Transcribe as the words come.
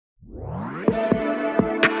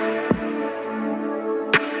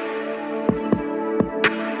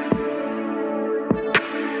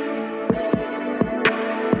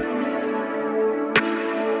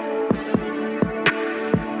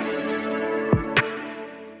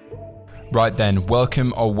Right then,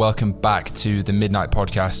 welcome back to the Midnight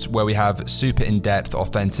Podcast, where we have super in-depth,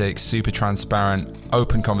 authentic, super transparent,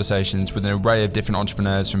 open conversations with an array of different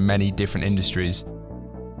entrepreneurs from many different industries.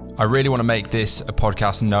 I really want to make this a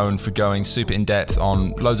podcast known for going super in-depth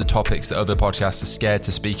on loads of topics that other podcasts are scared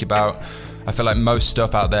to speak about. I feel like most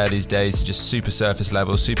stuff out there these days is just super surface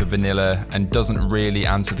level, super vanilla, and doesn't really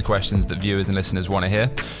answer the questions that viewers and listeners want to hear.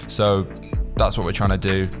 So that's what we're trying to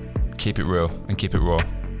do. Keep it real and keep it raw.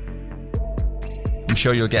 I'm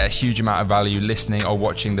sure you'll get a huge amount of value listening or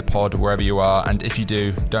watching the pod wherever you are, and if you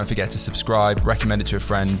do, don't forget to subscribe, recommend it to a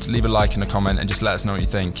friend, leave a like and a comment, and just let us know what you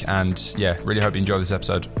think. And yeah, really hope you enjoy this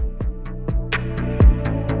episode.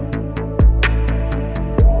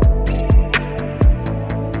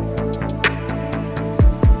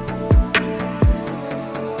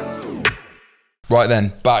 Right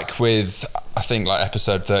then, back with, I think, like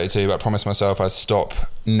episode 32, but I promised myself I'd stop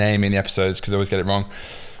naming the episodes because I always get it wrong.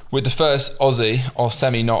 With the first Aussie, or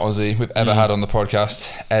semi-not Aussie, we've ever had on the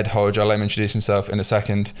podcast, Ed Hodge. I'll let him introduce himself in a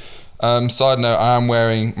second. Side note, I am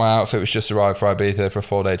wearing my outfit which just arrived for Ibiza for a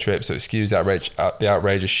 4-day trip, so excuse the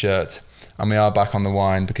outrageous shirt. And we are back on the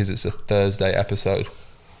wine because it's a Thursday episode.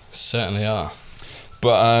 Certainly are.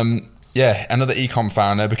 But yeah, another ecom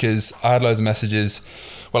founder, because I had loads of messages.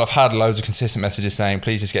 Well, I've had loads of consistent messages saying,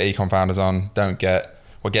 please just get ecom founders on. Get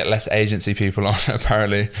less agency people on,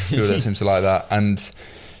 apparently. People don't seem to like that. And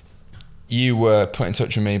you were put in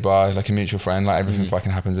touch with me by like a mutual friend, like everything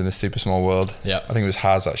fucking happens in this super small world. Yeah. I think it was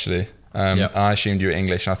Haz actually. And I assumed you were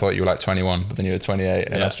English and I thought you were like 21, but then you were 28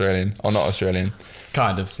 and Australian, or not Australian.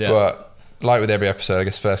 Kind of, yeah. But like with every episode, I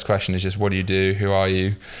guess first question is just, what do you do? Who are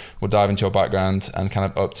you? We'll dive into your background and kind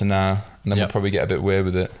of up to now, and then we'll probably get a bit weird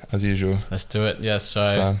with it as usual. Let's do it. Yeah.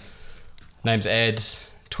 So name's Ed,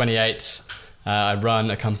 28. I run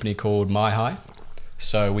a company called MyHigh.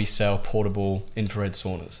 So we sell portable infrared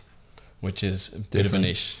saunas, which is a bit of a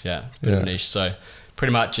niche. Yeah, bit of a niche. So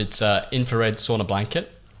pretty much it's an infrared sauna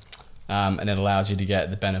blanket, and it allows you to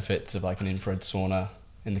get the benefits of like an infrared sauna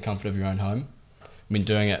in the comfort of your own home. I've been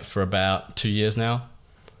doing it for about 2 years now.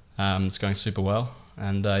 It's going super well.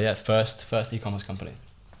 And first e-commerce company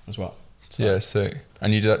as well. So, yeah, sick.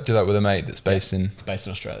 And you do that with a mate that's based in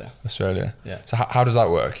Australia. Australia. Yeah. So how does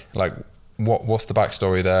that work? Like, what's the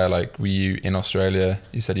backstory there? Like, were you in Australia?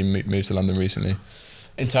 You said you moved to London recently.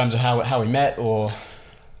 In terms of how we met, or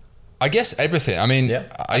I guess everything. I mean,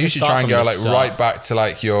 I usually try and go like right back to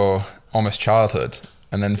like your almost childhood,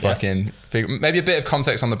 and then fucking figure, maybe a bit of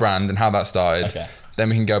context on the brand and how that started. Okay. Then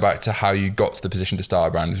we can go back to how you got to the position to start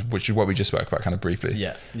a brand, which is what we just spoke about kind of briefly.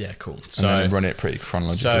 Yeah, cool. So and then run it pretty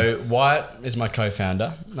chronologically. So Wyatt is my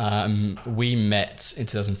co-founder. We met in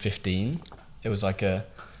 2015. It was a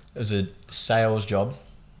sales job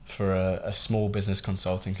for a small business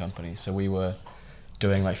consulting company. So we were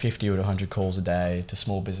doing like 50 or 100 calls a day to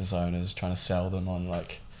small business owners, trying to sell them on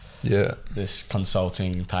like this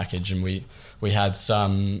consulting package. And we had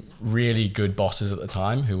some really good bosses at the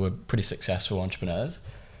time who were pretty successful entrepreneurs,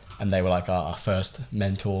 and they were like our first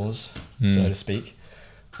mentors, so to speak.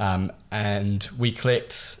 And we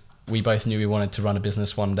clicked. We both knew we wanted to run a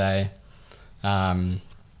business one day,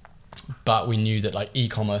 but we knew that like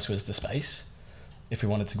e-commerce was the space if we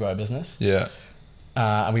wanted to grow a business. Yeah.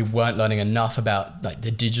 And we weren't learning enough about like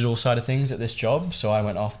the digital side of things at this job. So I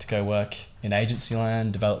went off to go work in agency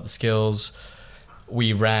land, develop the skills.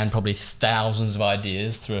 We ran probably thousands of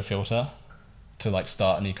ideas through a filter to like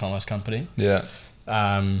start an e-commerce company. Yeah.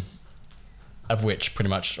 Of which pretty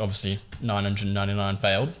much obviously 999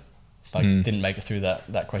 failed. Like didn't make it through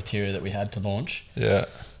that criteria that we had to launch. Yeah.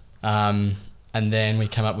 And then we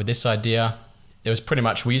came up with this idea. It was pretty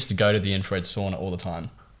much, we used to go to the infrared sauna all the time,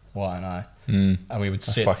 Wyatt and I. And we would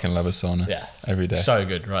sit. I fucking love a sauna. Yeah. Every day. So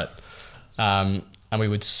good, right? And we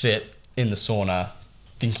would sit in the sauna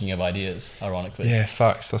thinking of ideas, ironically. Yeah,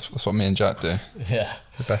 facts. That's what me and Jack do. Yeah.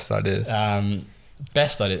 The best ideas.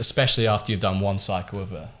 Best ideas, especially after you've done one cycle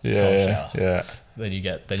of a cold shower. Yeah. Then you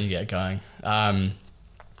get going. And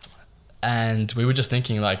we were just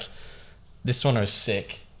thinking like, this sauna is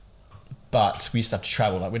sick, but we used to have to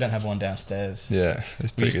travel. Like we don't have one downstairs. Yeah,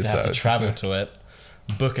 it's pretty good. We used to have to travel to it,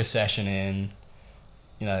 book a session in,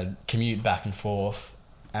 commute back and forth.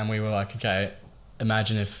 And we were like, okay,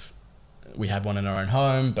 imagine if we had one in our own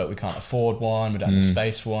home, but we can't afford one. We don't have the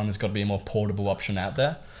space for one. There's got to be a more portable option out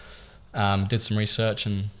there. Did some research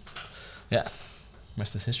and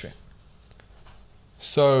rest is history.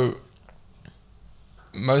 So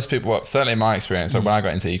most people, well, certainly in my experience, like when I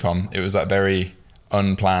got into ecom, it was like very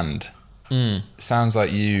unplanned. Sounds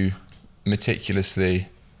like you meticulously,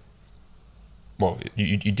 well,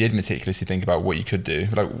 you did meticulously think about what you could do.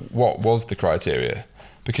 Like, what was the criteria?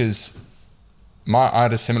 Because I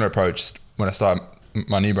had a similar approach when I started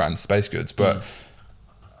my new brand, Space Goods, but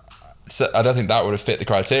so I don't think that would have fit the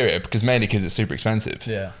criteria because it's super expensive.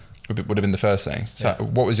 Yeah. Would have been the first thing. So Yeah.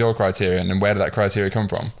 what was your criteria and where did that criteria come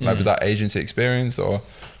from? Like, was that agency experience or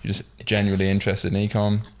you just genuinely interested in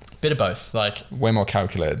e-com? Bit of both. Like, Way more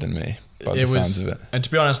calculated than me by the sounds of it. and to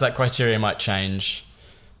be honest, that criteria might change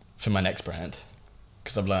for my next brand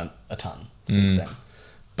because I've learned a ton since then.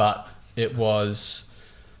 But it was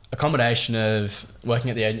a combination of working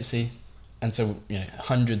at the agency, and so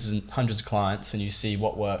hundreds and hundreds of clients, and you see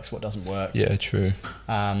what works, what doesn't work. Yeah, true.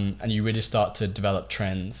 And you really start to develop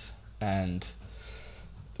trends, and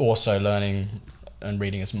also learning and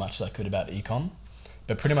reading as much as I could about ecom.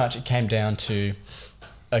 But pretty much it came down to,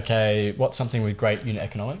 okay, what's something with great unit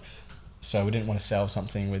economics? So we didn't want to sell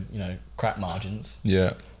something with crap margins,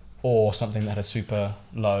 Yeah. or something that had a super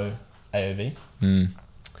low AOV.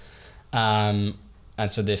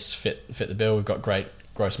 And so this fit the bill. We've got great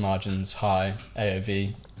gross margins, high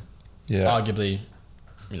AOV. Yeah. Arguably,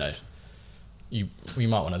 we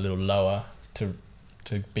might want a little lower to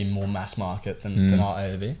be more mass market than our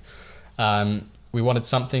AOV. We wanted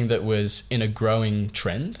something that was in a growing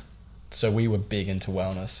trend. So we were big into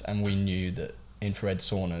wellness, and we knew that infrared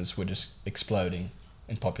saunas were just exploding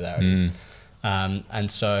in popularity.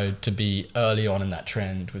 And so to be early on in that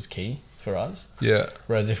trend was key for us. Yeah.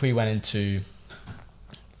 Whereas if we went into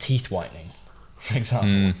teeth whitening, for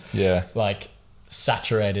example, like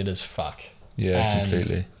saturated as fuck. Yeah, and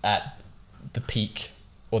completely. At the peak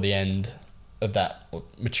or the end of that, or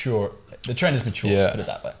mature, the trend is mature, Yeah. put it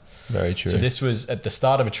that way. Very true. So this was at the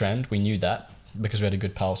start of a trend. We knew that because we had a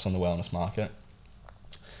good pulse on the wellness market.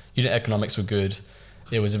 Unit economics were good.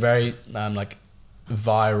 It was a very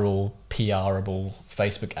viral, PRable,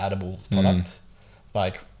 Facebook addable product.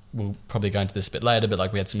 Like, we'll probably go into this a bit later, but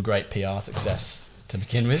like we had some great PR success to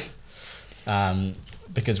begin with,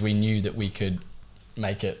 because we knew that we could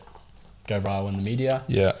make it go viral in the media.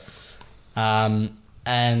 Yeah.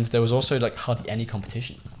 And there was also like hardly any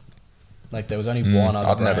competition. Like there was only one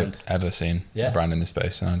other brand. I've never ever seen a brand in this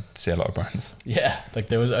space, and I see a lot of brands. Yeah, like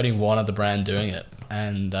there was only one other brand doing it,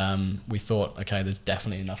 and we thought, okay, there's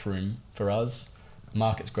definitely enough room for us. The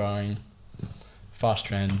market's growing, fast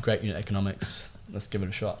trend, great unit economics. Let's give it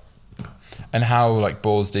a shot. And how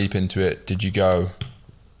balls deep into it did you go?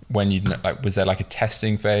 When you was there like a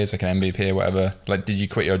testing phase, like an MVP or whatever? Like, did you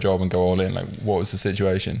quit your job and go all in? Like, what was the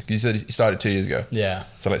situation? Because you said you started 2 years ago. Yeah.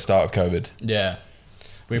 So like start of COVID. Yeah.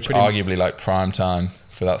 We were arguably like prime time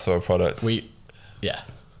for that sort of product. We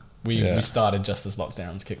started just as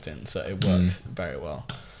lockdowns kicked in, so it worked very well.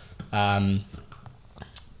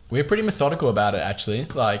 We were pretty methodical about it, actually.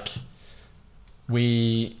 Like,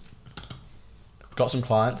 we got some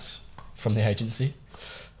clients from the agency.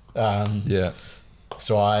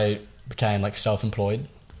 So I became like self-employed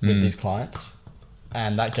with these clients,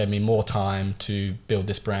 and that gave me more time to build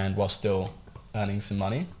this brand while still earning some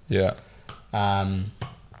money. Yeah.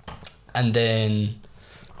 And then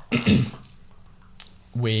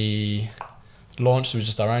we launched with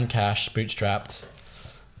just our own cash, bootstrapped.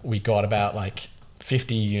 We got about like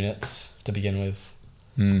 50 units to begin with.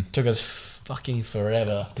 Took us fucking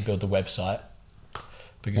forever to build the website.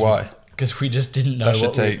 Because why? Because we just didn't know. That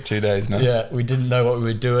should take 2 days, no? Yeah, we didn't know what we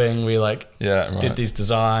were doing. We right. did these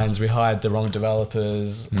designs. We hired the wrong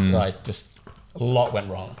developers. Like, just a lot went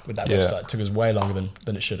wrong with that website. It took us way longer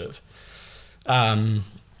than it should have.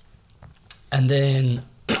 And then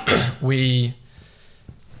we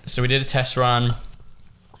did a test run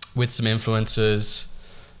with some influencers.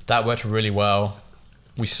 That worked really well.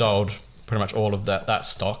 We sold pretty much all of that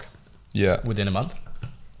stock within a month.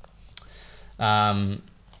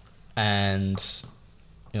 And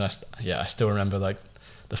I still remember like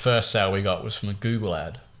the first sale we got was from a Google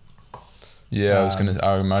ad.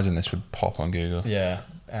 I imagine this would pop on Google. Yeah,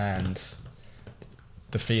 and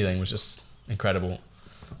the feeling was just incredible.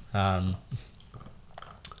 And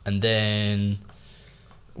then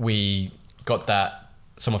we got that.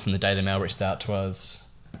 Someone from the Daily Mail reached out to us,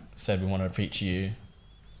 said we want to feature you,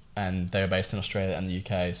 and they were based in Australia and the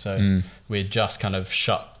UK. So we had just kind of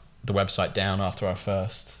shut the website down after our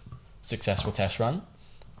first successful test run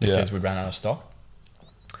because we ran out of stock.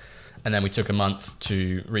 And then we took a month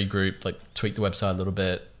to regroup, like tweak the website a little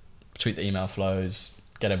bit, tweak the email flows,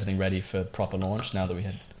 get everything ready for proper launch now that we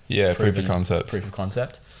had proof of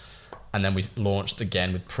concept. And then we launched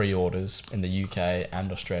again with pre-orders in the UK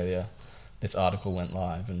and Australia. This article went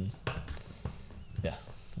live and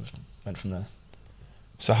went from there.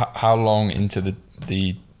 So how long into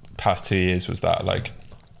the past 2 years was that? Like,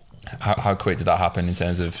 how quick did that happen in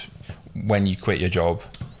terms of when you quit your job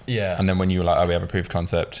Yeah. And then when you were like, oh, we have a proof of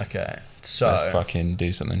concept, Okay. So let's fucking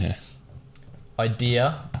do something here.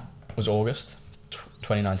 idea was August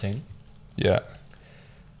 2019. Yeah.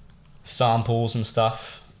 Samples and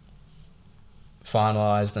stuff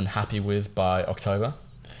finalized and happy with by October.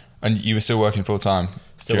 And you were still working full time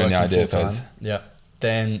during the idea phase. Yeah.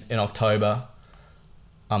 Then in October,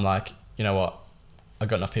 I'm like, you know what? I've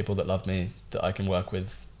got enough people that love me that I can work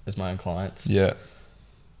with as my own clients. Yeah.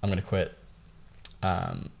 I'm going to quit.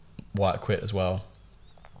 Wyatt quit as well.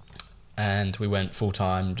 And we went full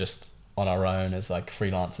time just on our own as like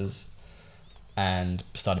freelancers and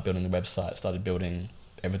started building the website, started building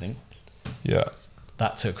everything. Yeah.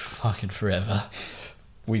 That took fucking forever.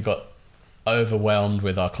 We got overwhelmed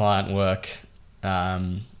with our client work.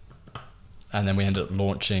 And then we ended up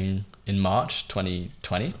launching in March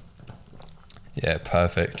 2020. Yeah,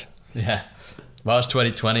 perfect. Yeah. March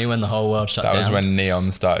 2020 when the whole world shut down. That was when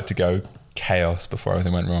Neon started to go chaos before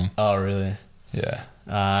everything went wrong. Oh, really? Yeah.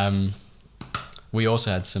 We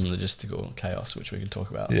also had some logistical chaos, which we can talk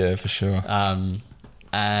about. Yeah, for sure.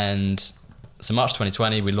 And so March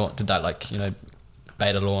 2020, we did that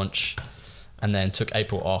beta launch, and then took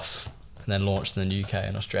April off, and then launched in the UK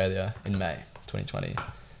and Australia in May 2020.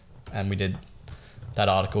 And we did, that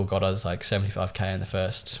article got us like 75k in the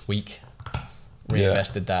first week.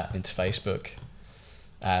 Reinvested that into Facebook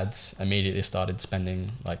ads. Immediately started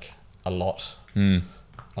spending like a lot on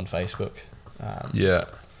Facebook. Yeah.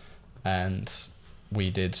 And we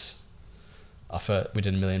did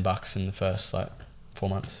 $1 million in the first like 4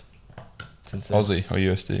 months. Since then. Aussie or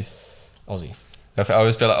USD? Aussie. I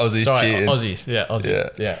always feel like Aussie's cheating. Aussie. Yeah,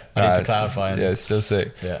 Aussie. Yeah. I need to clarify. Yeah, it's still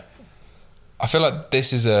sick. Yeah. I feel like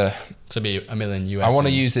this is to be $1 million US. I want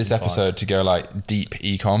to use this episode to go like deep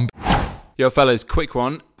ecom. Yo, fellas, quick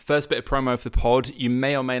one. First bit of promo for the pod. You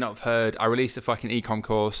may or may not have heard, I released a fucking ecom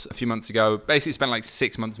course a few months ago. Basically spent like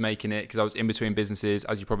 6 months making it because I was in between businesses,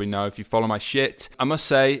 as you probably know if you follow my shit. I must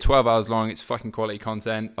say, 12 hours long, it's fucking quality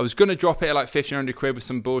content. I was going to drop it at like 1,500 quid with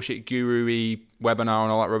some bullshit guru-y webinar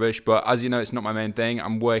and all that rubbish, but as you know, it's not my main thing.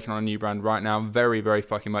 I'm working on a new brand right now, very, very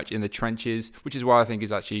fucking much in the trenches, which is why I think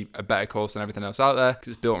it's actually a better course than everything else out there, because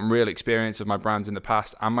it's built on real experience of my brands in the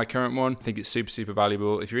past and my current one. I think it's super, super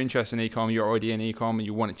valuable. If you're interested in ecom, you're already in ecom and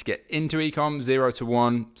you want it to get into ecom, 0 to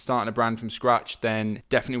 1, starting a brand from scratch, then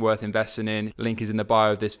definitely worth investing in. Link is in the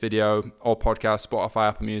bio of this video, or podcast, Spotify,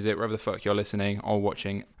 Apple Music, wherever the fuck you're listening or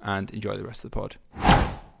watching, and enjoy the rest of the pod.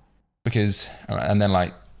 Because, and then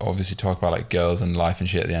like, obviously talk about like girls and life and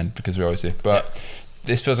shit at the end, because we always do, but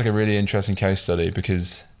this feels like a really interesting case study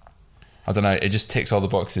because I don't know, it just ticks all the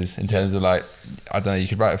boxes in terms of like, I don't know, you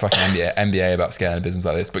could write a fucking MBA about scaling a business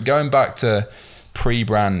like this. But going back to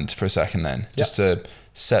pre-brand for a second then, just to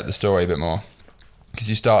set the story a bit more, because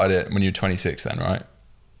you started it when you were 26 then, right?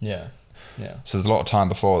 Yeah. So there's a lot of time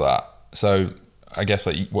before that. So I guess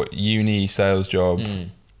like what, uni, sales job,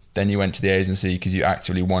 then you went to the agency because you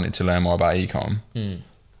actually wanted to learn more about ecom.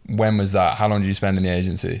 When was that? How long did you spend in the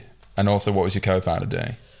agency? And also, what was your co-founder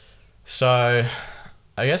doing? So,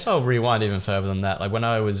 I guess I'll rewind even further than that. Like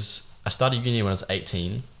I started uni when I was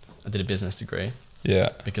 18. I did a business degree. Yeah.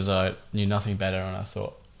 Because I knew nothing better, and I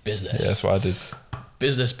thought, business. Yeah, that's what I did.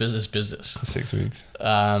 Business. For 6 weeks.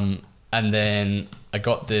 And then I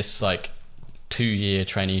got this like 2-year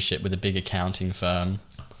traineeship with a big accounting firm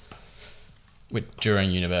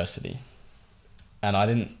during university. And I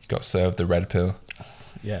didn't... Got served the red pill.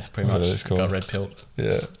 Yeah, pretty much. Got red pilled.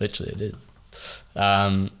 Yeah. Literally, I did.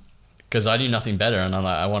 Because I knew nothing better, and I'm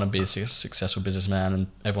like, I want to be a successful businessman, and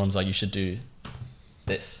everyone's like, you should do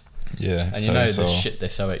this. Yeah. And you know the shit they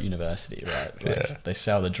sell at university, right? Like, they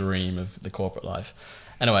sell the dream of the corporate life.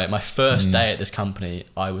 Anyway, my first day at this company,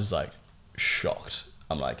 I was like shocked.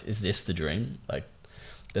 I'm like, is this the dream? Like,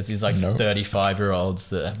 there's these like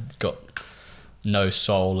 35-year-olds that have got no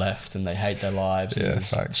soul left and they hate their lives and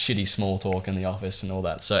shitty small talk in the office and all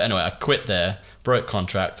that. So anyway, I quit there, broke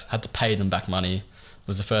contract, had to pay them back money,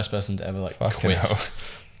 was the first person to ever like quit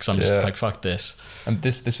because I'm just like, fuck this. And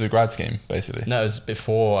this was a grad scheme basically? No, it was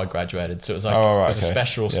before I graduated, so it was like it was a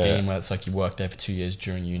special scheme where it's like you work there for 2 years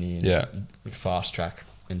during uni and you fast track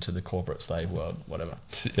into the corporate slave world, whatever.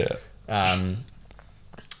 And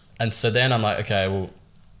so then I'm like, okay, well,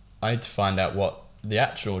 I need to find out what the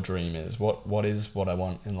actual dream is, what is what I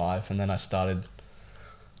want in life. And then I started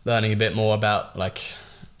learning a bit more about like,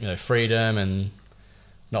 you know, freedom and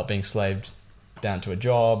not being slaved down to a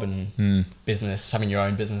job, and business, having your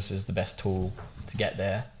own business is the best tool to get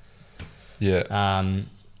there. And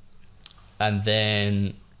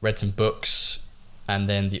then read some books, and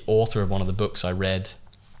then the author of one of the books I read,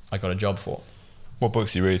 I got a job for. What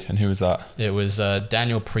books did you read, and who was that? It was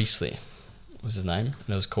Daniel Priestley. was his name, and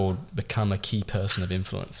it was called Become a Key Person of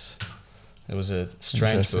Influence. It was a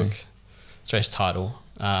strange book, strange title,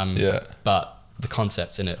 but the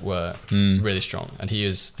concepts in it were really strong, and he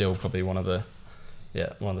is still probably one of the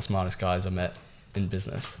smartest guys I met in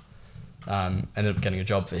business. Ended up getting a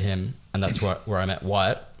job for him, and that's where I met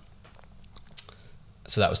Wyatt.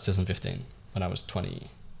 So that was 2015 when I was 21.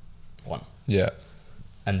 Yeah.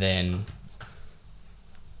 And then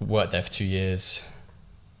worked there for 2 years.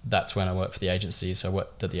 That's when I worked for the agency. So I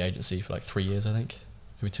worked at the agency for like 3 years, I think,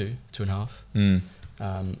 maybe 2.5.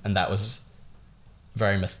 And that was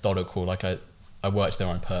very methodical. Like I worked there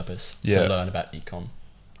on purpose to learn about ecom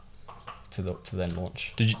to then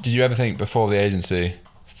launch. Did you ever think before the agency,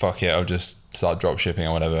 fuck it, I'll just start drop shipping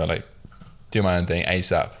or whatever, like do my own thing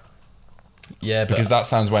ASAP? Yeah, but because that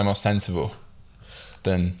sounds way more sensible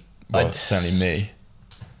than certainly me.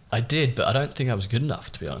 I did, but I don't think I was good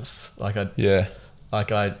enough, to be honest. I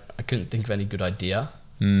couldn't think of any good idea.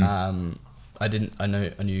 I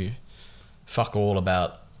knew fuck all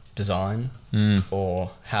about design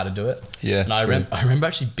or how to do it. Yeah, and I remember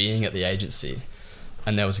actually being at the agency,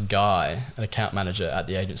 and there was a guy, an account manager at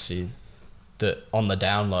the agency, that on the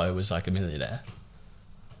down low was like a millionaire.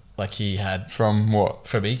 Like he had from what?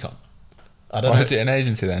 From ecom. I don't know. Why is it an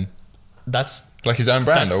agency then? That's like his own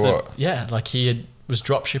brand or what? Yeah, like he was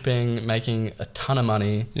drop shipping, making a ton of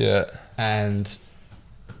money. Yeah. And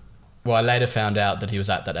well, I later found out that he was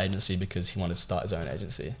at that agency because he wanted to start his own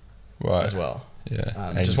agency, right, as well.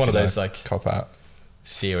 Yeah, just one of those like cop out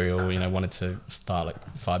serial, wanted to start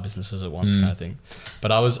like 5 businesses at once kind of thing.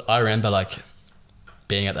 But I remember like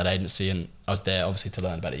being at that agency, and I was there obviously to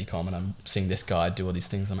learn about ecom, and I'm seeing this guy do all these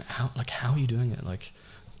things. I'm like, how are you doing it? Like,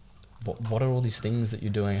 what are all these things that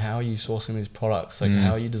you're doing? How are you sourcing these products? Like,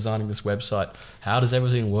 how are you designing this website? How does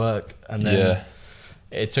everything work? And then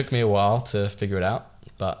it took me a while to figure it out,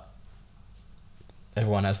 but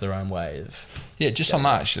everyone has their own way of... Yeah, just on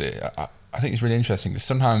that actually, I think it's really interesting because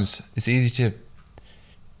sometimes it's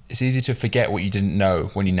easy to forget what you didn't know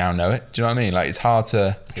when you now know it. Do you know what I mean? Like it's hard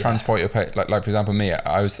to transport your page. Like for example, me,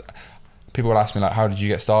 people will ask me like, how did you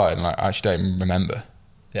get started? And like, I actually don't remember.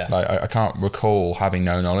 Yeah. Like I can't recall having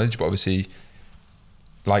no knowledge, but obviously,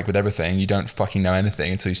 like with everything, you don't fucking know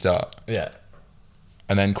anything until you start. Yeah.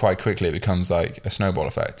 And then quite quickly it becomes like a snowball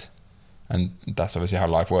effect, and that's obviously how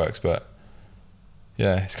life works. But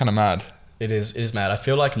yeah, it's kind of mad. It is mad. I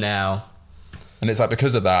feel like now, and it's like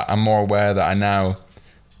because of that, I'm more aware that I now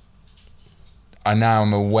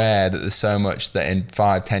am aware that there's so much that in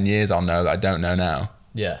 5-10 years I'll know that I don't know now.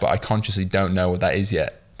 Yeah. But I consciously don't know what that is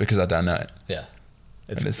yet because I don't know it. Yeah.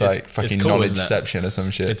 It's like fucking cool, knowledge deception or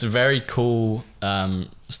some shit. It's a very cool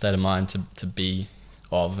state of mind to be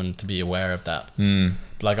of and to be aware of that.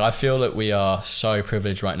 Like I feel that we are so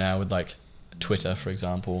privileged right now with like Twitter, for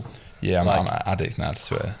example. Yeah, I'm an addict now to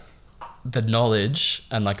Twitter. The knowledge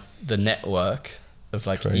and like the network of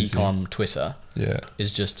like ecom Twitter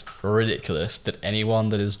is just ridiculous, that anyone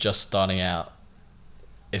that is just starting out,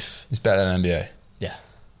 if it's better than NBA. Yeah.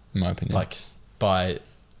 In my opinion. Like by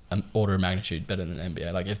an order of magnitude better than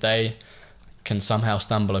NBA. Like if they can somehow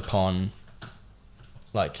stumble upon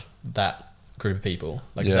like that group of people,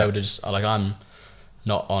 like if they would just like, I'm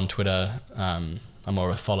not on Twitter, I'm more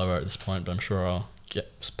of a follower at this point, but I'm sure I'll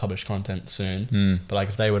get published content soon. But like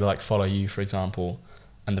if they were to like follow you, for example,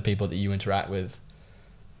 and the people that you interact with,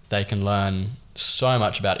 they can learn so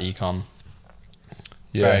much about ecom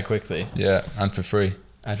very quickly. Yeah, and for free.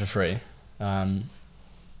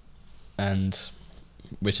 And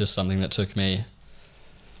which is something that took me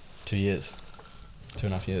 2 years,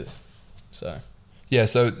 2.5 years. So yeah,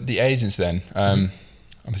 so the agents then,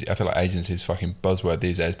 obviously I feel like agency is fucking buzzword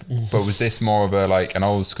these days, but was this more of a like an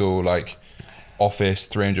old school like office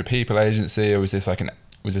 300 people agency, or was this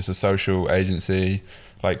a social agency?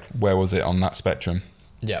 Like where was it on that spectrum?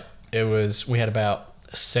 Yeah, we had about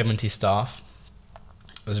 70 staff.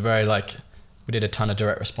 It was very like, we did a ton of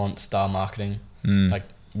direct response style marketing. Like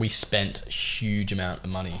we spent a huge amount of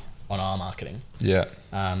money on our marketing. Yeah.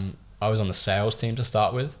 I was on the sales team to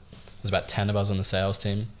start with. There's about 10 of us on the sales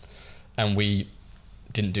team, and we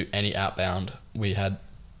didn't do any outbound. We had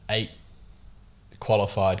 8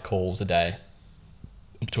 qualified calls a day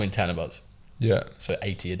between 10 of us. Yeah. So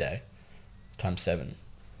 80 a day times 7.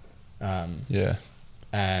 Yeah.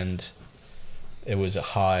 And it was a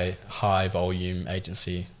high volume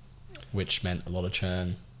agency, which meant a lot of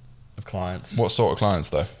churn of clients. What sort of clients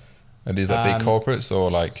though? Are these like big corporates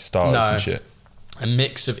or like startups and shit? A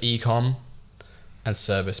mix of e-com and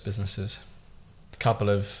service businesses. Couple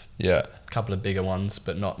of bigger ones,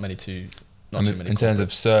 but not too many. In terms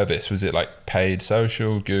of service, was it like paid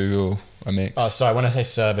social, Google? a mix? Oh, sorry. When I say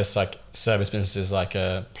service, like service businesses like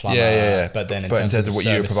a plumber. Yeah. But then in terms of what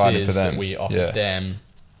you were providing for them, that we offered them,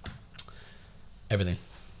 everything.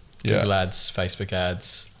 Google ads, Facebook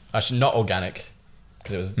ads. Actually, not organic,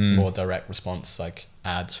 because it was more direct response, like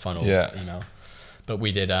ads, funnel, email. But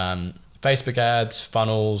we did Facebook ads,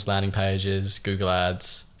 funnels, landing pages, Google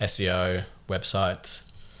ads, SEO,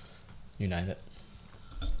 websites, you name it.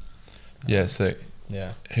 Yeah, sick.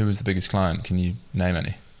 Yeah. Who was the biggest client? Can you name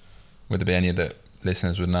any? Would there be any that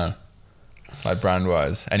listeners would know? Like brand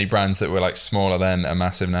wise? Any brands that were like smaller then are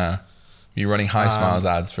massive now? Were you running High Smiles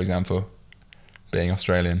ads, for example, being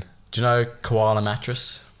Australian? Do you know Koala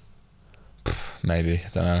Mattress? Maybe, I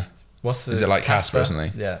don't know. Is it like Casper or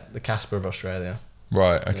something? Yeah, the Casper of Australia.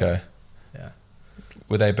 Right, okay. Yeah.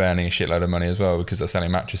 Were they burning a shitload of money as well because they're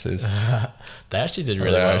selling mattresses? They actually did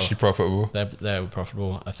really well. They're actually profitable? They were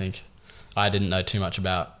profitable, I think. I didn't know too much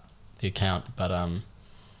about the account, but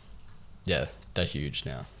yeah, they're huge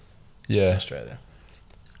now. Yeah. In Australia.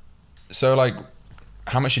 So like,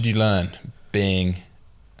 how much did you learn being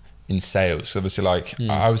in sales? So obviously, like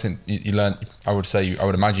I would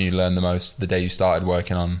imagine you learned the most the day you started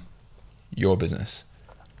working on your business.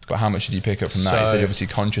 But how much did you pick up from that? You said you obviously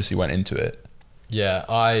consciously went into it. Yeah,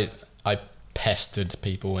 I pestered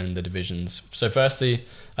people in the divisions. So firstly,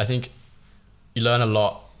 I think you learn a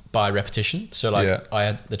lot by repetition. So like I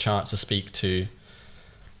had the chance to speak to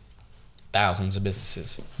thousands of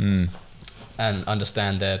businesses and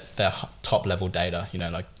understand their top level data, you know,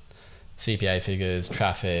 like CPA figures,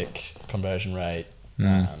 traffic, conversion rate,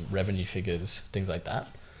 revenue figures, things like that.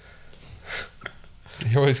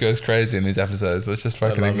 He always goes crazy in these episodes. Let's just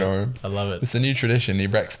fucking ignore him. I love it. It's a new tradition. He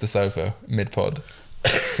wrecks the sofa mid-pod.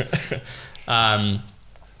 And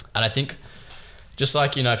I think just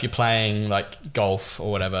like, you know, if you're playing like golf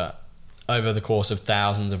or whatever, over the course of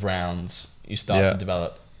thousands of rounds, you start to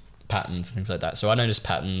develop patterns and things like that. So I noticed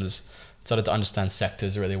patterns, started to understand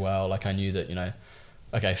sectors really well. Like I knew that, you know,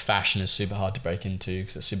 okay, fashion is super hard to break into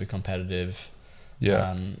because it's super competitive.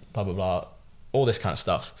 Blah, blah, blah. All this kind of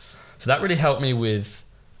stuff. So that really helped me with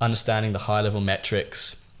understanding the high level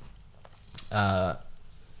metrics,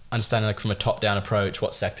 understanding like from a top down approach,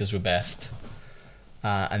 what sectors were best.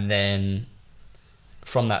 And then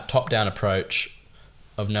from that top down approach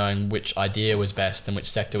of knowing which idea was best and which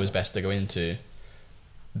sector was best to go into,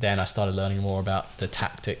 then I started learning more about the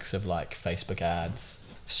tactics of like Facebook ads.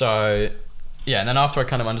 So yeah, and then after I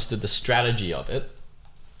kind of understood the strategy of it,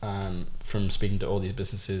 from speaking to all these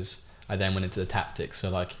businesses, I then went into the tactics. So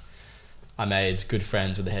like I made good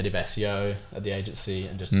friends with the head of SEO at the agency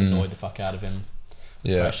and just annoyed the fuck out of him.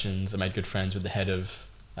 Questions. I made good friends with the head of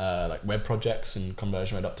like web projects and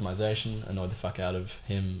conversion rate optimization, annoyed the fuck out of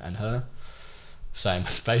him and her. Same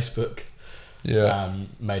with Facebook.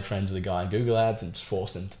 Made friends with a guy in Google Ads and just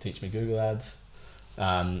forced him to teach me Google Ads.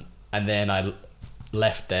 And then I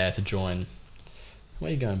left there to join... Where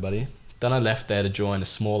are you going, buddy? Then I left there to join a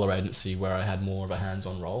smaller agency where I had more of a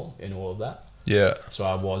hands-on role in all of that. So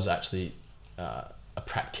I was actually a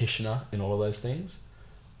practitioner in all of those things.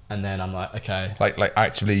 And then I'm like, okay... Like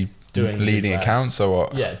actively leading accounts or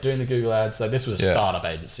what? Yeah, doing the Google Ads. Like this was a startup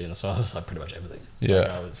agency, and so I was like pretty much everything. Like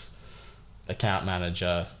I was account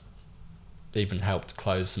manager, even helped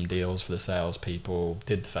close some deals for the salespeople,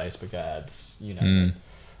 did the Facebook ads, you know.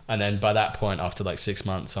 And then by that point, after like 6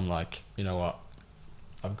 months, I'm like, you know what?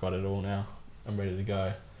 I've got it all now. I'm ready to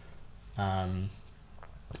go. And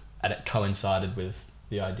it coincided with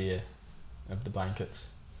the idea of the blankets.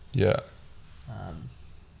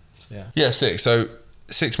 Sick. So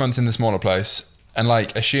 6 months in the smaller place, and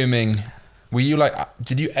like assuming,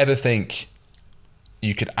 did you ever think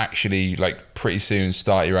you could actually like pretty soon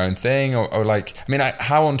start your own thing, or like, I mean,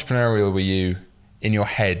 how entrepreneurial were you in your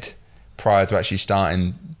head prior to actually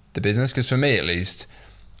starting the business? Because for me at least,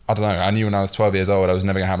 I don't know, I knew when I was 12 years old I was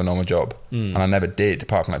never gonna have a normal job, and I never did,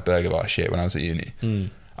 apart from like burger bar shit when I was at uni.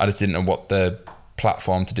 I just didn't know what the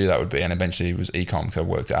platform to do that would be, and eventually it was e-com because I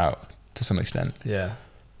worked it out to some extent.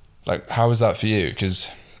 Like, how was that for you? Because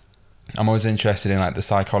I'm always interested in like the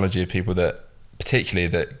psychology of people that, particularly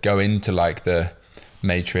that go into like the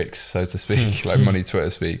matrix, so to speak, like money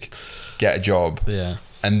Twitter speak, get a job,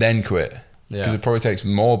 and then quit. Because it probably takes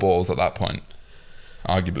more balls at that point,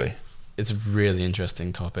 arguably. It's a really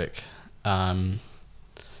interesting topic.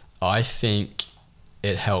 I think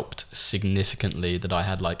it helped significantly that I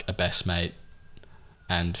had like a best mate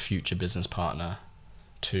and future business partner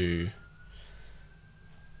to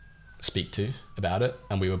speak to about it,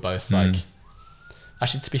 and we were both like,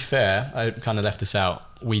 actually, to be fair, I kind of left this out,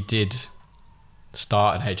 we did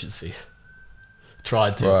start an agency.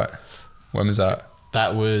 Tried to. Right. When was that?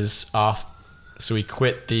 That was after, So we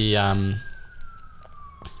quit the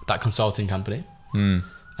that consulting company, Mm.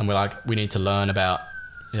 and we're like, we need to learn about.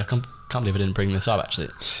 Yeah, I can't believe I didn't bring this up actually.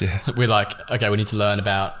 Yeah. We're like, okay, we need to learn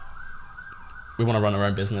about. We want to run our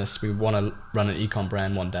own business. We want to run an ecom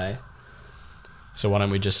brand one day. So why don't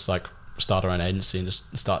we just like start our own agency and just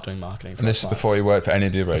start doing marketing? And this is before you worked for any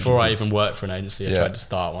of the other agencies? Before I even worked for an agency, I Yeah. tried to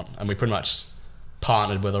start one, and we pretty much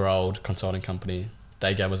partnered with our old consulting company.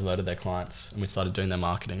 They gave us a load of their clients, and we started doing their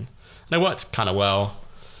marketing, and it worked kind of well.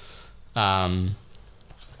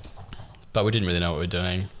 But we didn't really know what we were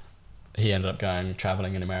doing. He ended up going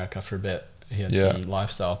traveling in America for a bit. He had Yeah. some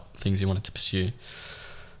lifestyle things he wanted to pursue,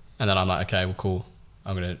 and then I'm like, okay, well, cool.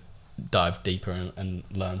 I'm gonna dive deeper and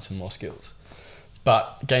learn some more skills.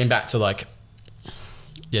 But getting back to like,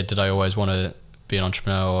 yeah, did I always want to be an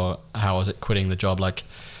entrepreneur, or how was it quitting the job? Like,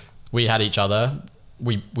 we had each other.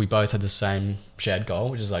 We both had the same shared goal,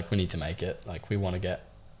 which is like, we need to make it. Like, we want to get,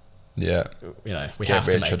 Yeah. you know, we Get have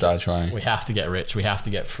to rich make or it. die trying. We have to get rich. We have to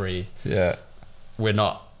get free. Yeah. We're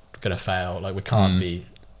not gonna fail. Like, we can't be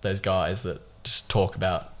those guys that just talk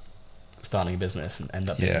about starting a business and end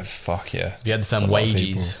up. Yeah, being, fuck yeah. if you had the term That's a lot of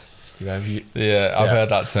wages, I've Yeah, I've heard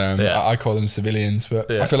that term. Yeah. I call them civilians, but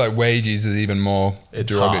Yeah. I feel like wages is even more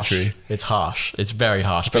derogatory. Harsh. It's harsh. It's very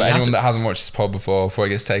harsh. But you have anyone to- that hasn't watched this pod before it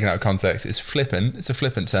gets taken out of context, it's flippant. It's a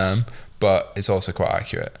flippant term, but it's also quite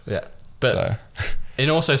accurate. yeah. But So in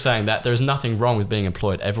also saying that, there is nothing wrong with being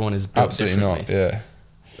employed. Everyone is built absolutely differently. not. Yeah.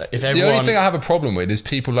 If The everyone, only thing I have a problem with is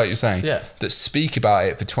people like you're saying Yeah. that speak about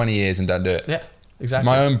it for 20 years and don't do it. yeah, exactly.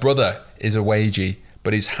 My own brother is a wagey,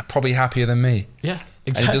 but he's probably happier than me. yeah, And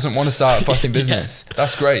exactly. he doesn't want to start a fucking Yeah. business.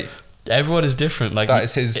 That's great. Everyone is different. Like, That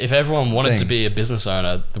is his if everyone wanted to thing. be a business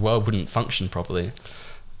owner, the world wouldn't function properly.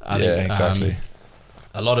 I Yeah, think, exactly.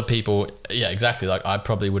 A lot of people, yeah, exactly. Like, I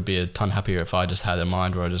probably would be a ton happier if I just had a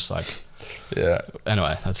mind where I just like. Yeah,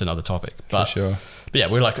 Anyway, that's another topic. for But sure. But yeah,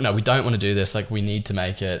 we're like, no, we don't want to do this. Like, we need to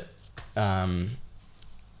make it.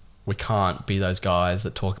 We can't be those guys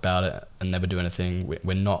that talk about it and never do anything.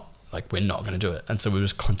 We're not going to do it. And so we were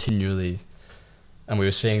just continually, and we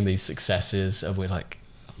were seeing these successes of, we're like,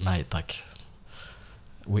 mate, like,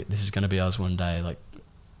 this is going to be us one day. Like,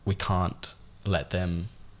 we can't let them,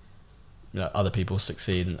 you know, other people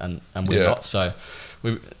succeed and we're Yeah. not. So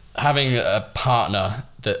we having a partner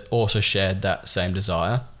that also shared that same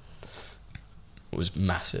desire was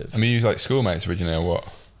massive. I mean, you was like schoolmates originally or what?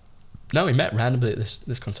 No, we met randomly at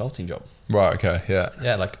this consulting job. Right, okay, yeah.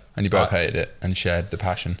 Yeah, like, And you both hated it and shared the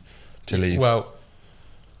passion to leave. well,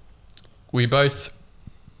 we both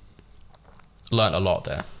learnt a lot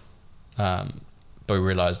there, but we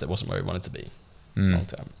realised that wasn't where we wanted to be long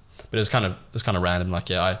term. But it was kind of random. Like,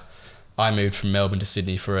 yeah, I moved from Melbourne to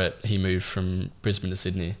Sydney for it. He moved from Brisbane to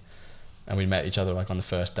Sydney, and we met each other like on the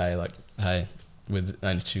first day. Like, hey, with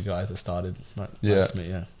only two guys that started. Like, Yeah. nice to meet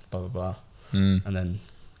you. Blah blah blah, Mm. and then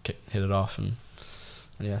hit it off, and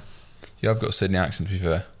yeah, Yeah, I've got a Sydney accent to be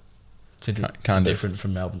fair. Sydney Kind of. different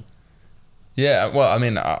from Melbourne. Yeah, well, I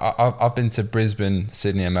mean, I've been to Brisbane,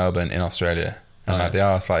 Sydney and Melbourne in Australia. And Right. like, they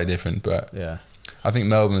are slightly different, but Yeah, I think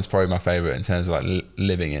Melbourne is probably my favourite in terms of like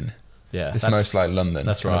living in. yeah. It's most like London.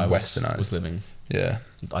 That's kind where I of was westernised. living. Yeah.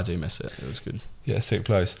 I do miss it. It was good. Yeah, sick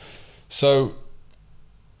place. So,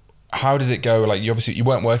 how did it go? Like, you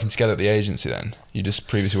weren't working together at the agency then. You just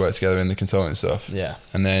previously worked together in the consulting stuff. Yeah.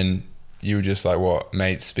 And then you were just like what,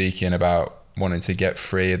 mates speaking about wanting to get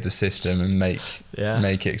free of the system and make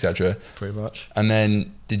it, etc. Pretty much. And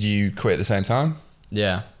then did you quit at the same time?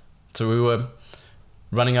 Yeah. So we were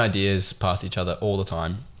running ideas past each other all the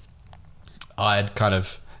time. I had kind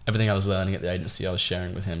of everything I was learning at the agency I was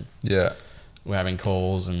sharing with him. Yeah. We're having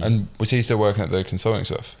calls And was he still working at the consulting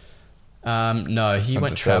stuff? no, he And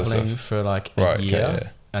went the sales traveling stuff. for like a Right, okay, year, yeah.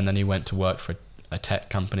 and then he went to work for a tech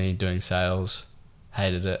company doing sales.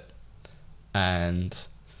 Hated it, and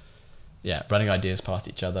yeah, running ideas past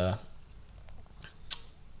each other.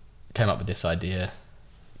 Came up with this idea,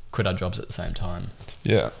 quit our jobs at the same time,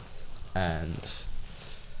 Yeah. and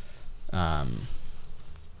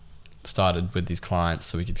started with these clients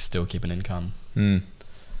so we could still keep an income. Mm.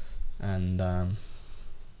 And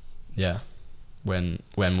yeah, when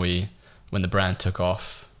the brand took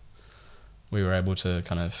off, we were able to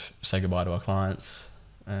kind of say goodbye to our clients,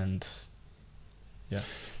 and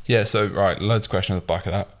Yeah, so right, loads of questions at the back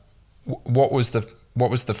of that. What was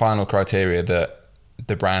the final criteria that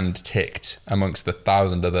the brand ticked amongst the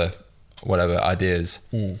 1,000 other whatever ideas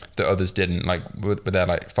that others didn't? Like, were there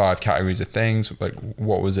like 5 categories of things? Like,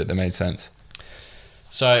 what was it that made sense?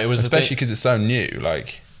 so it was Especially because it's so new,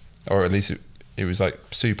 like, or at least it was like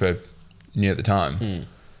super new at the time.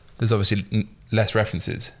 There's obviously less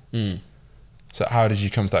references. So how did you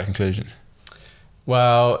come to that conclusion?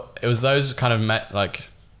 Well, it was those kind of like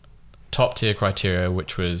top tier criteria,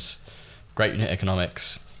 which was great unit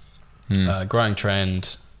economics, growing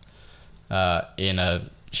trend in a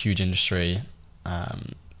huge industry,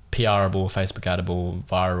 PRable, Facebook addable,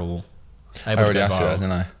 viral. I already asked you that,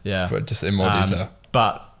 didn't I? Yeah. But just in more detail.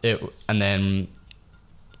 And then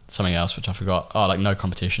something else which I forgot. Oh, like no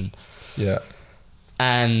competition. Yeah.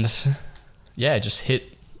 And yeah, just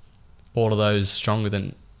hit all of those stronger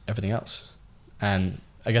than everything else. And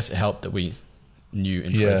I guess it helped that we knew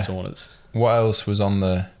infrared saunas. What else was on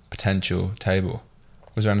the potential table?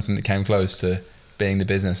 Was there anything that came close to being the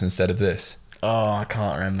business instead of this? Oh, I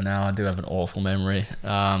can't remember now. I do have an awful memory.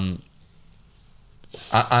 And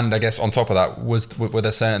I guess on top of that, were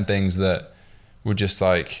there certain things that were just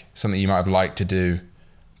like something you might have liked to do,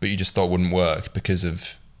 but you just thought wouldn't work because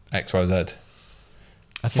of X, Y, Z?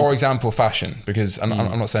 For example, fashion, because I'm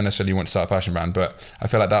not saying necessarily you want to start a fashion brand, but I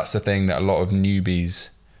feel like that's the thing that a lot of newbies,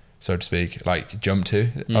 so to speak, like jump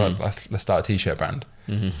to. Oh, let's start a t-shirt brand,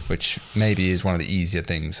 which maybe is one of the easier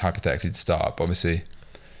things hypothetically to start, but obviously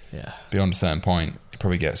beyond a certain point, it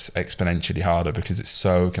probably gets exponentially harder because it's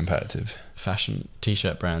so competitive. Fashion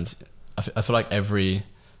t-shirt brands. I feel like every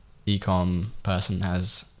e-com person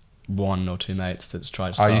has one or two mates that's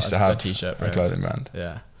tried to start a t-shirt brand. A clothing brand.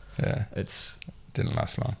 Yeah. It's... Didn't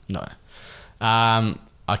last long. No.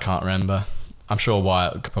 I can't remember. I'm sure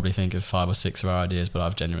Wyatt could probably think of 5 or 6 of our ideas, but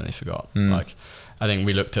I've genuinely forgot. Like, I think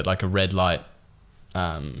we looked at like a red light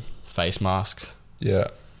face mask. Yeah.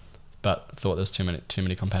 But thought there was too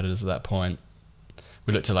many competitors at that point.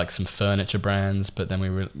 We looked at like some furniture brands, but then we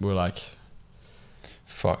were like,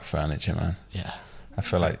 fuck furniture, man. Yeah. I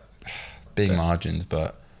feel like big margins,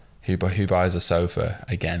 but who buys a sofa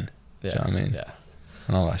again? Yeah. Do you know what I mean? Yeah.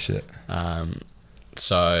 And all that shit.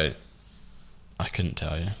 So I couldn't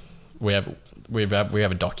tell you. We have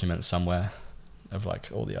a document somewhere of like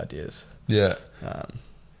all the ideas. Yeah.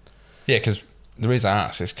 Because the reason I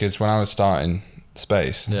ask is because when I was starting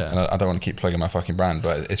Space, and I don't want to keep plugging my fucking brand,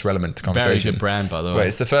 but it's relevant to conversation. Very good brand, by the way. Wait,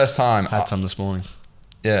 it's the first time had some this morning.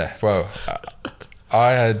 Yeah, well,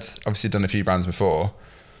 I had obviously done a few brands before,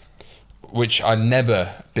 which I'd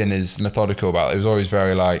never been as methodical about. It was always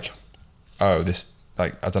very like, oh, this.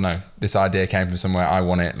 Like, I don't know, this idea came from somewhere, I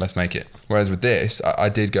want it, let's make it. Whereas with this, I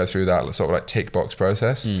did go through that sort of like tick box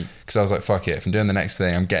process, because I was like, fuck it, if I'm doing the next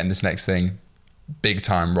thing, I'm getting this next thing big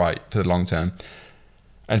time right for the long term.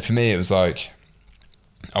 And for me, it was like,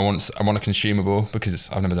 I want a consumable, because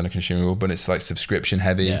I've never done a consumable, but it's like subscription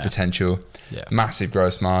heavy potential, massive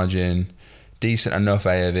gross margin, decent enough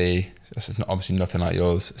AOV. That's obviously nothing like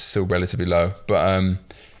yours, still relatively low, but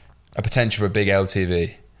a potential for a big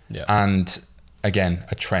LTV. And again,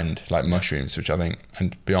 a trend like mushrooms, which I think,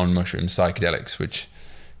 and beyond mushrooms, psychedelics, which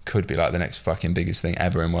could be like the next fucking biggest thing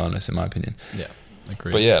ever in wellness, in my opinion. Yeah,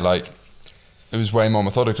 agreed. But yeah, like, it was way more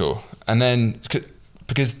methodical. And then,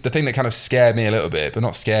 because the thing that kind of scared me a little bit, but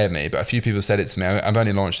not scared me, but a few people said it to me. I've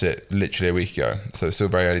only launched it literally a week ago, so it's still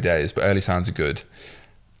very early days, but early signs are good.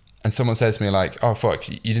 And someone said to me like, oh fuck,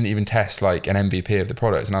 you didn't even test like an MVP of the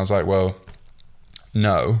product. And I was like, well,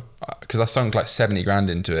 no, because I sunk like 70 grand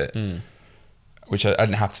into it. Which I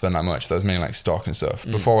didn't have to spend that much. That was mainly like stock and stuff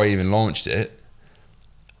before I even launched it.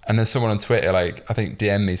 And then someone on Twitter, like, I think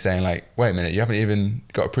DM'd me saying like, wait a minute, you haven't even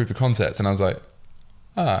got a proof of concept. And I was like,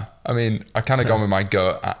 I mean, I kind of gone with my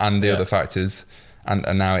gut and the other factors. And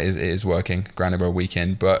now it is working. Granted, we're a week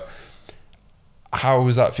in, but how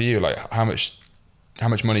was that for you? Like, how much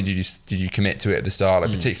money did you commit to it at the start?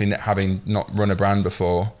 Like, particularly having not run a brand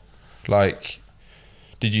before, like,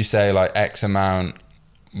 did you say like X amount,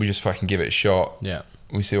 we just fucking give it a shot,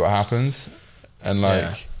 we see what happens? And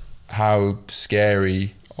like, how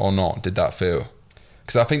scary or not did that feel?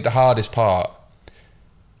 Because I think the hardest part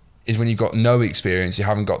is when you've got no experience, you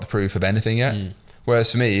haven't got the proof of anything yet.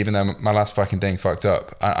 Whereas for me, even though my last fucking thing fucked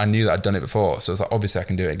up, I knew that I'd done it before, so it's like, obviously I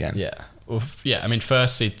can do it again. Well, I mean,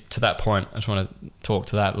 firstly, to that point, I just want to talk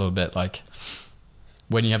to that a little bit. Like,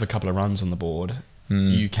 when you have a couple of runs on the board,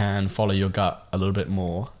 you can follow your gut a little bit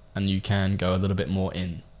more, and you can go a little bit more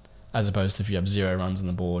in, as opposed to if you have 0 runs on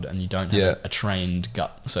the board and you don't have a trained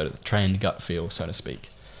gut feel, so to speak.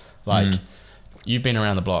 Like, you've been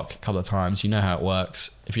around the block a couple of times, you know how it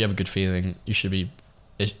works. If you have a good feeling, you should be.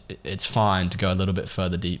 It's fine to go a little bit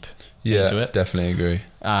further deep into it. Definitely agree.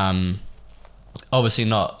 Obviously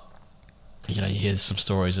not. You know, you hear some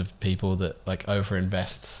stories of people that like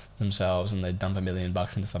overinvest themselves and they dump $1 million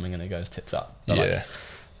into something and it goes tits up. But like,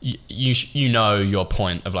 you know your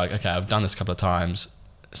point of like, okay, I've done this a couple of times.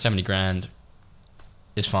 70 grand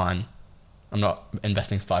is fine. I'm not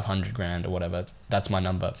investing 500 grand or whatever. That's my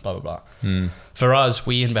number, blah, blah, blah. For us,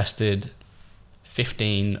 we invested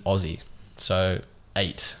 15 Aussie, so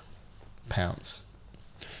 £8. Yeah.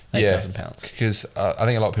 £8,000. Because I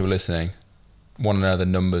think a lot of people listening want to know the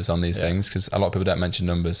numbers on these things, because a lot of people don't mention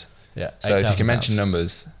numbers. Yeah. So if you can £8,000. mention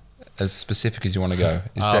numbers as specific as you want to go,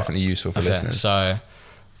 it's definitely useful for listeners. So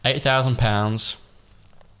 £8,000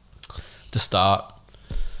 to start,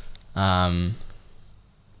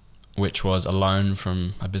 which was a loan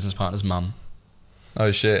from my business partner's mum.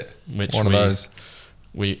 Oh shit! Which One of those.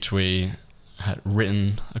 Which we had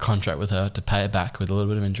written a contract with her to pay it back with a little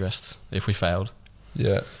bit of interest if we failed.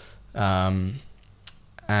 Yeah.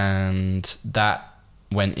 And that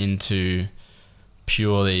went into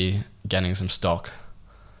purely getting some stock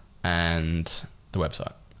and the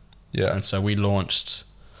website. Yeah. And so we launched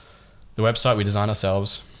the website, we designed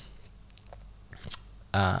ourselves.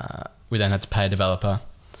 We then had to pay a developer,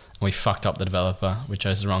 and we fucked up the developer. We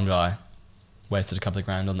chose the wrong guy, wasted a couple of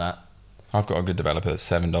grand on that. I've got a good developer that's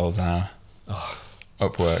 $7 an hour.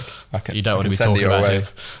 Upwork. You don't want to be talking about him.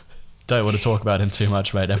 Don't want to talk about him too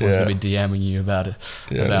much, mate. Everyone's going to be DMing you about it.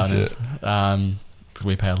 Yeah, about him.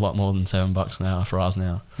 We pay a lot more than $7 an hour for ours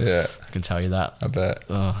now. Yeah. I can tell you that. I bet.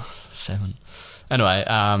 Oh, 7.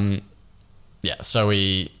 Anyway, so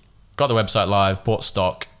we got the website live, bought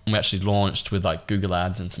stock, and we actually launched with like Google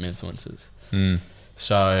Ads and some influencers.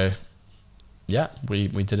 So, yeah, we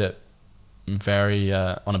did it very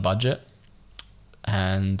on a budget,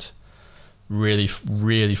 and really,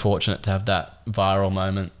 really fortunate to have that viral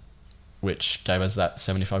moment, which gave us that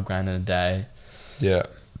 75 grand in a day. Yeah.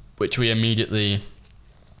 Which we immediately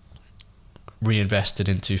reinvested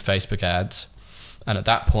into Facebook ads. And at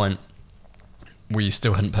that point, we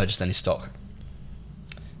still hadn't purchased any stock.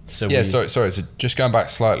 So sorry. So just going back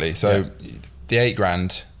slightly. So the 8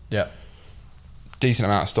 grand, yeah, decent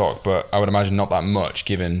amount of stock, but I would imagine not that much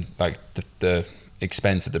given like the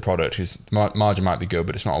expense of the product, because the margin might be good,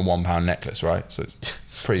 but it's not a £1 necklace, right? So it's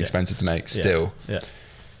pretty expensive to make still. Yeah.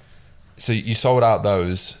 So you sold out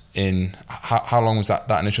those in how long was that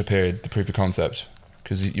initial period, the proof of concept?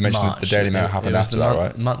 Because you mentioned March. the Daily Mail happened after that,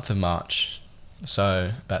 right? Month of March,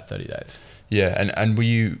 so about 30 days. Yeah, and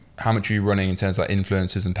how much were you running in terms of like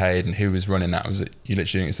influencers and paid, and who was running that? Was it you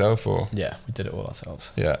literally doing it yourself, or? Yeah, we did it all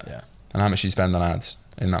ourselves. Yeah. And how much did you spend on ads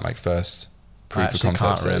in that like first proof of concept?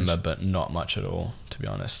 I can't remember, but not much at all, to be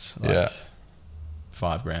honest. Like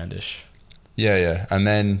 $5 grand-ish. Yeah. And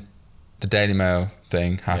then the Daily Mail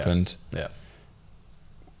thing happened. Yeah.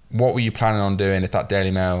 What were you planning on doing if that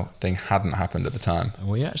Daily Mail thing hadn't happened at the time?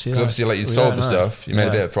 We actually, because obviously, like you sold the stuff, you made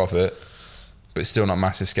a bit of profit, but it's still not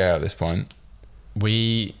massive scale at this point.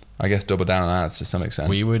 I guess double down on ads to some extent.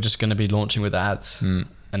 We were just going to be launching with ads and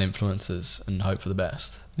influencers and hope for the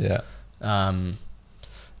best. Yeah.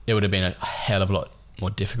 It would have been a hell of a lot more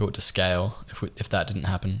difficult to scale if that didn't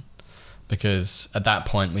happen, because at that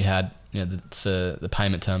point we had the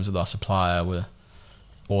payment terms with our supplier were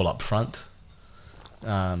all up front.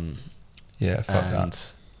 Fuck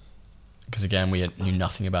that. Because again, we knew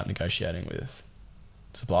nothing about negotiating with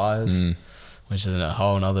suppliers, which is a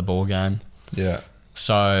whole other ball game. Yeah.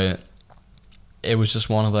 So it was just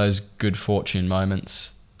one of those good fortune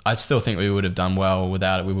moments. I still think we would have done well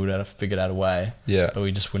without it. We would have figured out a way. Yeah. But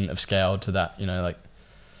we just wouldn't have scaled to that, like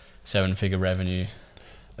 7-figure revenue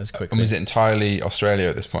as quickly. And was it entirely Australia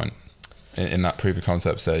at this point in that proof of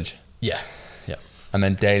concept stage? Yeah. And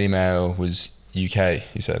then Daily Mail was UK,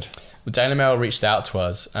 you said? Well, Daily Mail reached out to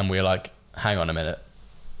us and we were like, hang on a minute.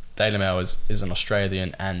 Daily Mail is an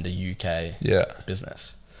Australian and a UK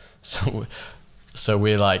business. So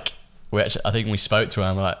we're like, I think we spoke to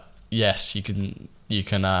him, we're like, yes, you can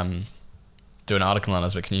do an article on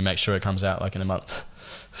us, but can you make sure it comes out like in a month?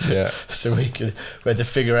 Yeah. So we had to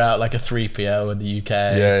figure out like a 3PL in the UK.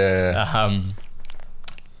 Yeah.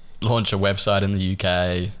 Launch a website in the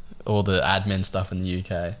UK, all the admin stuff in the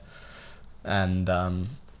UK, and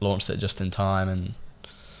launched it just in time. And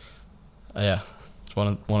it's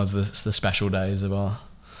one of the special days of our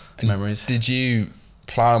memories. Did you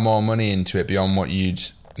plow more money into it beyond what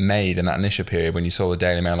you'd made in that initial period when you saw the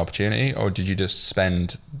Daily Mail opportunity, or did you just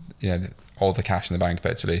spend all the cash in the bank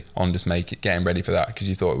effectively on just getting ready for that because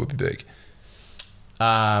you thought it would be big?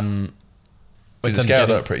 It scaled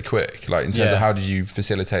up pretty quick, like in terms of how did you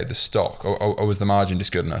facilitate the stock, or was the margin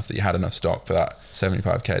just good enough that you had enough stock for that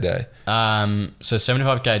 75k day? So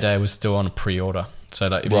 75k day was still on a pre-order. So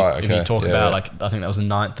like if you talk about like, I think that was the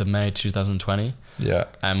 9th of May 2020. Yeah.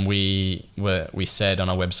 And we said on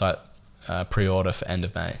our website pre-order for end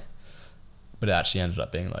of May, but it actually ended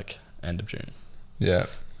up being like end of June. Yeah.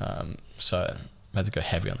 So I had to go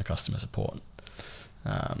heavy on the customer support.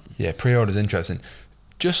 Pre-order is interesting.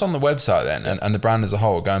 just on the website then, and the brand as a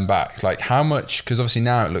whole, going back, like how much, because obviously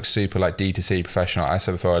now it looks super like D2C professional. I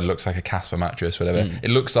said before, it looks like a Casper mattress, whatever.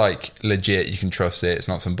 It looks like legit, you can trust it. It's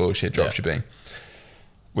not some bullshit dropshipping,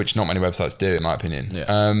 which not many websites do, in my opinion.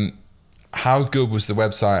 Yeah. How good was the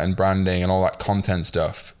website and branding and all that content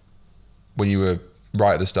stuff when you were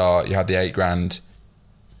right at the start? You had the $8,000.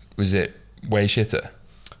 Was it way shitter?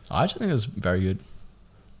 I actually think it was very good.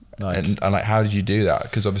 Like, and like, how did you do that?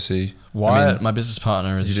 Because obviously, Wyatt, my business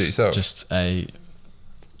partner, you do it is yourself? just a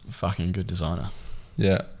fucking good designer.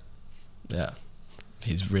 Yeah. Yeah,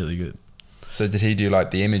 he's really good. So did he do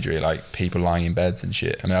like the imagery, like people lying in beds and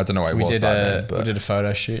shit? I mean, I don't know what it was back then, but we did a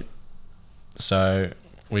photo shoot. So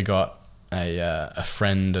we got a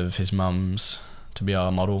friend of his mum's to be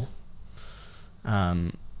our model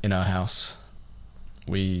in our house.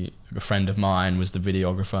 A friend of mine was the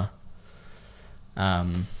videographer.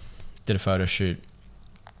 Did a photo shoot,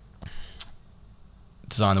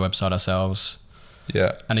 designed the website ourselves.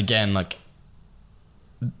 Yeah. And again, like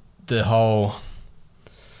the whole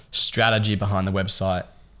strategy behind the website,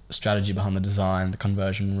 strategy behind the design, the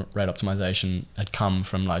conversion rate optimization had come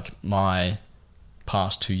from like my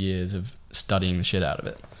past 2 years of studying the shit out of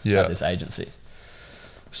it at this agency.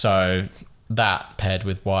 So that paired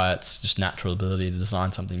with Wyatt's just natural ability to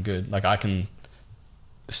design something good. Like I can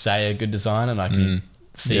say a good design and I can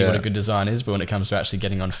see what a good design is, but when it comes to actually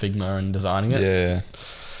getting on Figma and designing it,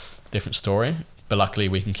 different story. But luckily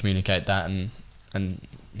we can communicate that and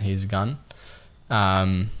he's a gun.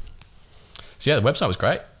 So yeah, the website was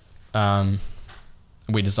great.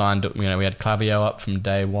 We designed, we had Klaviyo up from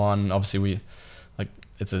day one. Obviously we had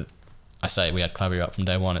Klaviyo up from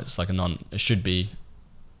day one. It's like it should be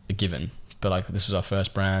a given, but like this was our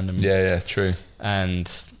first brand. And true.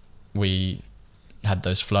 And we had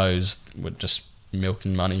those flows with just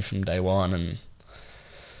milking money from day one, and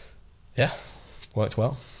worked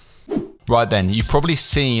well. Right then, you've probably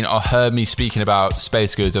seen or heard me speaking about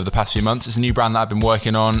Space Goods over the past few months. It's a new brand that I've been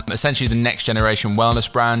working on, essentially the next generation wellness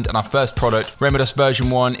brand. And our first product, Rainbow Dust version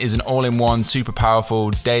 1, is an all-in-one, super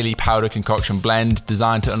powerful daily powder concoction blend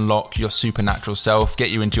designed to unlock your supernatural self,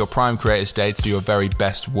 get you into your prime creative state to do your very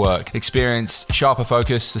best work. Experience sharper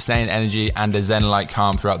focus, sustained energy, and a zen-like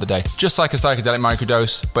calm throughout the day. Just like a psychedelic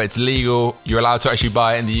microdose, but it's legal. You're allowed to actually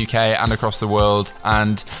buy it in the UK and across the world.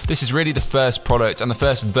 And this is really the first product and the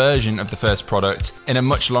first version of the first product in a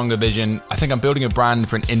much longer vision. I think I'm building a brand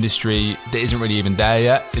for an industry that isn't really even there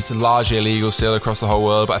yet. It's largely illegal still across the whole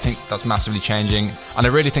world, but I think that's massively changing. And I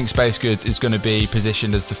really think Space Goods is going to be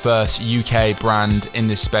positioned as the first UK brand in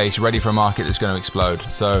this space, ready for a market that's going to explode.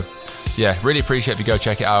 So yeah, really appreciate if you go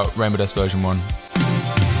check it out, Rainbow Dust version 1.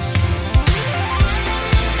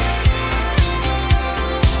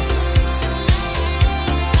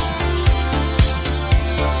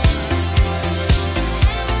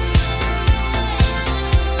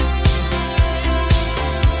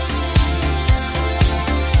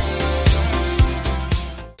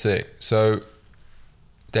 So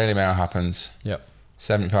Daily Mail happens. Yep.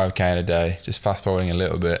 75k in a day. Just fast forwarding a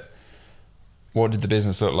little bit. What did the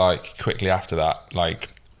business look like quickly after that? Like,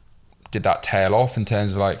 did that tail off in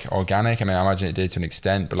terms of like organic? I mean, I imagine it did to an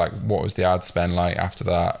extent, but like, what was the ad spend like after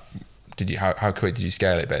that? How quick did you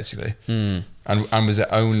scale it basically? And was it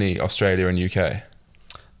only Australia and UK that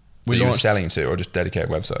you were selling to, or just dedicated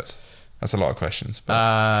websites? That's a lot of questions.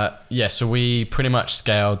 But. So we pretty much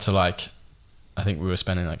scaled to like, I think we were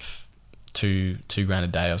spending like $2,000 a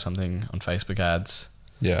day or something on Facebook ads.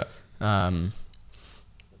 Yeah.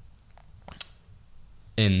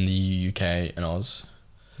 In the UK and Oz.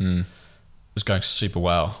 It was going super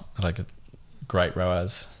well. Like a great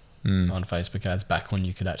ROAS on Facebook ads back when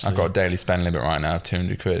you could actually. I've got a daily spend limit right now,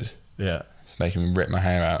 200 quid. Yeah. It's making me rip my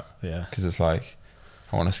hair out. Yeah. Because it's like,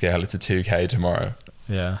 I want to scale it to 2k tomorrow.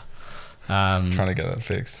 Yeah. Trying to get that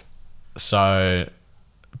fixed. So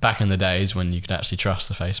back in the days when you could actually trust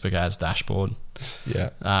the Facebook ads dashboard. Yeah.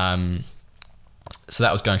 So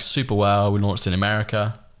that was going super well. We launched in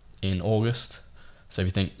America in August. So if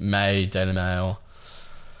you think May, Daily Mail,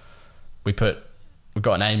 we got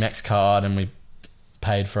an Amex card and we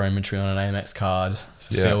paid for inventory on an Amex card,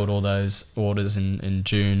 fulfilled all those orders in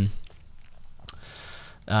June.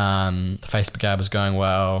 The Facebook ad was going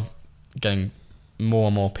well, getting more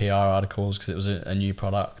and more PR articles because it was a new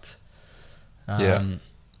product.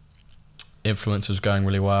 Influence was going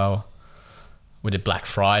really well. We did Black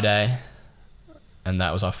Friday, and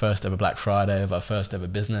that was our first ever Black Friday of our first ever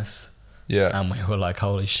business. Yeah. And we were like,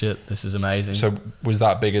 holy shit, this is amazing. So was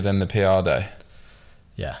that bigger than the PR day?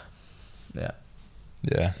 Yeah.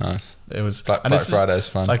 Yeah, nice. It was Black Friday is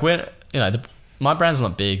fun. Like when, my brand's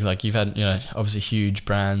not big. Like you've had, obviously huge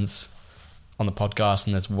brands on the podcast,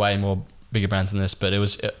 and there's way more bigger brands than this, but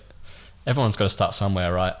everyone's got to start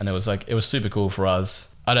somewhere, right? And it was super cool for us.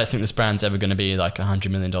 I don't think this brand's ever going to be like $100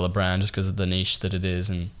 million brand just because of the niche that it is,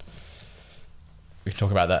 and we can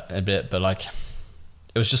talk about that in a bit, but like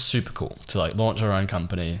it was just super cool to like launch our own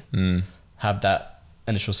company, have that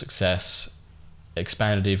initial success,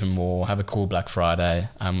 expand it even more, have a cool Black Friday,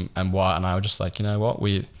 and Wyatt and I were just like, you know what,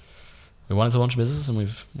 we wanted to launch a business, and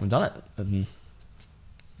we've done it, and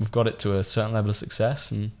we've got it to a certain level of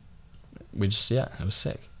success, and we just, it was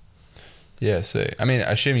sick. Yeah, so I mean,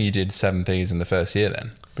 assuming you did 7 figures in the first year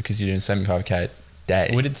then, because you're doing 75k a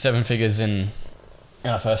day. We did 7 figures in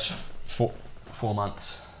our first 4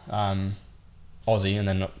 months, Aussie, and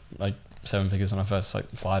then like 7 figures in our first like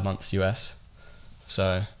 5 months US.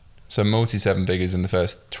 So multi 7 figures in the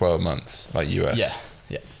first 12 months, like US.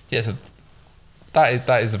 Yeah. So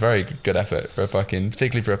that is a very good effort for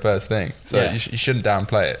particularly for a first thing. So you shouldn't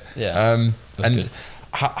downplay it. Yeah. And good.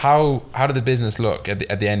 How did the business look at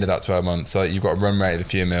the end of that 12 months? So you've got a run rate of a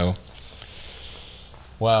few mil.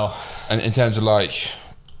 Well, and in terms of like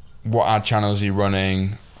what ad channels are you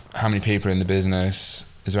running? How many people are in the business?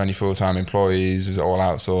 Is there any full-time employees? Was it all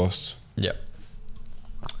outsourced? Yeah.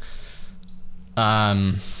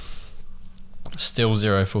 Still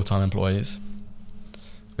 0 full-time employees,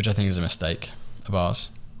 which I think is a mistake of ours,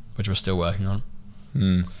 which we're still working on.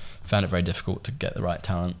 Found it very difficult to get the right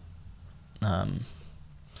talent.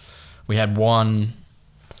 We had one,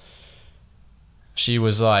 she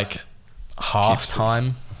was like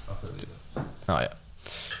half-time. Oh yeah.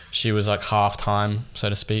 She was like half-time, so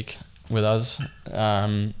to speak, with us.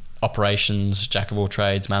 Operations, jack of all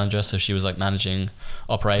trades manager. So she was like managing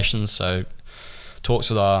operations. So talks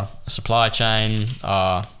with our supply chain,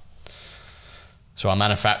 our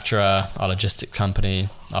manufacturer, our logistics company,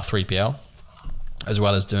 our 3PL, as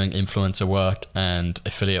well as doing influencer work and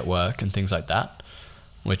affiliate work and things like that,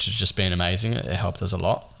 which has just been amazing. It helped us a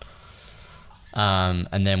lot.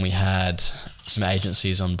 And then we had some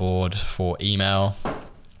agencies on board for email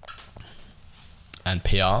and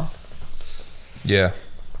PR. Yeah.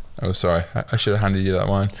 Oh, sorry. I should have handed you that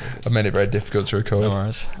wine. I've made it very difficult to record. No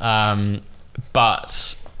worries.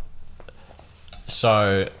 But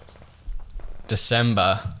so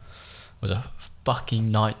December was a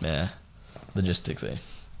fucking nightmare logistically.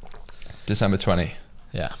 December 20.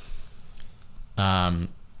 Yeah.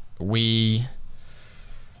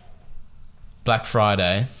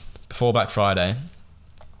 Before Black Friday,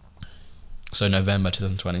 so November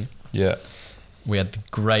 2020. Yeah. We had the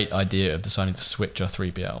great idea of deciding to switch our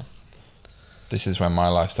 3PL. This is when my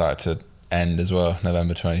life started to end as well,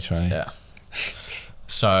 November 2020. Yeah.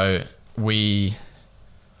 So we,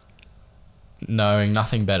 knowing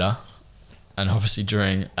nothing better, and obviously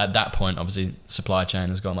at that point, obviously supply chain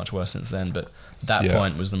has got much worse since then, but that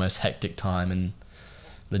point was the most hectic time in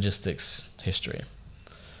logistics history.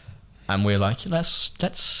 And we're like,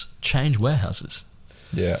 let's change warehouses.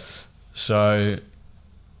 Yeah. So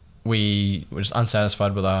we were just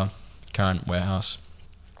unsatisfied with our current warehouse,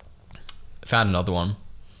 found another one,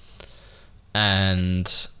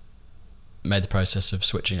 and made the process of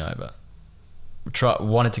switching over.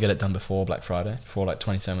 Wanted to get it done before Black Friday, before like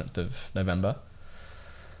 27th of November.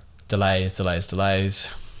 Delays.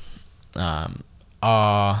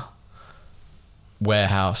 Our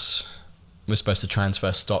warehouse was supposed to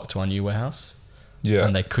transfer stock to our new warehouse. Yeah.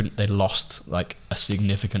 And they lost like a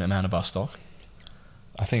significant amount of our stock.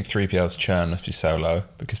 I think 3PL's churn must be so low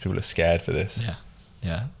because people are scared for this.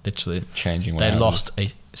 Yeah, literally. Changing warehouses. They lost a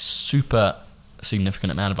super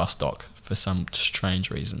significant amount of our stock for some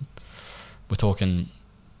strange reason. We're talking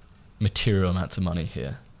material amounts of money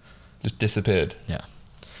here. Just disappeared. Yeah.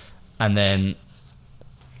 And then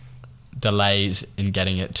delays in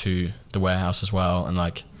getting it to the warehouse as well, and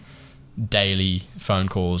like daily phone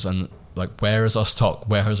calls and like, where is our stock?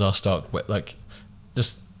 Like,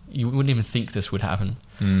 just, you wouldn't even think this would happen.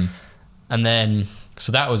 And then,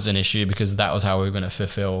 so that was an issue because that was how we were going to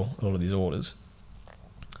fulfill a lot of these orders.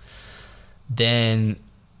 Then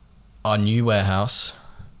our new warehouse,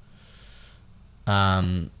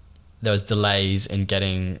 there was delays in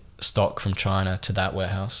getting stock from China to that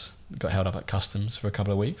warehouse. It got held up at customs for a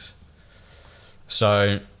couple of weeks.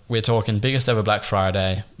 So we're talking biggest ever Black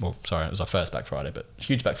Friday. Well, sorry, it was our first Black Friday, but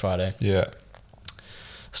huge Black Friday. Yeah.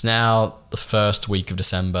 It's now the first week of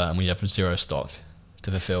December and we have 0 stock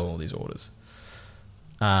to fulfill all these orders.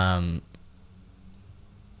 Already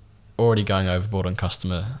going overboard on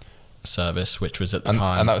customer service, which was at the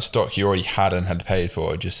time. And that was stock you already had and had paid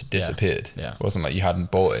for, it just disappeared. Yeah. It wasn't like you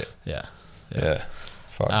hadn't bought it. Yeah.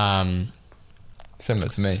 Fuck. Similar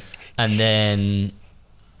to me. And then,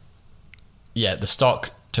 the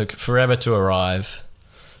stock took forever to arrive.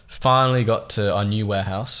 Finally got to our new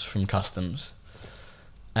warehouse from customs.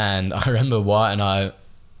 And I remember Wyatt and I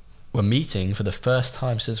were meeting for the first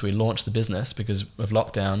time since we launched the business because of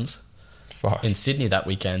lockdowns in Sydney that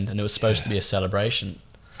weekend, and it was supposed to be a celebration.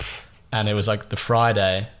 And it was like the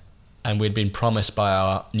Friday, and we'd been promised by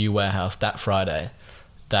our new warehouse that Friday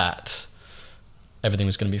that everything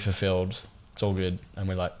was going to be fulfilled. It's all good. And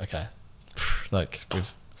we're like, okay, like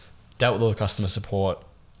we've dealt with all the customer support,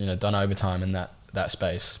 you know, done overtime in that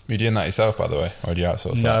space. Were you doing that yourself, by the way, or do you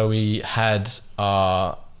outsource that? No, we had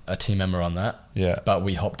a team member on that. Yeah. But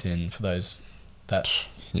we hopped in for those 2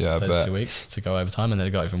 weeks to go overtime, and then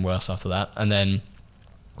it got even worse after that. And then,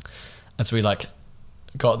 and so we like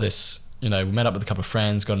got this, you know, we met up with a couple of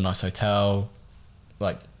friends, got a nice hotel,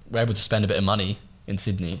 like we're able to spend a bit of money in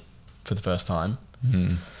Sydney for the first time.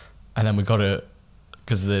 Mm. And then we got to,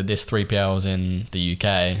 because this 3PL was in the UK,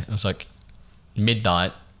 it was like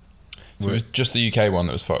midnight. So it was just the UK one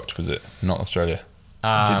that was fucked, was it? Not Australia?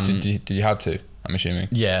 Did you have to, I'm assuming?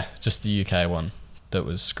 Yeah, just the UK one that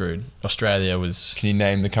was screwed. Australia was... Can you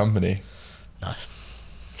name the company? No.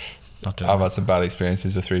 Not doing I've that. had some bad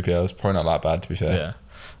experiences with 3PLs. Probably not that bad, to be fair.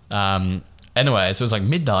 Yeah. Anyway, so it was like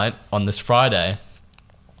midnight on this Friday,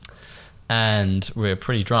 and we were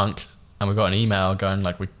pretty drunk, and we got an email going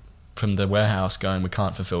like from the warehouse going, we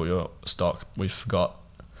can't fulfill your stock. We forgot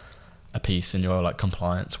a piece in your like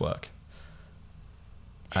compliance work.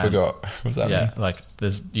 Forgot. What's that mean? Like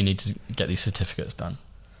you need to get these certificates done.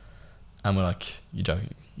 And we're like, you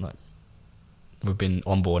joking? Like, we've been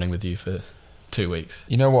onboarding with you for 2 weeks.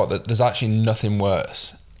 You know what? There's actually nothing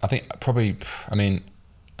worse. I think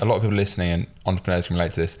a lot of people listening and entrepreneurs can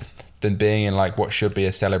relate to this, than being in like what should be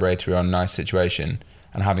a celebratory or nice situation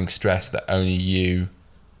and having stress that only you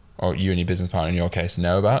or you and your business partner in your case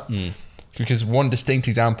know about. Mm. Because one distinct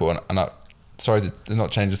example, and sorry to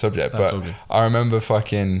not change the subject, That's but I remember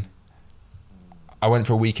I went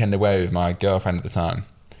for a weekend away with my girlfriend at the time,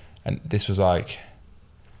 and this was like,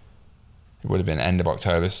 it would have been end of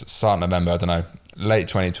October, start of November, I don't know, late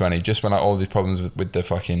 2020, just when like all these problems with the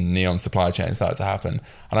fucking neon supply chain started to happen.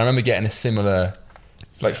 And I remember getting a similar,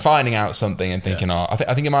 like finding out something and thinking, I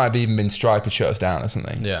think it might have even been Stripe had shut us down or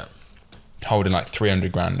something. Yeah. Holding like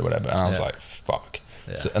 300 grand or whatever. And I was like, fuck.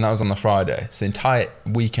 Yeah. So, and that was on the Friday. So the entire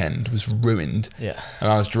weekend was ruined. Yeah.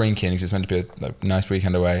 And I was drinking because it's meant to be a nice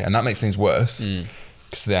weekend away. And that makes things worse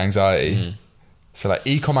because of the anxiety. Mm. So like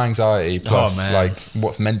e-com anxiety plus like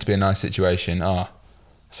what's meant to be a nice situation.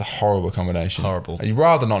 It's a horrible combination. Horrible. You'd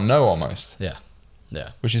rather not know almost. Yeah. Yeah.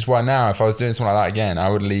 Which is why now if I was doing something like that again, I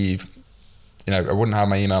would leave, you know, I wouldn't have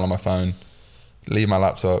my email on my phone, leave my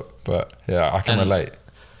laptop, but yeah, I can relate.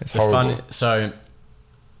 It's horrible. So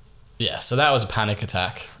that was a panic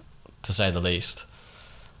attack, to say the least.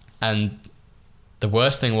 And the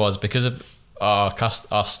worst thing was, because of our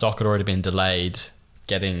stock had already been delayed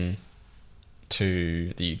getting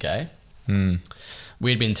to the UK,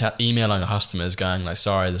 we'd been emailing our customers going like,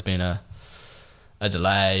 sorry, there's been a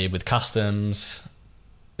delay with customs.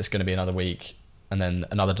 It's going to be another week. And then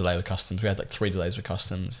another delay with customs. We had like 3 delays with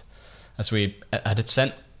customs. And so we had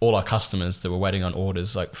sent all our customers that were waiting on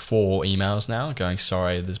orders like 4 emails now going,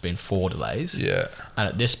 sorry, there's been 4 delays. Yeah. And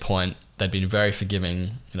at this point, they'd been very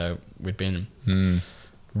forgiving. You know, we'd been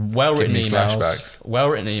well-written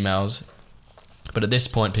emails. But at this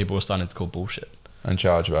point, people were starting to call bullshit. And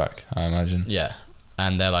chargeback, I imagine. Yeah.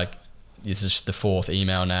 And they're like, this is the 4th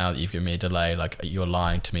email now that you've given me a delay. Like, you're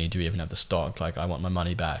lying to me. Do you even have the stock? Like, I want my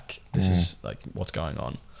money back. This is like, what's going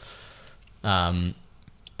on?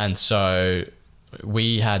 And so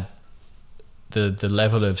we had the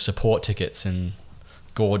level of support tickets in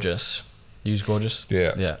Gorgias. Use Gorgias?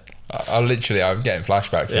 Yeah. Yeah. I'm getting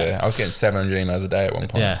flashbacks here. I was getting 700 emails a day at one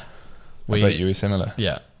point. Yeah. I bet you were similar.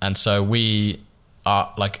 Yeah. And so we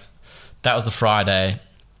are like, that was the Friday.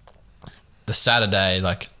 The Saturday,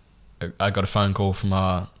 like, I got a phone call from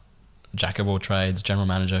our jack of all trades general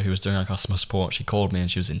manager who was doing our customer support. She called me and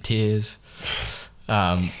she was in tears.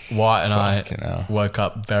 Wyatt and I woke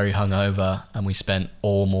up very hungover, and we spent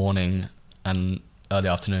all morning and early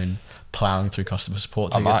afternoon plowing through customer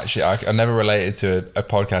support tickets. I never related to a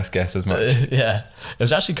podcast guest as much. Yeah, it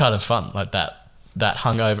was actually kind of fun, like that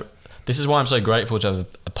hungover. This is why I'm so grateful to have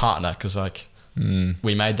a partner, because like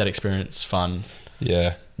we made that experience fun.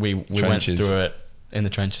 Yeah, we went through it in the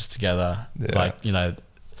trenches together. Yeah. Like, you know,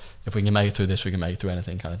 if we can make it through this, we can make it through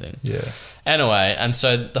anything, kind of thing. Yeah. Anyway, and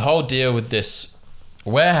so the whole deal with this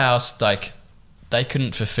warehouse, like, they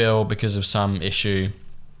couldn't fulfill because of some issue.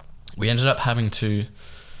 We ended up having to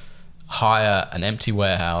hire an empty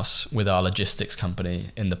warehouse with our logistics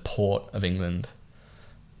company in the port of England.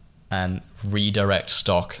 and redirect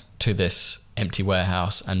stock to this empty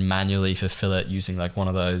warehouse and manually fulfill it using like one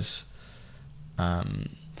of those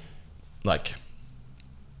like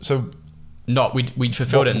So we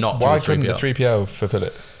fulfilled it not why through couldn't the 3PL. the 3PL fulfill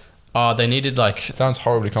it? They needed like Sounds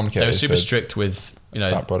horribly complicated. they were super for strict with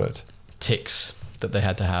that product. ticks that they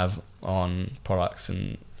had to have on products,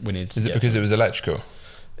 and we needed to Is it get because to- it was electrical?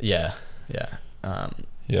 yeah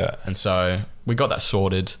Yeah. and so we got that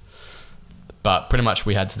sorted, but pretty much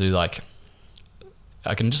we had to do like,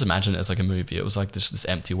 I can just imagine it as like a movie. It was like this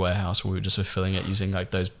empty warehouse where we were just fulfilling it using like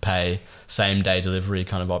those same day delivery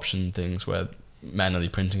kind of option things where manually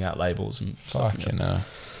printing out labels and stuff. Fucking hell.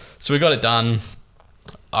 So we got it done.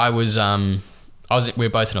 We were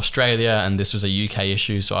both in Australia, and this was a UK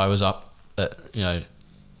issue, so I was up at,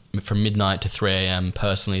 from midnight to 3 a.m.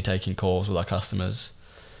 personally taking calls with our customers,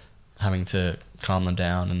 having to calm them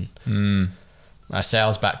down, and my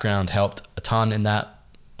sales background helped a ton in that.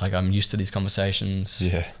 Like, I'm used to these conversations.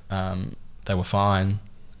 Yeah. They were fine.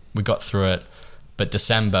 We got through it. But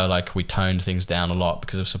December, like, we toned things down a lot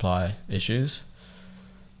because of supply issues.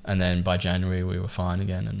 And then by January, we were fine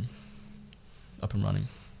again and up and running.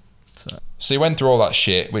 So you went through all that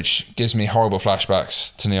shit, which gives me horrible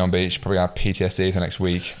flashbacks to Neon Beach. Probably have PTSD for the next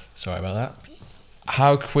week. Sorry about that.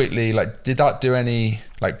 How quickly, like, did that do any,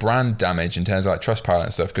 like, brand damage in terms of, like, Trustpilot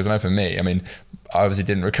and stuff? Because I know for me, I mean, I obviously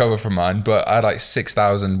didn't recover from mine, but I had, like,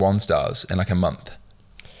 6,000 1-stars in, like, a month.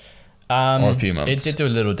 Or a few months. It did do a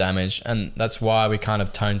little damage, and that's why we kind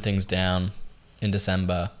of toned things down in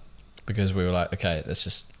December, because we were like, okay, let's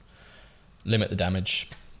just limit the damage.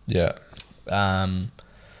 Yeah.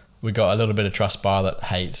 We got a little bit of Trustpilot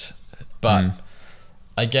hate, but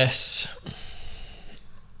I guess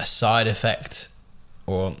a side effect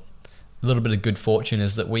or a little bit of good fortune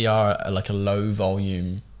is that we are like a low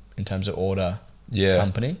volume in terms of order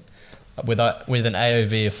company. With an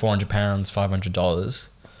AOV of £400,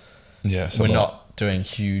 $500, we're not doing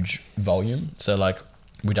huge volume, so like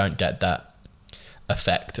we don't get that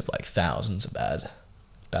effect of like thousands of bad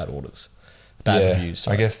orders, reviews.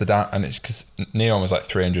 Sorry. I guess and it's because Neon was like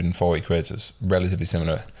 340 quid, so it's relatively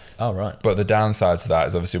similar. Oh right. But the downside to that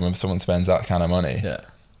is obviously when someone spends that kind of money,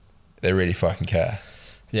 they really fucking care.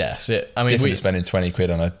 Yeah, so I It's mean, different to spending 20 quid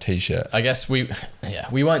on a t-shirt. I guess we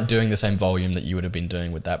weren't doing the same volume that you would have been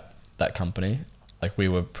doing with that company. Like, we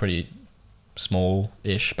were pretty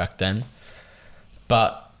small-ish back then,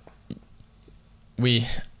 but we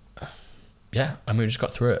just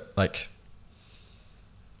got through it. Like,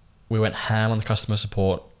 we went ham on the customer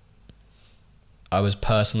support. I was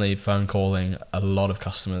personally phone calling a lot of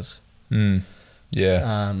customers.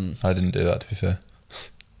 Yeah. I didn't do that, to be fair.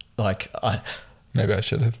 Maybe I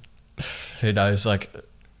should have. Who knows? Like,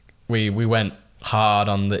 we went hard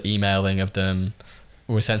on the emailing of them.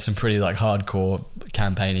 We sent some pretty like hardcore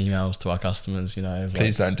campaign emails to our customers.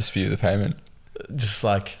 Please don't dispute the payment. Just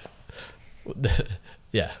like,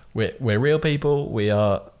 yeah, we're real people.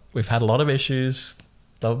 We've had a lot of issues.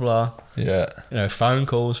 Blah blah blah. Yeah. Phone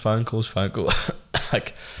calls.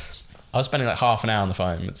 Like, I was spending like half an hour on the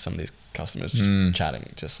phone with some of these customers, just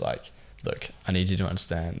chatting. Just like, look, I need you to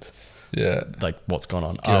understand. Yeah. Like, what's going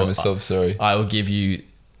on. Give them a sub story. I will give you.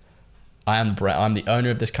 I'm the owner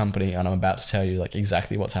of this company, and I'm about to tell you like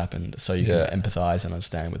exactly what's happened, so you can empathize and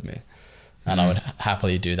understand with me. And I would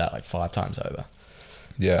happily do that like 5 times over.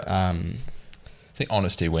 Yeah. I think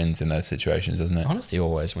honesty wins in those situations, doesn't it? Honesty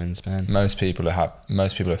always wins, man. Most people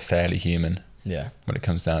are fairly human. Yeah. When it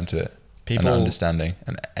comes down to it, people and understanding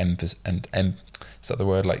and is that the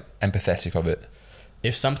word, like, empathetic of it.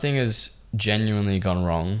 If something has genuinely gone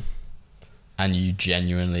wrong, and you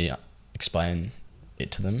genuinely explain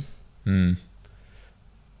it to them,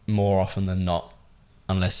 more often than not,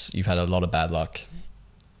 unless you've had a lot of bad luck,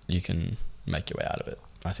 you can make your way out of it,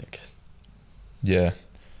 I think. Yeah.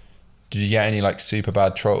 Did you get any like super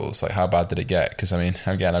bad trolls? Like, how bad did it get? Because I mean,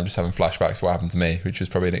 again, I'm just having flashbacks to what happened to me, which was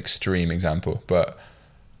probably an extreme example. But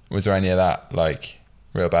was there any of that, like,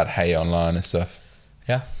 real bad hate online and stuff?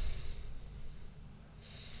 Yeah.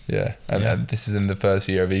 Yeah. And this is in the first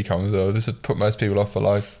year of e-com as well. This would put most people off for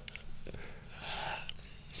life.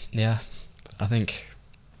 Yeah. I think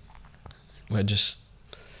we're just,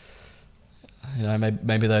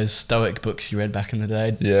 maybe those Stoic books you read back in the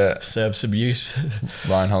day serve some use.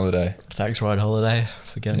 Ryan Holiday. Thanks, Ryan Holiday,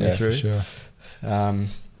 for getting me through. For sure.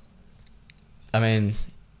 I mean,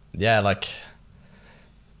 like,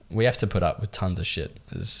 we have to put up with tons of shit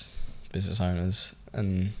as business owners,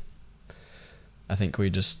 and I think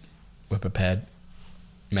we're prepared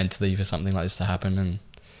mentally for something like this to happen, and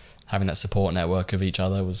having that support network of each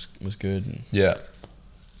other was good. And yeah,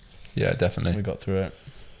 definitely. we got through it.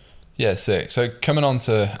 Yeah, sick. So coming on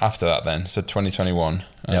to after that then, so 2021.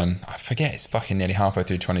 Yep. I forget it's fucking nearly halfway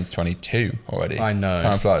through 2022 already. I know.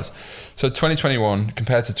 Time flies. So 2021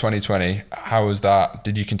 compared to 2020, how was that?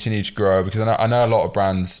 Did you continue to grow? Because I know a lot of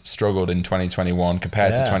brands struggled in 2021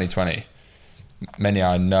 compared to 2020. Many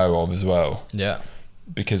I know of as well. Yeah.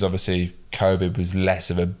 Because obviously COVID was less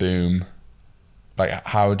of a boom. Like,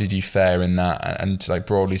 how did you fare in that? And like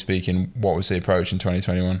broadly speaking, what was the approach in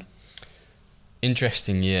 2021?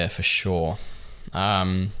 Interesting year for sure.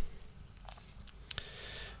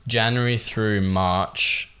 January through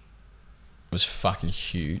March was fucking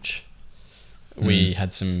huge. We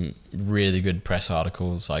had some really good press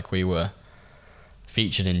articles. Like, we were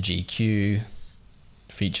featured in GQ,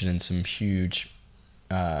 featured in some huge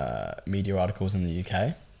media articles in the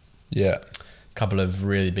UK. Yeah. A couple of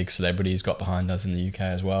really big celebrities got behind us in the UK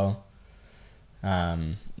as well.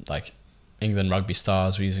 Like England rugby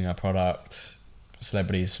stars were using our product.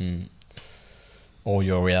 Celebrities from all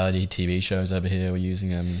your reality TV shows over here were using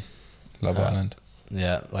them. Love Island.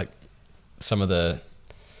 Yeah, like some of the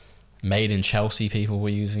Made in Chelsea people were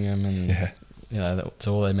using them, and you know, to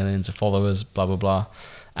all their millions of followers, blah blah blah,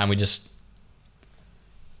 and we just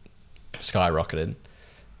skyrocketed.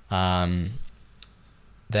 Then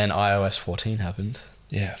iOS 14 happened.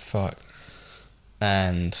 Yeah, fuck.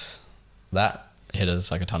 And that hit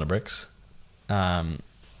us like a ton of bricks. And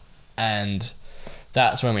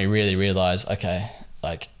that's when we really realised, okay,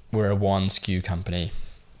 like, we're a one SKU company.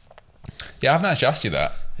 Yeah, I haven't actually asked you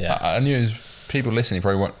that. Yeah. I knew it was people listening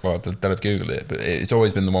probably won't, well, they'll have Googled it, but it's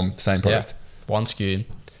always been the same product. Yeah, one SKU,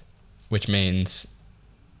 which means...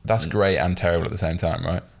 That's great and terrible at the same time,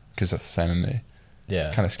 right? Because that's the same in me. Yeah.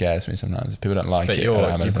 It kind of scares me sometimes. If people don't like but it, I don't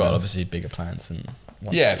have you've anything got else. obviously bigger plans than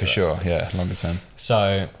one Yeah, SKU, for right? sure. Yeah, longer term.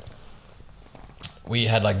 So we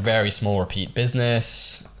had like very small repeat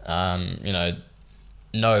business, you know,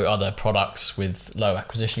 no other products with low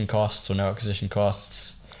acquisition costs or no acquisition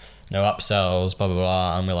costs, no upsells, blah, blah,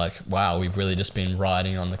 blah. And we're like, wow, we've really just been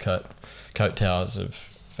riding on the coattails of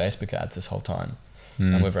Facebook ads this whole time.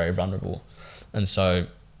 And we're very vulnerable. And so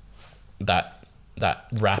that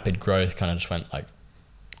rapid growth kind of just went like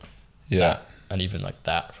that, and even like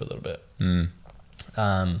that for a little bit.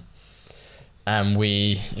 And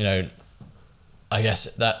we, you know, I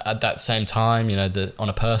guess that at that same time, you know, on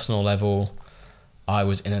a personal level, I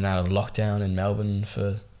was in and out of lockdown in Melbourne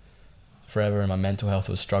for forever, and my mental health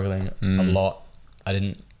was struggling a lot.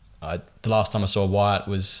 The last time I saw Wyatt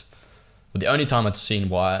was, well, the only time I'd seen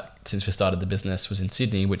Wyatt since we started the business was in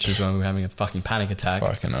Sydney, which is when we were having a fucking panic attack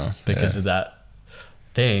because of that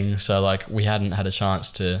thing. So like, we hadn't had a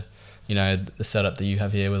chance to, you know, the setup that you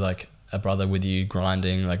have here with like a brother with you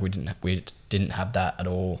grinding, like we didn't have that at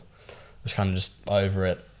all. I was kind of just over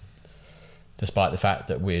it, despite the fact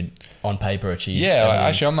that we'd on paper achieved. Yeah, like,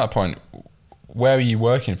 actually on that point, where are you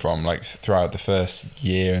working from, like throughout the first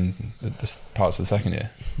year and the parts of the second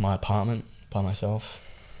year? My apartment by myself.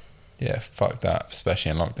 Yeah, fuck that,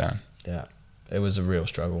 especially in lockdown. Yeah, it was a real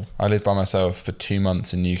struggle. I lived by myself for 2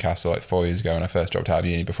 months in Newcastle like 4 years ago when I first dropped out of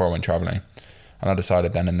uni before I went travelling. And I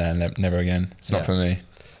decided then and there, never again. It's not for me.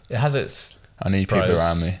 It has its I need pros. people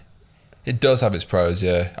around me. It does have its pros,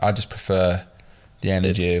 yeah. I just prefer the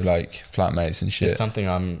energy of like flatmates and shit. It's something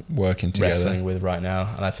I'm working together, wrestling with right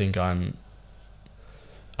now, and I think I've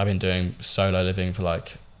been doing solo living for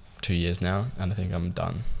like 2 years now, and I think I'm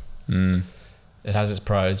done. It has its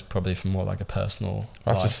pros, probably for more like a personal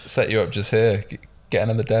I'll life. just set you up just here. Get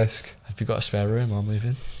another desk. Have you got a spare room? I'll move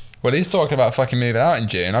in. Well, he's talking about fucking moving out in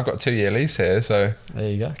June. I've got a 2-year lease here, so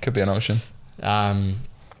There you go. it could be an option.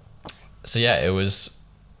 So yeah, it was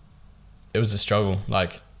a struggle.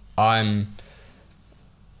 Like, I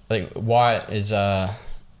think Wyatt is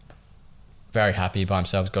very happy by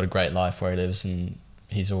himself. He's got a great life where he lives, and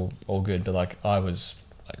he's all good. But like, I was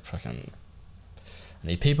like, fucking, I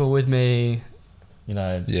need people with me, you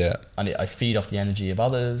know. Yeah. I feed off the energy of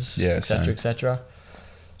others, Yeah, etc., same. etc.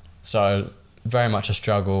 So very much a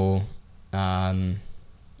struggle. Lockdown,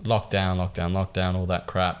 all that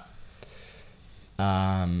crap.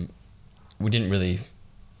 We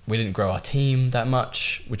didn't grow our team that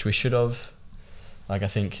much, which we should have. Like, I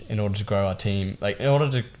think in order to grow our team,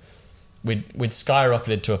 we'd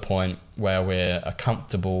skyrocketed to a point where we're a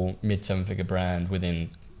comfortable mid-7-figure brand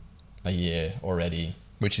within a year already.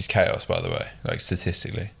 Which is chaos, by the way, like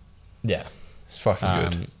statistically. Yeah. It's fucking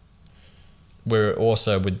good. We're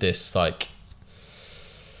also with this, like,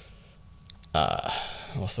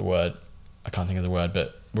 what's the word? I can't think of the word,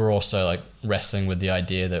 but we're also like wrestling with the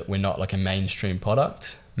idea that we're not like a mainstream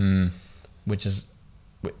product, which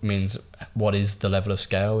means what is the level of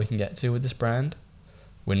scale we can get to with this brand?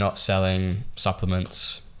 We're not selling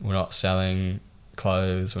supplements. We're not selling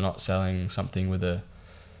clothes. We're not selling something with a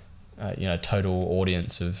total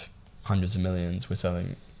audience of hundreds of millions. We're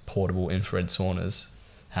selling portable infrared saunas.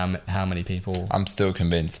 How many people? I'm still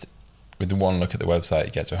convinced with the one look at the website,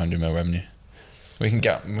 it gets to 100 mil revenue. We can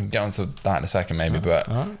get onto that in a second, maybe, but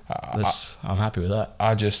I'm happy with that.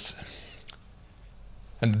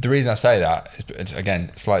 And the reason I say that is, it's,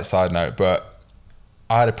 again, slight side note, but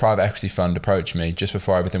I had a private equity fund approach me just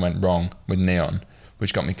before everything went wrong with Neon,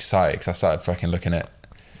 which got me excited because I started fucking looking at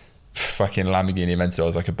fucking Lamborghini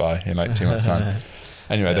Aventadors I could buy in like 2 months' time.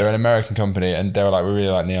 Anyway, they're an American company, and they were like, we really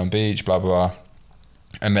like Neon Beach, blah, blah, blah.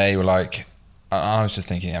 And they were like, I was just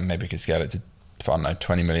thinking, yeah, maybe we could scale it to, I don't know,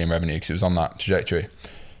 20 million revenue because it was on that trajectory.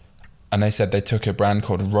 And they said they took a brand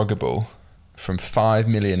called Ruggable from 5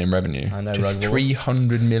 million in revenue to Ruggable.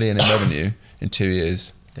 300 million in revenue in 2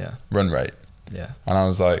 years. Yeah. Run rate. Yeah. And I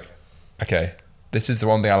was like, okay, this is the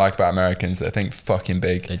one thing I like about Americans. They think fucking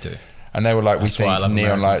big. They do. And they were like, That's we why I think love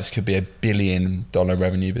Neon Americans. Lights could be $1 billion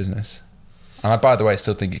revenue business. And I, by the way,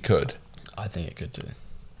 still think it could. I think it could do.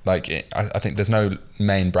 Like, I think there's no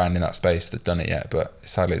main brand in that space that's done it yet, but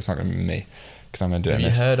sadly it's not going to be me because I'm going to do it.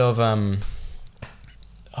 Have you heard of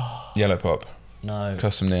Yellow Pop, no,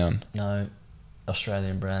 Custom Neon. no,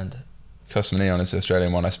 Australian brand? Custom Neon is the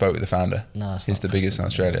Australian one. I spoke with the founder. No, it's He's not the biggest in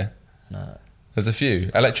Custom Australia. No, There's a few.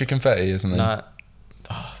 Electric Confetti or something. no.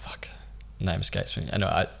 Oh fuck, name escapes me.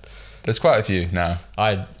 Anyway, There's quite a few now.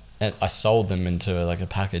 I sold them into like a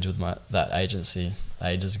package with that agency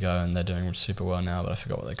ages ago, and they're doing super well now, but I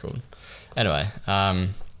forgot what they're called. Anyway,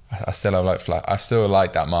 I still have like I still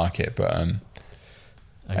like that market, but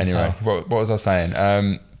anyway, what was I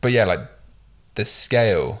saying? But yeah, like the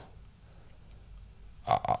scale.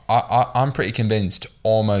 I'm pretty convinced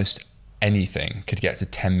almost anything could get to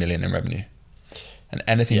 10 million in revenue, and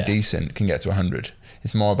anything decent can get to 100.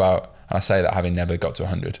 It's more about, and I say that having never got to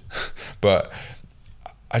 100, but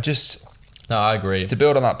No, I agree. to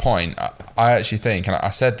build on that point, I actually think, and I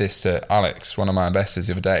said this to Alex, one of my investors,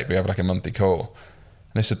 the other day. We have like a monthly call,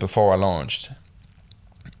 and this was before I launched,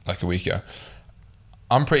 like a week ago.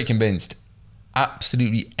 I'm pretty convinced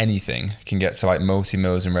absolutely anything can get to like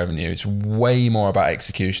multi-mils in revenue. It's way more about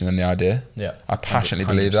execution than the idea. Yeah, I passionately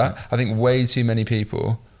believe that. I think way too many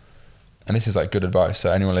people, and this is like good advice,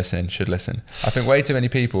 so anyone listening should listen. I think way too many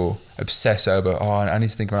people obsess over, oh, I need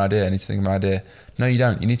to think of an idea, I need to think of an idea. No, you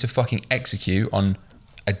don't. You need to fucking execute on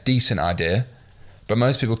a decent idea. But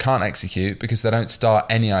most people can't execute because they don't start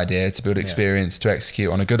any idea to build experience to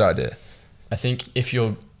execute on a good idea. I think if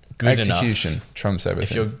you're good Execution enough, trumps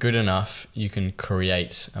everything. if you're good enough, you can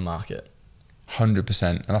create a market. 100%,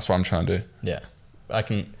 and that's what I'm trying to do. Yeah,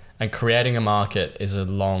 and creating a market is a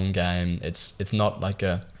long game. It's not like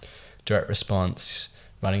a direct response,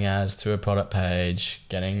 running ads to a product page,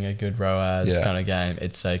 getting a good ROAS kind of game.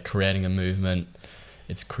 It's creating a movement.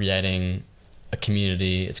 It's creating a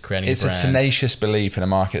community. It's creating a brand. It's a tenacious belief in a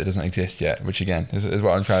market that doesn't exist yet, which again is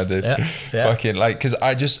what I'm trying to do. Yeah. Fucking like, because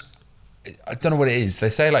I don't know what it is. They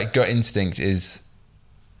say like gut instinct is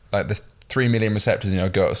like the 3 million receptors in your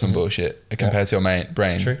gut or some bullshit compared to your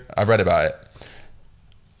brain. It's true. I've read about it,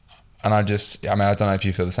 and I don't know if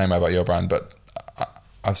you feel the same way about your brand, but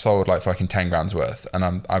I've sold like fucking 10 grand's worth,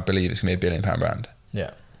 and I believe it's gonna be £1 billion brand.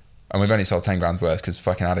 Yeah. And we've only sold 10 grand's worth because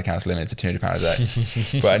fucking ad account's limited to £200 a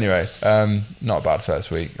day. But anyway, not a bad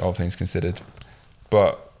first week, all things considered.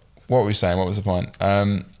 But what were we saying? What was the point?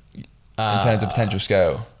 In terms of potential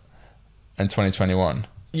scale in 2021.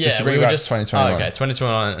 Yeah, just to bring we it were back just to 2021. okay,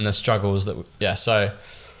 2021 and the struggles that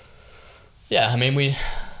I mean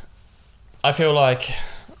I feel like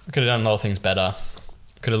we could have done a lot of things better.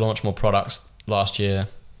 Could have launched more products last year.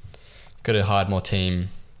 Could have hired more team.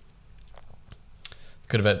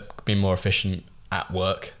 Could have been more efficient at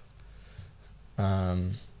work. But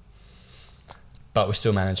we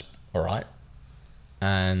still managed all right.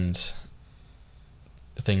 And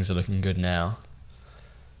things are looking good now.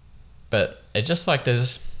 But it's just like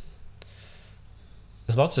there's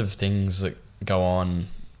lots of things that go on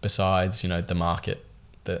besides, the market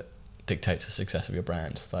that dictates the success of your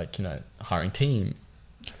brand. Like, hiring team,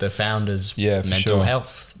 the founders' mental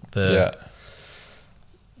health, there's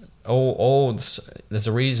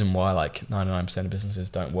a reason why like 99% of businesses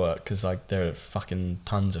don't work, because like there are fucking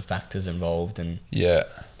tons of factors involved in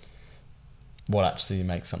what actually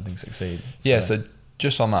makes something succeed. So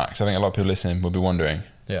just on that, because I think a lot of people listening will be wondering,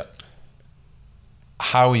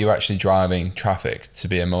 how are you actually driving traffic to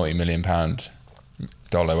be a multi-million pound,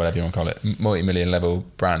 dollar, whatever you want to call it, multi-million level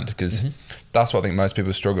brand? Because that's what I think most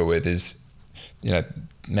people struggle with is,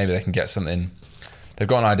 maybe they can get something, they've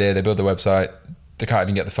got an idea, they build the website, they can't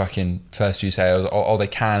even get the fucking first few sales, or they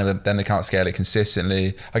can, but then they can't scale it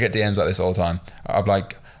consistently. I get DMs like this all the time. I've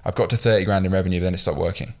got to 30 grand in revenue, but then it stopped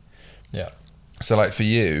working. Yeah. So like for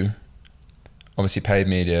you, obviously paid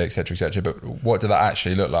media, etc., but what did that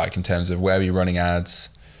actually look like in terms of where were you running ads?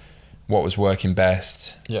 What was working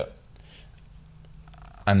best? Yeah.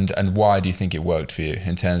 And why do you think it worked for you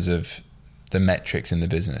in terms of the metrics in the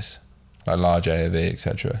business, like large AOV,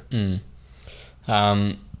 etc.?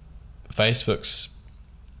 Facebook's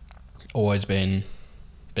always been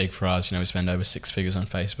big for us. You know, we spend over 6 figures on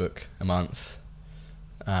Facebook a month,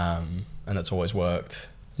 and that's always worked.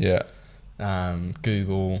 Yeah.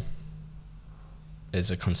 Google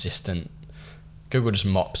is a consistent. Google just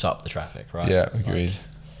mops up the traffic, right? Yeah, agreed.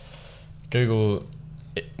 Google,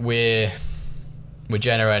 we're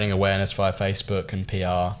generating awareness via Facebook and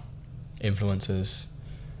PR influencers,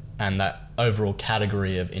 and that overall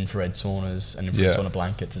category of infrared saunas and infrared sauna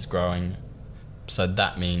blankets is growing. So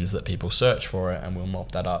that means that people search for it, and we'll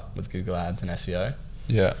mop that up with Google Ads and SEO.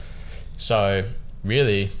 Yeah. So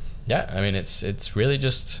really, yeah, I mean, it's really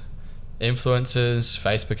just influencers,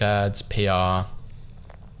 Facebook ads, PR,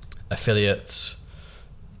 affiliates,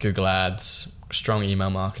 Google Ads, strong email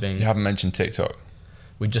marketing. You haven't mentioned TikTok.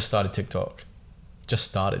 We just started TikTok.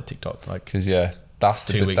 Like, because that's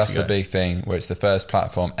the big thing, where it's the first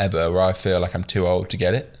platform ever where I feel like I'm too old to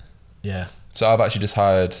get it. Yeah. So I've actually just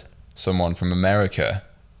hired someone from America,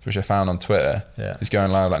 which I found on Twitter, who's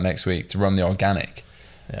going live like next week to run the organic.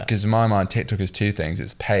 Yeah. Because in my mind, TikTok is two things: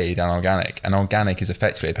 it's paid and organic. And organic is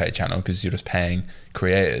effectively a paid channel because you're just paying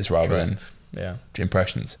creators rather than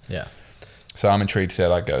impressions. Yeah. So I'm intrigued to see how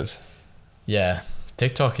that goes. Yeah,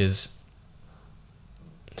 TikTok it's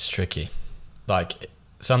tricky. Like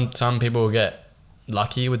some people get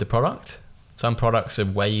lucky with the product. Some products are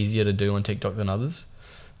way easier to do on TikTok than others.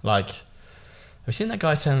 Like, have you seen that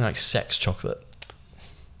guy selling like sex chocolate?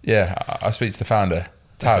 Yeah, I speak to the founder,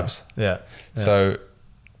 Tabs. Okay. Yeah. So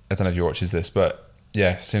I don't know if you watches this, but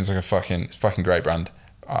yeah, seems like it's fucking great brand,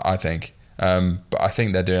 I think. But I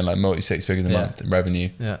think they're doing like multi-6 figures a month in revenue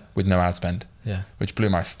with no ad spend. Yeah, which blew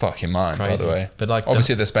my fucking mind. Crazy. By the way. But like,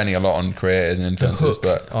 obviously they're spending a lot on creators and influencers,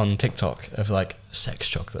 but on TikTok of like sex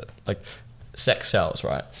chocolate, like sex sells,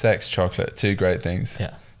 right? Sex chocolate, two great things.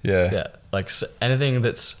 Yeah. Like anything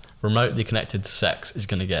that's remotely connected to sex is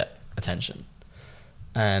going to get attention,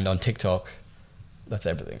 and on TikTok, that's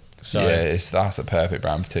everything. So yeah, that's a perfect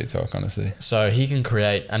brand for TikTok, honestly. So he can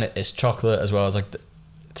create, and it's chocolate as well as like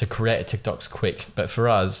to create a TikTok's quick, but for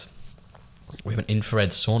us, we have an infrared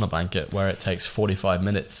sauna blanket where it takes 45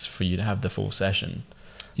 minutes for you to have the full session.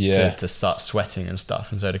 Yeah. To start sweating and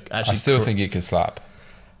stuff, and so to actually, I still think it could slap.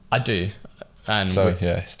 I do, and so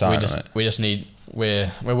we just need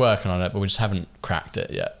we're working on it, but we just haven't cracked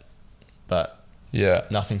it yet. But yeah,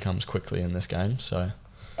 nothing comes quickly in this game. So,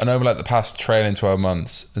 and over like the past trailing 12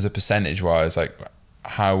 months, as a percentage wise, like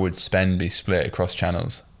how would spend be split across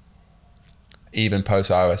channels, even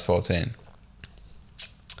post iOS 14?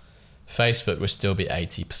 Facebook would still be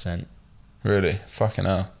 80%. Really? Fucking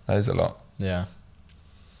hell. That is a lot. Yeah.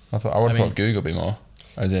 I would have thought Google would be more.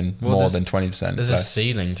 As in more than 20%. There's a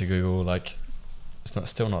ceiling to Google. Like, it's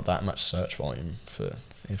still not that much search volume for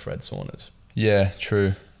infrared saunas. Yeah,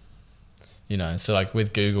 true. You know, so like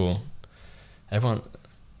with Google,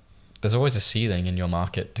 there's always a ceiling in your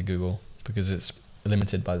market to Google because it's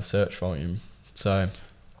limited by the search volume. So.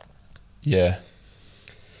 Yeah.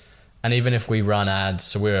 And even if we run ads,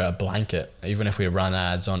 so we're a blanket, even if we run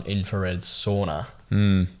ads on infrared sauna,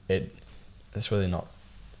 it's really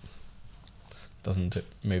doesn't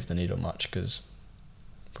move the needle much because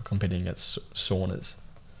we're competing against saunas.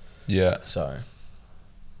 Yeah. So,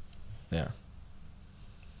 yeah.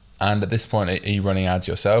 And at this point, are you running ads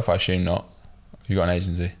yourself? I assume not. You've got an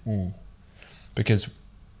agency. Because,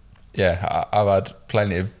 yeah, I've had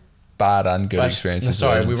plenty of bad and good experiences. No,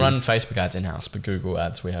 sorry, we run Facebook ads in-house, but Google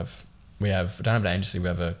ads we don't have an agency, we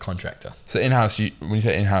have a contractor. So in-house, when you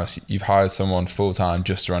say in-house, you've hired someone full-time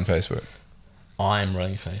just to run Facebook? I'm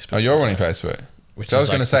running Facebook. Oh, you're running Facebook? So I was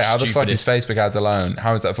going to say, how the fuck is Facebook ads alone?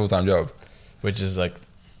 How is that a full-time job? Which is like,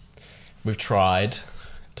 we've tried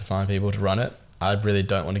to find people to run it. I really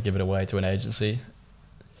don't want to give it away to an agency.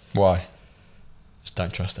 Why? Just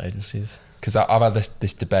don't trust agencies. Because I've had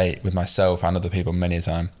this debate with myself and other people many a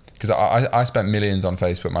time. Because I spent millions on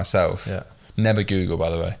Facebook myself. Yeah. Never Google,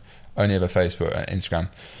 by the way. Only ever Facebook and Instagram.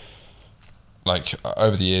 Like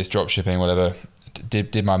over the years, drop shipping, whatever.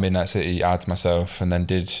 Did my Midnight City ads myself, and then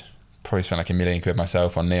probably spent like $1 million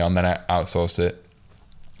myself on Neon. Then I outsourced it.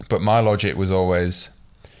 But my logic was always,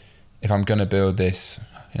 if I'm going to build this,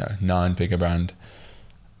 9-figure brand,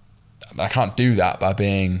 I can't do that by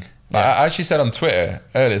being Like, Yeah. I actually said on Twitter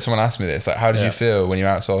earlier, someone asked me this, like, how did Yeah. you feel when you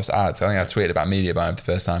outsourced ads? I think I tweeted about media buying for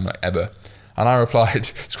the first time, like, ever. And I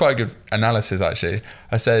replied, it's quite a good analysis, actually.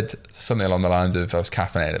 I said something along the lines of, I was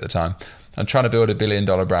caffeinated at the time. I'm trying to build $1 billion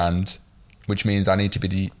brand, which means I need to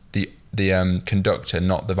be the conductor,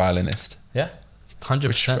 not the violinist. Yeah,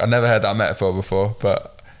 100%. I've never heard that metaphor before,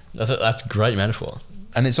 but... That's a great metaphor.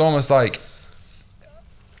 And it's almost like,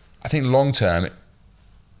 I think long term,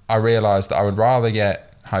 I realised that I would rather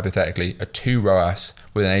get, hypothetically, a 2 ROAS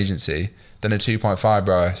with an agency than a 2.5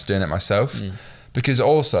 ROAS doing it myself. Because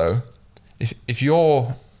also, if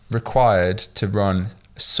you're required to run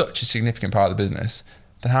such a significant part of the business,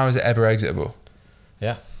 then how is it ever exitable?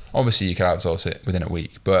 Yeah. Obviously, you could outsource it within a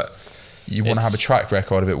week, but you want to have a track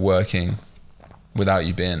record of it working without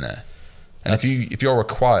you being there. And if you're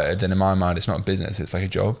required, then in my mind, it's not a business; it's like a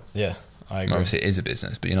job. Yeah, I agree. And obviously, it is a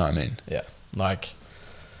business, but you know what I mean. Yeah, like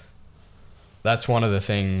that's one of the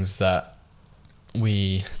things that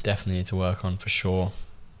we definitely need to work on for sure.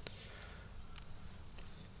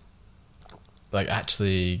 Like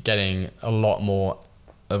actually getting a lot more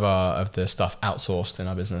of the stuff outsourced in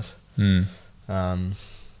our business.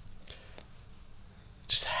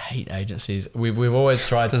 Just hate agencies. We've always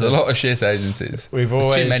tried There's to. a lot of shit agencies. We've There's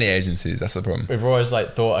always too many agencies. That's the problem. We've always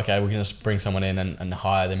like thought, okay, we can just bring someone in and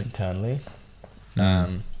hire them internally.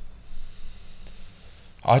 I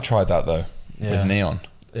tried that though Yeah. with Neon.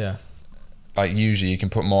 Yeah. Like usually you can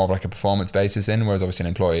put more of like a performance basis in, whereas obviously an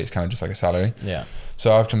employee is kind of just like a salary. Yeah.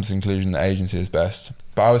 So I've come to the conclusion that agency is best.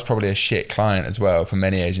 But I was probably a shit client as well for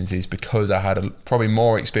many agencies because I had probably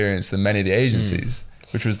more experience than many of the agencies,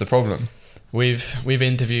 which was the problem. We've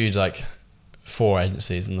interviewed like 4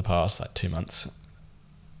 agencies in the past like 2 months,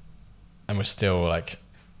 and we're still like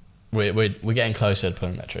we're getting closer to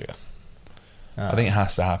pulling that trigger. I think it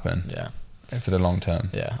has to happen Yeah. for the long term.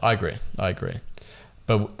 Yeah, I agree.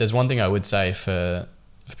 But there's one thing I would say for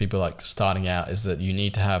people like starting out is that you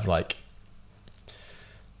need to have like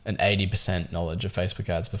an 80% knowledge of Facebook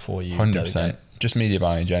ads before you 100%. delegate. Just media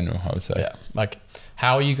buying in general, I would say. Yeah. Like,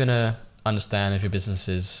 how are you going to understand if your business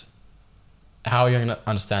is... How are you going to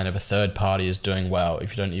understand if a third party is doing well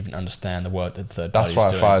if you don't even understand the work that the third party is doing?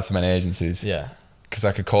 That's why I fired so many agencies. Yeah. Because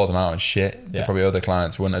I could call them out on shit that probably other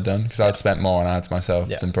clients wouldn't have done. Because I'd spent more on ads myself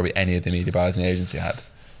than probably any of the media buyers in the agency had.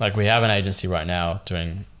 Like, we have an agency right now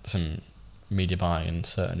doing some media buying in a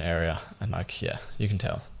certain area, and like, yeah, you can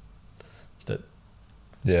tell that.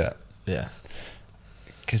 Yeah. Yeah.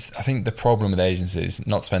 Because I think the problem with agencies,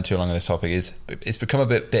 not to spend too long on this topic, is it's become a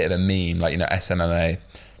bit of a meme. Like, you know, SMMA.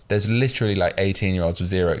 There's literally like 18-year-olds with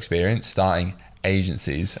zero experience starting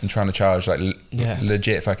agencies and trying to charge like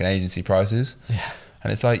legit fucking agency prices. Yeah.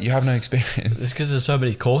 And it's like, you have no experience. It's because there's so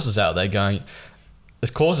many courses out there going.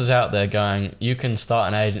 There's courses out there going, you can start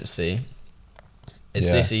an agency. It's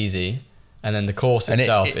this easy. And then the course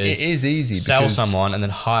itself it is easy. Sell someone and then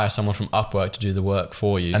hire someone from Upwork to do the work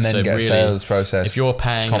for you. And then so get really, a sales process. If you're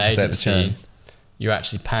paying an agency, churn. you're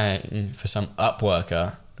actually paying for some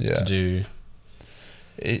Upworker to do...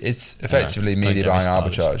 It's effectively media buying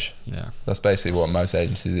arbitrage. Yeah. That's basically what most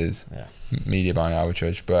agencies is. Yeah. Media buying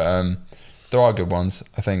arbitrage. But there are good ones.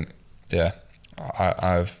 I think, I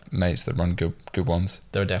have mates that run good ones.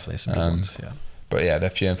 There are definitely some good ones, yeah. But yeah,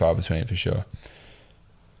 they're few and far between for sure.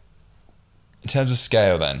 In terms of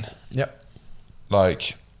scale then. Yep.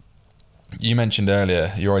 Like, you mentioned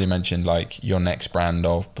earlier, you already mentioned like your next brand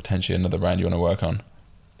or potentially another brand you want to work on.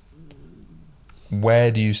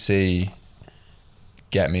 Where do you see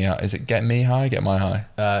Get Me High? Is it Get Me High? Get My High?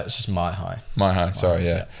 It's just My High. My High, sorry,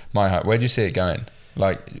 yeah. My High. Where do you see it going?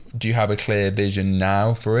 Like, do you have a clear vision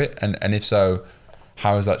now for it? And if so,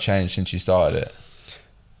 how has that changed since you started it?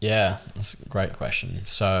 Yeah, that's a great question.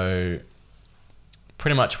 So,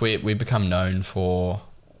 pretty much we become known for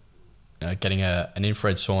getting an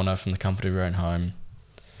infrared sauna from the comfort of your own home.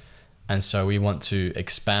 And so we want to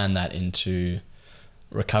expand that into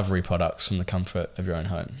recovery products from the comfort of your own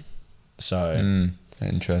home. So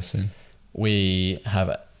interesting. We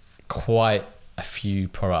have quite a few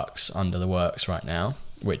products under the works right now,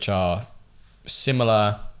 which are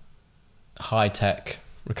similar high-tech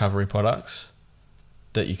recovery products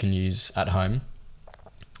that you can use at home.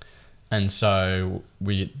 And so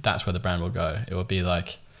that's where the brand will go. It will be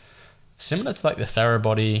like similar to like the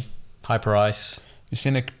TheraBody, Hyper Ice. You've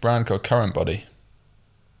seen a brand called Current Body?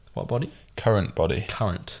 What body? Current Body.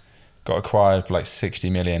 Current. Got acquired for like 60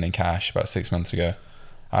 million in cash about 6 months ago.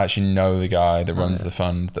 I actually know the guy that runs the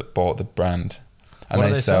fund that bought the brand. And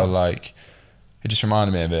they sell like, it just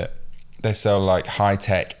reminded me of it. They sell like high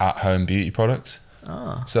tech at home beauty products.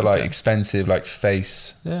 So like expensive like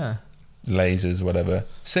face lasers, whatever.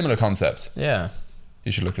 Similar concept. Yeah.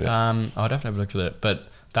 You should look at it. I'll definitely have a look at it, but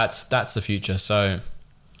that's the future. So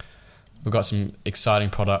we've got some exciting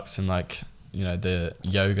products in like, you know, the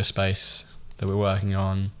yoga space that we're working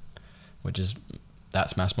on,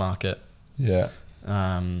 that's mass market. Yeah.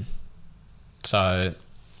 So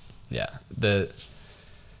yeah, there's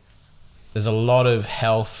a lot of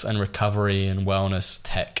health and recovery and wellness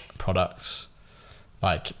tech products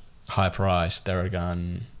like Hyperice,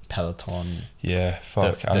 Theragun, Peloton. Yeah,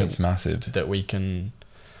 fuck. I think it's massive. That we can.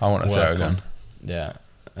 I want a Theragun. Yeah,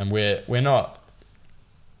 and we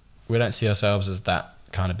don't see ourselves as that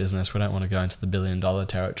kind of business. We don't want to go into the $1 billion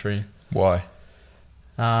territory. Why?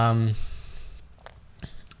 Well,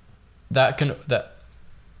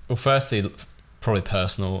 firstly, probably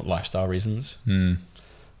personal lifestyle reasons.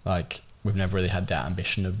 Like we've never really had that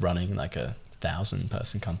ambition of running like a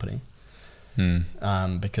 1,000-person company.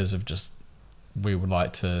 Because of just, we would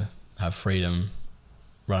like to have freedom,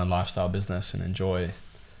 run a lifestyle business and enjoy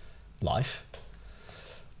life.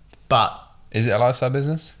 But is it a lifestyle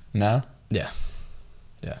business now? Yeah,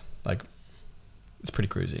 like it's pretty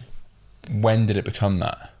cruisy. When did it become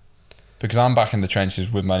that? Because I'm back in the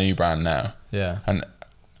trenches with my new brand now. Yeah, and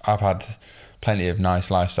I've had plenty of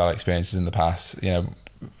nice lifestyle experiences in the past. You know,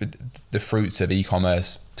 the fruits of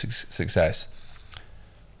e-commerce success.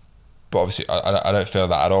 But obviously, I don't feel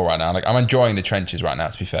that at all right now. Like, I'm enjoying the trenches right now,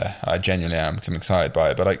 to be fair. I genuinely am, because I'm excited by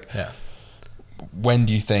it. But like, when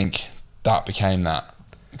do you think that became that?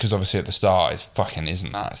 Because obviously at the start, it fucking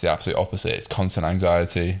isn't that. It's the absolute opposite. It's constant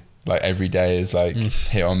anxiety. Like, every day is like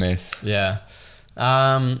hit or miss. Yeah.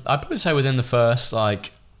 I'd probably say within the first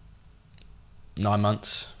like 9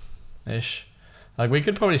 months ish. Like, we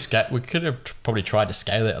could have probably tried to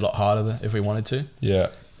scale it a lot harder if we wanted to. Yeah.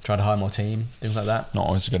 Try to hire more team, things like that. Not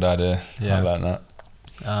always a good idea. Yeah. I like that.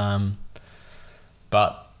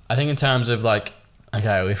 But I think in terms of like,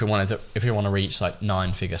 okay, if we want to reach like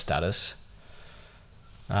 9-figure status,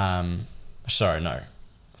 sorry, no,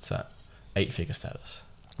 what's that? 8-figure status.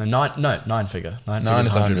 No, 9-figure. 9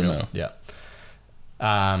 is 100 mil. Yeah.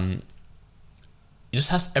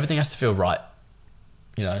 Everything has to feel right.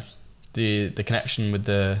 You know, the connection with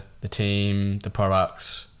the team, the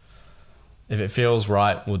products. If it feels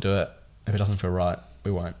right, we'll do it. If it doesn't feel right,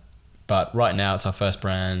 we won't. But right now, it's our first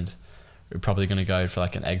brand. We're probably going to go for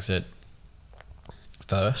like an exit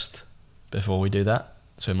first before we do that.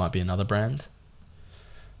 So it might be another brand.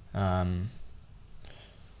 Do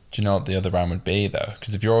you know what the other brand would be though?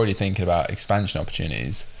 Because if you're already thinking about expansion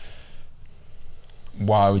opportunities,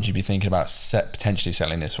 why would you be thinking about potentially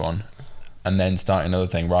selling this one and then starting another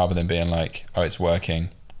thing rather than being like, oh, it's working,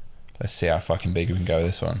 let's see how fucking big we can go with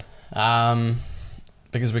this one?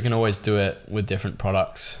 Because we can always do it with different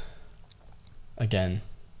products. Again,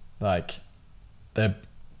 like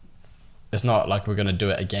it's not like we're going to do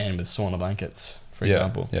it again with sauna blankets, for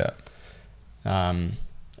example. Yeah. And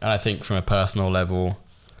I think from a personal level,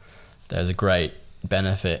 there's a great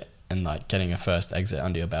benefit in like getting a first exit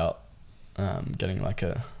under your belt, getting like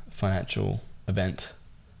a financial event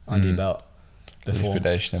under your belt before.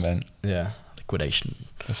 Liquidation event. Yeah, liquidation.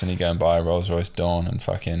 That's when you go and buy a Rolls Royce Dawn and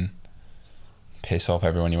fucking piss off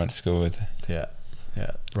everyone you went to school with. Yeah.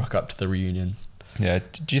 Rock up to the reunion. Yeah.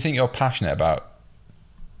 Do you think you're passionate about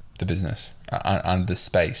the business and the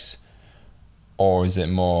space, or is it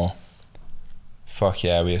more, fuck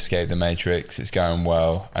yeah, we escaped the matrix, it's going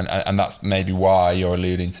well, and that's maybe why you're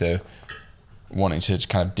alluding to wanting to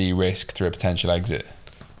kind of de-risk through a potential exit,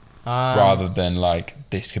 rather than like,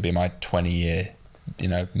 this could be my 20-year,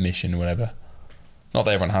 mission or whatever? Not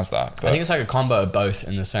that everyone has that, but I think it's like a combo of both,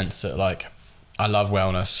 in the sense that like, I love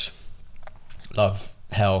wellness, love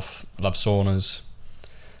health, love saunas,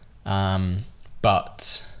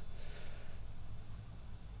 but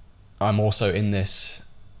I'm also in this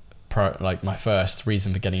like, my first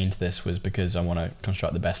reason for getting into this was because I want to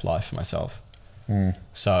construct the best life for myself.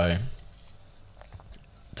 So I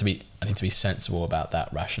need to be sensible about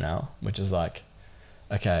that rationale, which is like,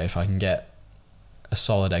 okay, if I can get a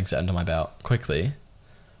solid exit under my belt quickly,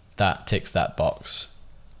 that ticks that box.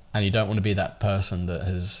 And you don't want to be that person that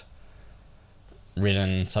has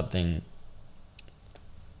ridden something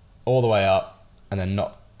all the way up and then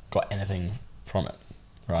not got anything from it,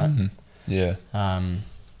 right? Mm-hmm. Yeah.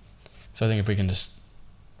 So I think if we can just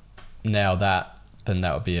nail that, then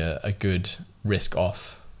that would be a good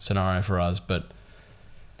risk-off scenario for us. But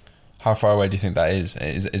how far away do you think that is?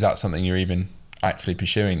 Is that something you're even actively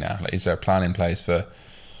pursuing now? Like, is there a plan in place for,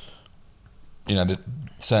 the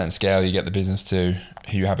certain scale you get the business to,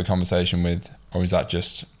 who you have a conversation with, or is that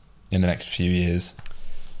just in the next few years?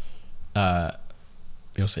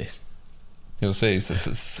 You'll see. You'll see.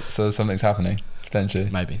 So something's happening, potentially.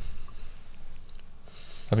 Maybe.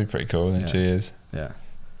 That'd be pretty cool within 2 years. Yeah.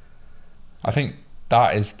 I think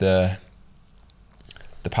that is the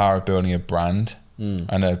power of building a brand and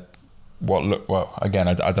again,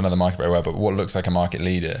 I don't know the market very well, but what looks like a market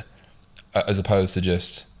leader as opposed to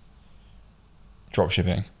just drop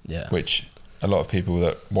shipping, which a lot of people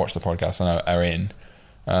that watch the podcast I know are in.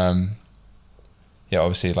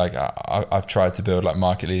 Obviously, like I've tried to build like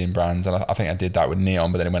market leading brands, and I think I did that with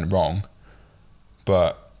Neon, but then it went wrong.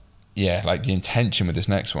 But yeah, like the intention with this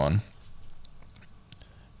next one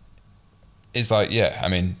is like, I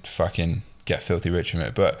mean, fucking get filthy rich from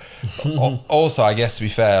it. But also, I guess to be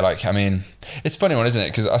fair, like, I mean, it's a funny one, isn't it?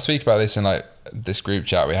 Because I speak about this in like this group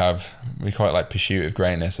chat we have. We call it like Pursuit of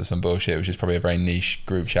Greatness or some bullshit, which is probably a very niche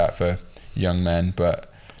group chat for young men.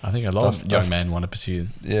 But I think a lot of young men want to pursue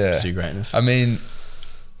greatness. I mean,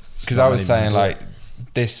 because I was saying like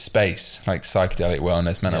this space, like psychedelic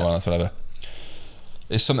wellness, mental wellness, whatever,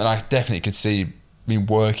 is something I definitely could see me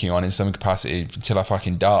working on in some capacity until I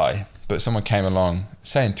fucking die. But someone came along,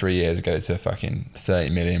 say in 3 years, get it to fucking 30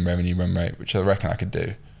 million revenue run rate, which I reckon I could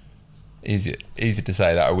do. Easy to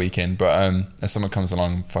say that a weekend, but if someone comes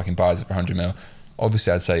along and fucking buys it for 100 mil,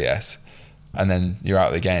 obviously I'd say yes. And then you're out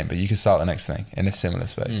of the game, but you could start the next thing in a similar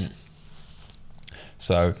space.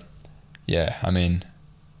 So, yeah, I mean,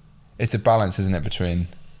 it's a balance, isn't it, between,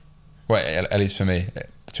 well, at least for me,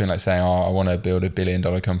 between like saying, I want to build $1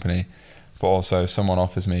 billion company, but also if someone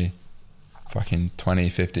offers me fucking 20,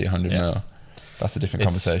 50, 100 mil, that's a different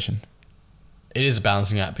conversation. It is a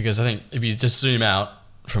balancing act, because I think if you just zoom out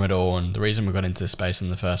from it all, and the reason we got into this space in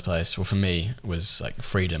the first place, well, for me, was like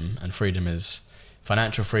freedom, and freedom is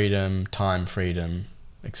financial freedom, time freedom,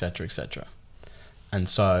 etc., etc. And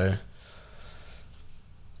so,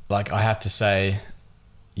 like, I have to say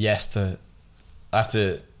yes to, I have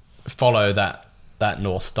to follow that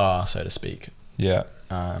North Star, so to speak. Yeah.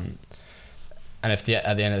 And if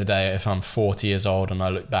at the end of the day, if I'm 40 years old and I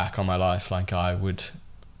look back on my life, like, I would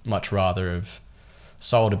much rather have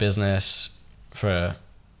sold a business for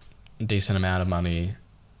a decent amount of money,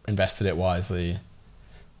 invested it wisely,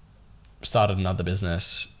 started another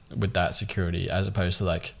business with that security, as opposed to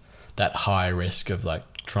like that high risk of like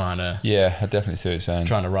trying to... Yeah, I definitely see what you're saying.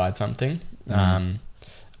 Trying to ride something. I'm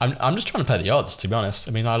just trying to play the odds, to be honest.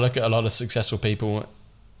 I mean, I look at a lot of successful people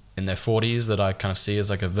in their 40s that I kind of see as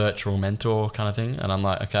like a virtual mentor kind of thing, and I'm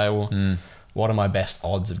like, okay, well, what are my best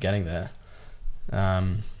odds of getting there?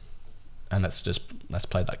 And let's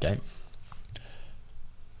play that game.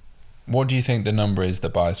 What do you think the number is that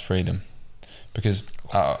buys freedom? Because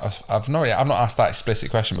I've not asked that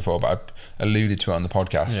explicit question before, but I've alluded to it on the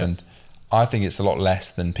podcast, and I think it's a lot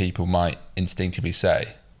less than people might instinctively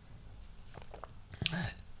say.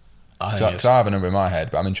 Because I have a number in my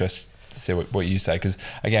head, but I'm interested to see what you say, because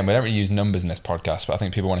again, we don't really use numbers in this podcast, but I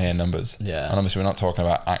think people want to hear numbers. Yeah. And obviously we're not talking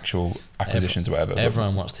about actual acquisitions or whatever.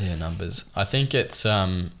 Everyone wants to hear numbers. I think it's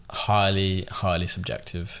highly, highly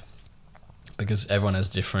subjective, because everyone has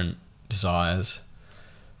different desires.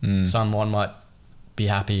 Someone might be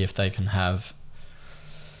happy if they can have,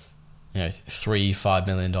 you know, $3-5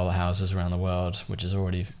 million houses around the world, which is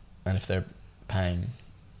already, and if they're paying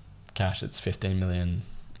cash, it's 15 million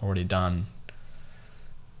already done.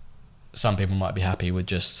 Some people might be happy with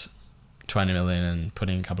just 20 million and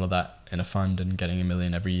putting a couple of that in a fund and getting $1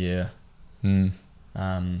 million every year, or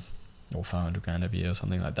 500 grand every year or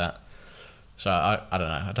something like that. So I don't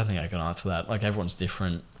know. I don't think I can answer that. Like, everyone's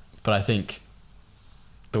different, but I think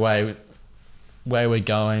the way we're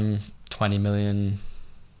going, 20 million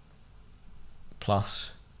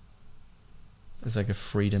plus is like a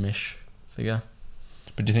freedom-ish figure.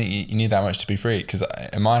 But do you think you need that much to be free? Because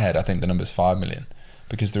in my head, I think the number's 5 million.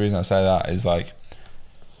 Because the reason I say that is like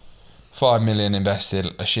 5 million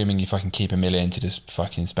invested, assuming you fucking keep $1 million to just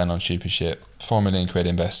fucking spend on stupid shit. 4 million quid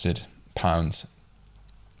invested, pounds.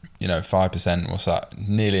 You know, 5%, what's that?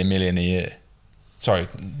 Nearly $1 million a year. Sorry,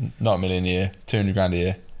 not $1 million a year, 200 grand a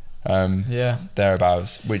year.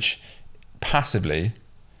 Thereabouts, which passively,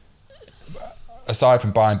 aside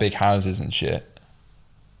from buying big houses and shit,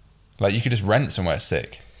 like, you could just rent somewhere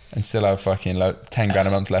sick and still have fucking 10 grand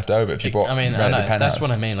a month left over if you bought. I mean, I know, that's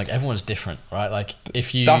what I mean. Like, everyone's different, right? Like,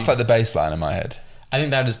 if you... That's like the baseline in my head. I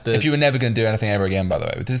think that is the... If you were never going to do anything ever again, by the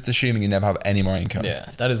way, just assuming you never have any more income. Yeah,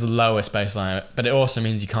 that is the lowest baseline. But it also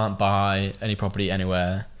means you can't buy any property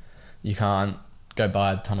anywhere. You can't go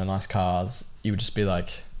buy a ton of nice cars. You would just be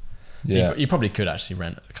like... Yeah. You probably could actually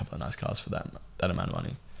rent a couple of nice cars for that amount of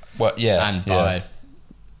money. Well, yeah. And buy...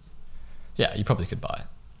 Yeah, you probably could buy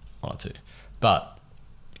one or two. But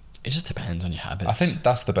it just depends on your habits. I think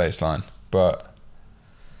that's the baseline. But,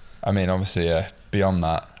 I mean, obviously, beyond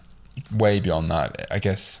that, way beyond that, I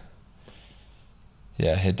guess...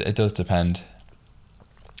 Yeah, it does depend.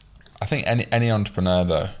 I think any entrepreneur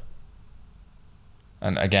though,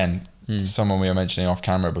 and again, someone we were mentioning off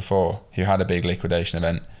camera before who had a big liquidation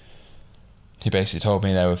event, he basically told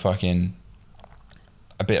me they were fucking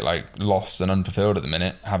a bit like lost and unfulfilled at the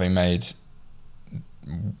minute, having made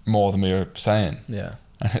more than we were saying. Yeah.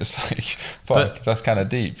 And it's like, fuck, that's kind of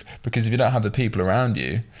deep, because if you don't have the people around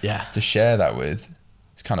you to share that with,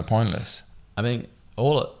 it's kind of pointless. I mean,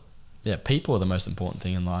 people are the most important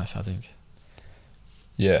thing in life, I think.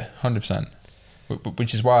 Yeah, 100%.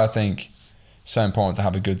 Which is why I think it's so important to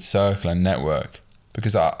have a good circle and network.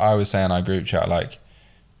 Because I was saying in our group chat, like,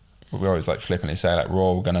 we always like flippantly say like,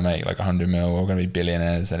 we're going to make like 100 mil, we're going to be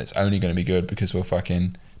billionaires, and it's only going to be good because we'll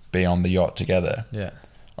fucking be on the yacht together. Yeah.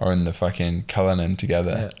 Or in the fucking Cullinan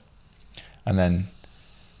together. Yeah. And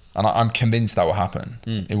I'm convinced that will happen.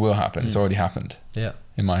 It will happen. It's already happened. Yeah.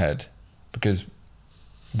 In my head. Because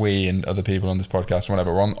we and other people on this podcast or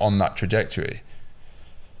whatever are on that trajectory.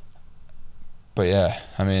 But yeah,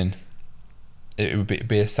 I mean, it would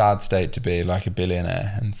be a sad state to be like a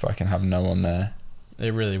billionaire and fucking have no one there.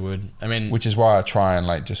 It really would. I mean, which is why I try and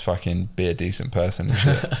like just fucking be a decent person and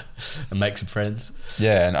shit. And make some friends.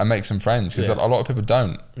 Yeah, and I make some friends, because a lot of people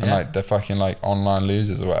don't. And like they're fucking like online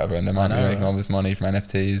losers or whatever, and they might be making all this money from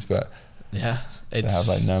NFTs, but they have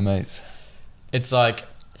like no mates. It's like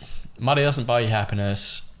money doesn't buy you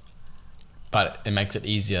happiness, but it makes it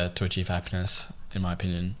easier to achieve happiness, in my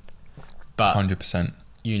opinion. But 100%.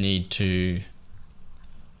 You need to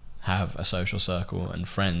have a social circle and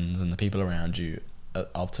friends and the people around you.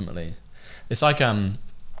 Ultimately, it's like I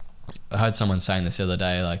heard someone saying this the other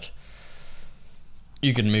day, like,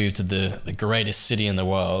 you could move to the greatest city in the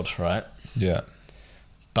world, right? Yeah.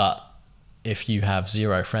 But if you have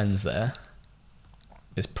 0 friends there,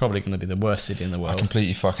 it's probably going to be the worst city in the world. I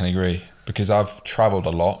completely fucking agree, because I've travelled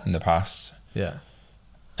a lot in the past. Yeah.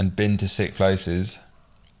 And been to sick places,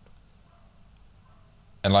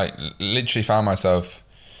 and like literally found myself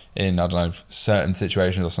in, I don't know, certain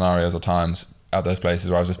situations or scenarios or times at those places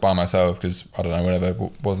where I was just by myself because, I don't know, whatever,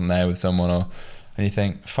 wasn't there with someone, and you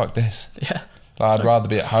think, fuck this. Yeah. Like, I'd rather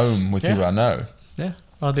be at home with people I know. Yeah.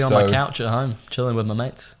 I'd be on my couch at home, chilling with my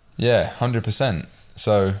mates. Yeah, 100%.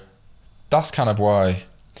 So that's kind of why,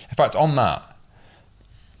 in fact, on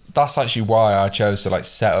that's actually why I chose to like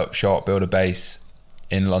set up shop, build a base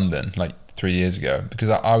in London like 3 years ago, because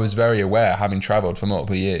I was very aware, having travelled for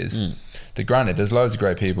multiple years, that granted, there's loads of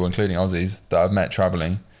great people, including Aussies, that I've met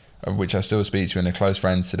travelling, of which I still speak to and are close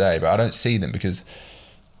friends today, but I don't see them because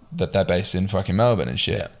they're based in fucking Melbourne and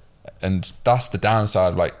shit. Yeah. And that's the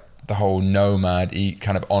downside of like the whole nomad,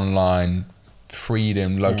 kind of online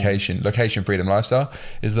freedom, location freedom lifestyle,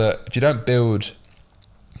 is that if you don't build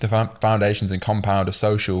the foundations and compound a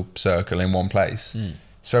social circle in one place,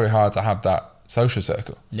 it's very hard to have that social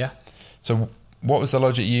circle. Yeah. So what was the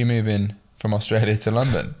logic you moving from Australia to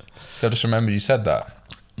London? I just remember you said that.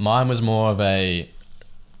 Mine was more of a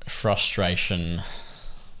frustration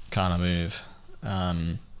kind of move.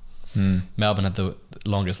 Melbourne had the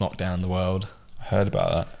longest lockdown in the world. I heard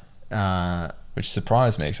about that. Which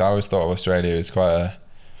surprised me, because I always thought Australia was quite a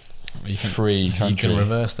free country. You can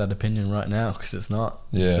reverse that opinion right now, because it's not.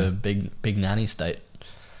 Yeah. It's a big nanny state.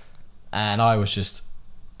 And I was just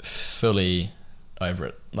fully over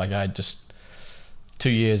it. Like, I just 2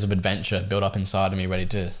 years of adventure built up inside of me, ready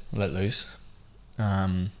to let loose.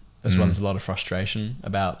 As well as a lot of frustration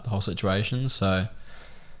about the whole situation. So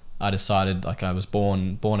I decided, like, I was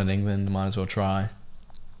born in England, might as well try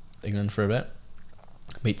England for a bit,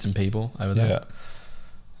 meet some people over there.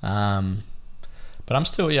 Yeah. But I'm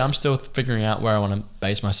still figuring out where I want to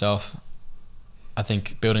base myself. I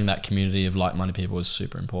think building that community of like-minded people is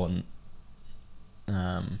super important.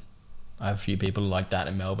 I have a few people like that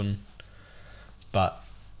in Melbourne, but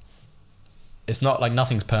it's not like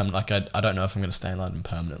nothing's permanent. Like, I don't know if I'm going to stay in London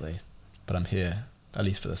permanently, but I'm here at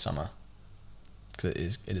least for the summer, because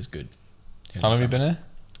it is good. How long have you been here?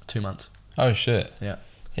 2 months. Oh shit. Yeah.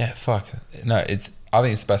 Yeah, fuck. No, I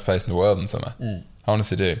think it's the best place in the world in summer. I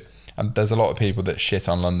honestly do. And there's a lot of people that shit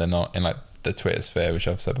on London in like the Twitter sphere, which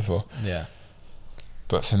I've said before. Yeah.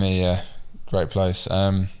 But for me, yeah, great place.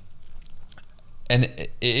 And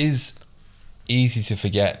it is easy to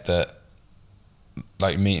forget that,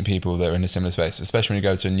 like, meeting people that are in a similar space, especially when you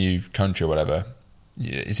go to a new country or whatever,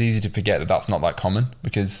 it's easy to forget that that's not that common,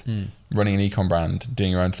 because running an ecom brand,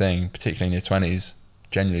 doing your own thing, particularly in your 20s,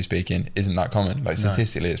 generally speaking, isn't that common. Like,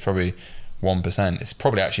 statistically, it's probably 1%. It's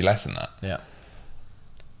probably actually less than that. Yeah.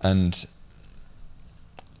 And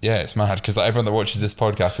yeah, it's mad, because like, everyone that watches this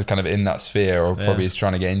podcast is kind of in that sphere, or probably is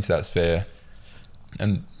trying to get into that sphere.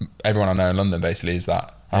 And everyone I know in London basically is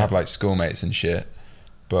that. I have like schoolmates and shit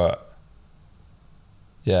but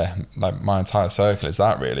yeah, like my entire circle is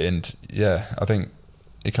that really. And yeah, I think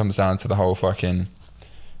it comes down to the whole fucking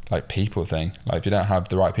like people thing. Like if you don't have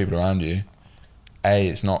the right people around you, A,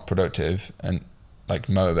 it's not productive and like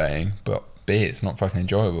motivating, but B, it's not fucking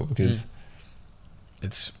enjoyable because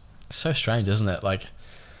it's so strange, isn't it? Like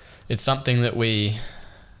it's something that we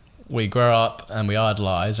grow up and we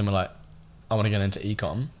idolize and we're like, I want to get into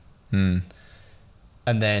ecom.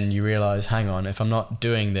 And then you realize, hang on, if I'm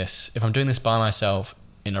doing this by myself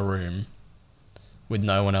in a room with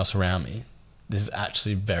no one else around me, this is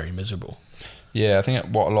actually very miserable. Yeah, I think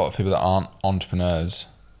what a lot of people that aren't entrepreneurs,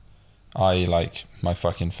 i.e. like my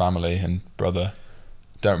fucking family and brother,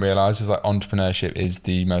 don't realise is like entrepreneurship is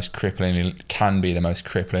the most cripplingly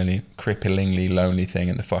lonely thing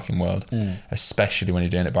in the fucking world, especially when you're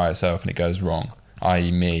doing it by yourself and it goes wrong,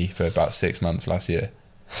 i.e. me for about 6 months last year.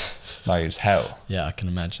 Like it was hell. Yeah, I can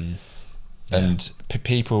imagine. And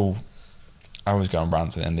people, I always go on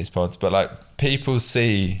rants in these pods, but like people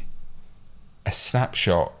see a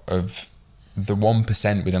snapshot of the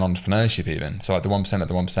 1% within entrepreneurship even. So like the 1% of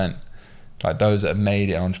the 1%, like those that have made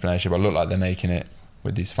it in entrepreneurship, I look like they're making it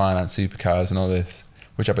with these finance supercars and all this,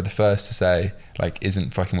 which I'd be the first to say like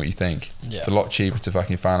isn't fucking what you think. Yeah. It's a lot cheaper to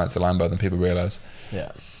fucking finance a Lambo than people realise.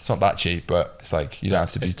 Yeah. It's not that cheap, but it's like you don't have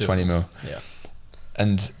to be 20 mil. Yeah.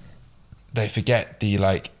 And they forget the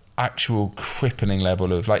like actual crippling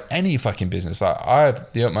level of like any fucking business. Like I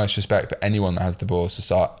have the utmost respect for anyone that has the balls to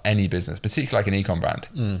start any business, particularly like an ecom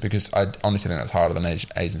brand, because I honestly think that's harder than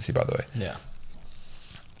agency, by the way. Yeah.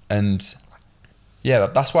 And yeah,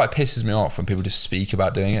 that's why it pisses me off when people just speak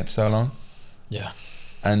about doing it for so long. Yeah.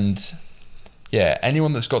 And yeah,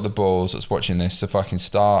 anyone that's got the balls that's watching this to fucking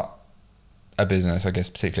start a business, I guess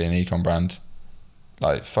particularly an ecom brand,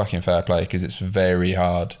 like fucking fair play, because it's very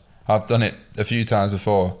hard. I've done it a few times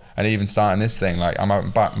before, and even starting this thing, like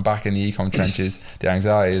I'm back in the ecom trenches. The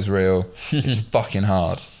anxiety is real. It's fucking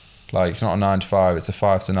hard. Like it's not a 9 to 5, it's a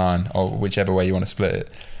 5 to 9, or whichever way you want to split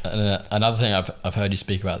it. And another thing I've heard you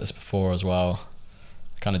speak about this before as well,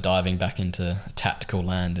 kind of diving back into tactical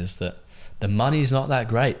land, is that the money's not that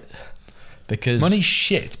great. Because money's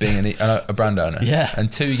shit being a brand owner. Yeah.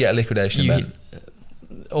 Until you get a liquidation event.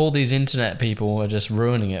 All these internet people are just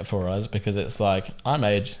ruining it for us, because it's like, I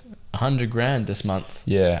made 100 grand this month.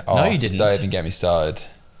 Yeah. No, you didn't. Don't even get me started.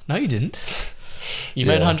 No, you didn't. You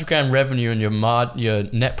made 100 grand revenue and your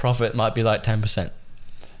net profit might be like 10%.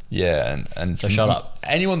 Yeah. And so shut up.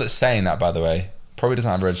 Anyone that's saying that, by the way, probably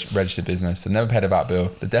doesn't have a registered business. They've never paid a VAT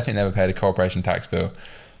bill. They've definitely never paid a corporation tax bill.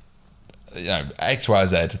 You know, X, Y,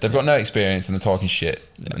 Z. They've got no experience and they're talking shit.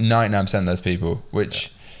 99% of those people, which,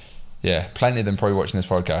 yeah, plenty of them probably watching this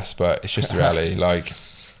podcast, but it's just the reality. Like,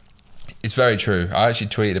 it's very true. I actually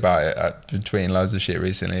tweeted about it. I've been tweeting loads of shit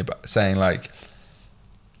recently, but saying like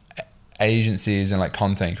agencies and like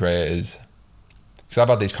content creators, because I've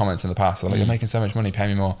had these comments in the past, like, you're making so much money, pay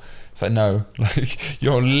me more. It's like, no, like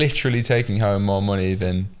you're literally taking home more money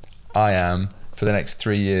than I am for the next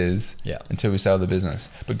 3 years until we sell the business.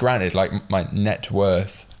 But granted, like my net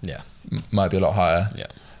worth might be a lot higher. Yeah.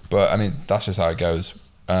 But I mean, that's just how it goes.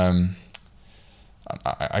 I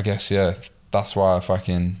guess, yeah, that's why I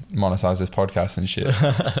fucking monetize this podcast and shit,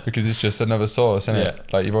 because it's just another source, isn't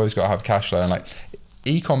it? Like you've always got to have cash flow, and like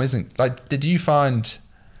ecom isn't like, did you find,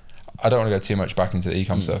 I don't want to go too much back into the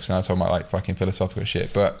ecom stuff because now I'm talking about like fucking philosophical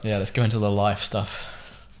shit, but yeah, let's go into the life stuff.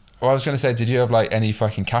 Well, I was going to say, did you have like any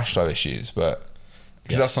fucking cash flow issues? But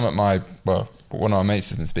because that's something one of my mates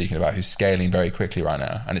has been speaking about, who's scaling very quickly right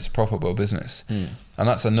now, and it's a profitable business. And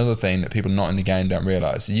that's another thing that people not in the game don't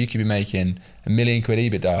realise. So you could be making £1 million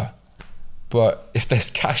EBITDA, but if there's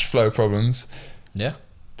cash flow problems,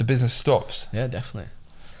 the business stops. Yeah, definitely.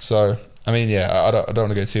 So I mean, yeah, I don't want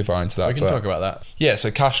to go too far into that. We can talk about that. Yeah,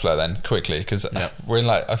 so cash flow then, quickly, because we're in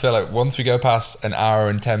like, I feel like once we go past an hour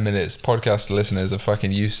and 10 minutes, podcast listeners are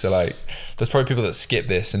fucking used to like, there's probably people that skip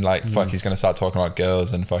this and like, fuck, he's going to start talking about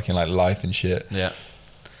girls and fucking like life and shit. Yeah.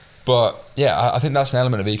 But yeah, I think that's an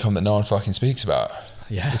element of ecom that no one fucking speaks about.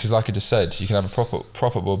 Yeah. Because like I just said, you can have a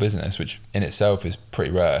profitable business, which in itself is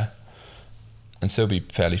pretty rare, and still be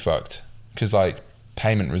fairly fucked. Because like,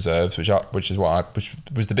 payment reserves, which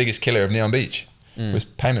was the biggest killer of Neon Beach, was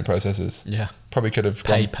payment processors. Yeah, probably could have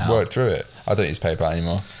worked through it. I don't use PayPal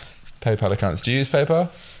anymore. PayPal accounts. Do you use PayPal?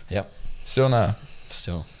 Yep. Still now.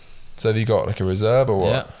 Still. So have you got like a reserve or what?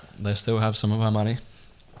 Yeah, they still have some of our money.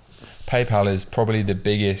 PayPal is probably the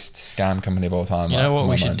biggest scam company of all time. You know what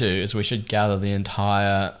we should do is we should gather the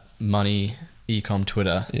entire money ecom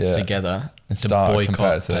Twitter together and start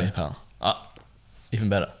boycott PayPal. Even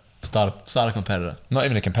better. Start a competitor. Not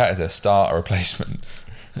even a competitor, start a replacement.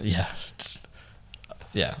 Yeah.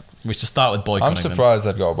 yeah, we should start with boycotting I'm surprised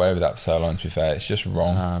they've got away with that for so long, to be fair. It's just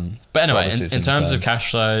wrong. But anyway, Obviously in terms of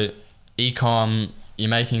cash flow, e-com, you're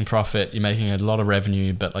making profit, you're making a lot of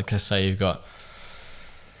revenue, but like I say, you've got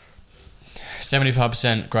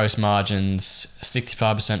 75% gross margins,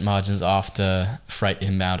 65% margins after freight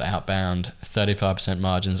inbound, outbound, 35%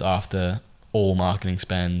 margins after all marketing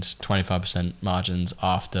spend, 25% margins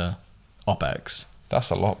after OPEX.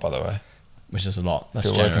 That's a lot, by the way. Which is a lot. That's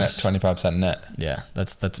If you're generous. working at 25% net. Yeah,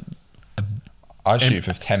 that's I'd shoot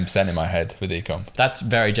for 10% in my head with e-com. That's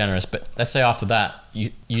very generous, but let's say after that,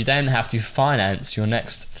 you then have to finance your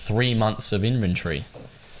next 3 months of inventory.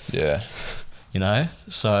 Yeah. You know?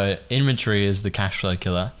 So inventory is the cash flow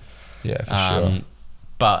killer. Yeah, for sure.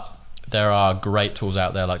 But there are great tools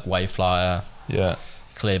out there like Wayflyer, Yeah.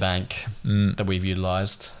 Clearbank that we've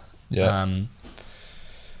utilized. Yeah.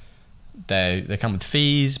 They come with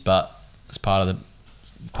fees, but it's part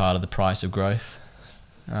of the price of growth.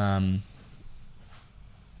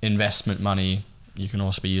 Investment money, you can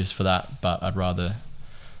also be used for that, but I'd rather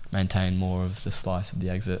maintain more of the slice of the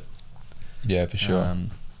exit. Yeah, for sure.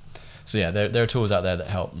 So yeah, there are tools out there that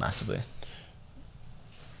help massively.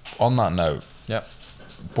 On that note, Yep.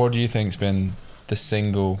 what do you think's been the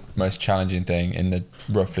single most challenging thing in the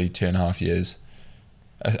roughly 2.5 years?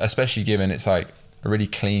 Especially given it's like a really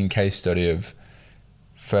clean case study of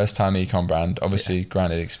first time ecom brand, obviously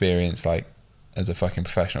granted experience like as a fucking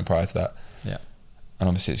professional prior to that. Yeah. And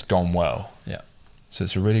obviously it's gone well. Yeah. So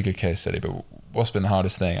it's a really good case study, but what's been the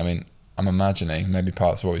hardest thing? I mean, I'm imagining maybe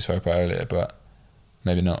parts of what we spoke about earlier, but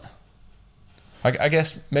maybe not. I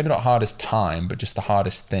guess maybe not hardest time, but just the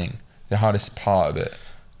hardest thing, the hardest part of it.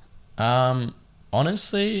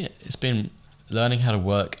 Honestly, it's been learning how to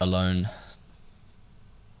work alone.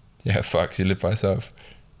 Yeah, fuck, 'cause you live by yourself.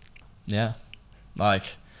 Yeah.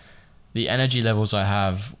 Like, the energy levels I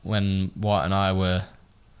have when Wyatt and I were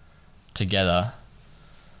together,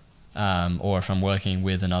 or if I'm working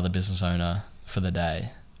with another business owner for the day,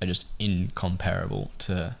 are just incomparable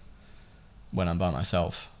to when I'm by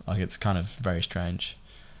myself. Like, it's kind of very strange.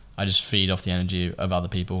 I just feed off the energy of other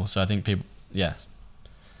people. So I think people, yeah.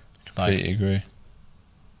 Completely agree.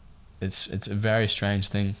 It's a very strange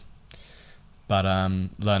thing. But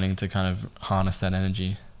learning to kind of harness that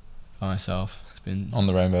energy by myself has been... On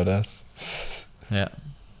the Rainbow Dust. Yeah.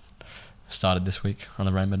 Started this week on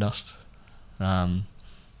the Rainbow Dust.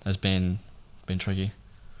 Has been tricky.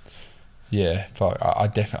 Yeah, fuck. I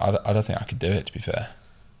definitely. I don't think I could do it, to be fair.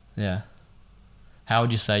 Yeah. How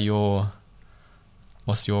would you say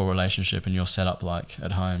what's your relationship and your setup like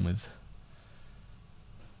at home with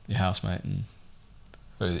your housemate? And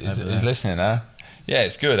He's listening now. Yeah,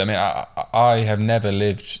 it's good. I mean, I have never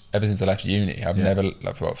lived ever since I left uni. I've never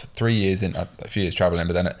like for 3 years in a few years traveling,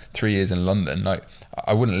 but then 3 years in London. Like,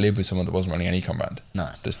 I wouldn't live with someone that wasn't running an ecom brand.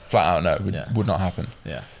 No, just flat out no, would not happen.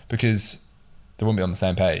 Yeah, because they wouldn't be on the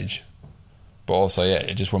same page. But also, yeah,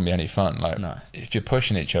 it just wouldn't be any fun. Like, no. If you're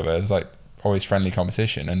pushing each other, there's like always friendly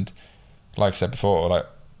competition. And like I said before, like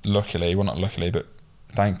luckily, well not luckily, but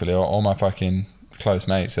thankfully, all my fucking close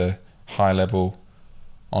mates are high level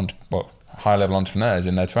entrepreneurs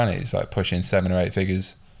in their 20s, like pushing 7 or 8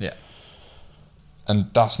 figures. Yeah.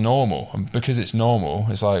 And that's normal. And because it's normal,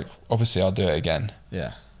 it's like, obviously I'll do it again.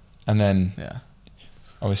 Yeah. And then yeah,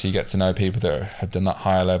 obviously you get to know people that have done that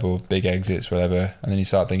higher level, big exits, whatever, and then you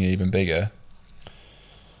start thinking even bigger.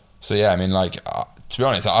 So yeah, I mean, like, to be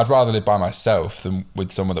honest, I'd rather live by myself than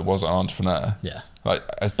with someone that wasn't an entrepreneur. Yeah. Like,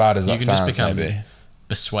 as bad as that you can sounds, just become maybe.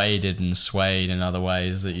 Persuaded and swayed in other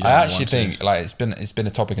ways that you don't I actually want think to. like it's been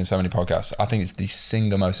a topic in so many podcasts. I think it's the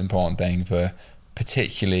single most important thing for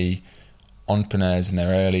particularly entrepreneurs in their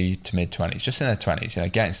early to mid 20s, just in their 20s, you know,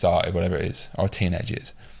 getting started, whatever it is, or teenage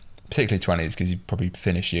years, particularly 20s because you probably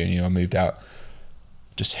finished uni or moved out.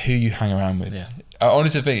 Just who you hang around with. Yeah. I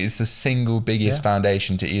honestly think it's the single biggest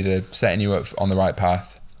foundation to either setting you up on the right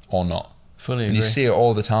path or not. Fully and agree. you see it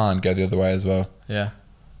all the time go the other way as well. Yeah.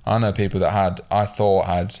 I know people that I thought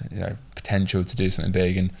had, you know, potential to do something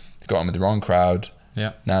big and got on with the wrong crowd.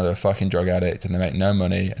 Yeah. Now they're a fucking drug addict and they make no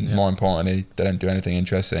money, and more importantly, they don't do anything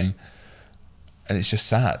interesting. And it's just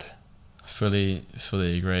sad. Fully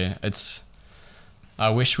agree. I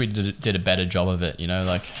wish we did a better job of it, you know,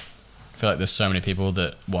 like, I feel like there's so many people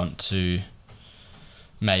that want to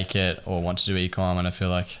make it or want to do e-com, and I feel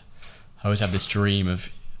like I always have this dream of,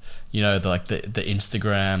 you know, the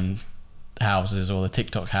Instagram houses or the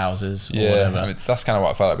TikTok houses or whatever. I mean, that's kind of what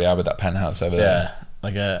I felt like we had with that penthouse over there. Yeah,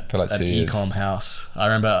 like like an 2 years. e-com house. I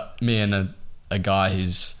remember me and a guy I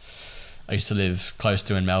used to live close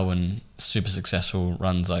to in Melbourne, super successful,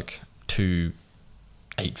 runs like 2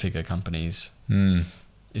 8-figure companies.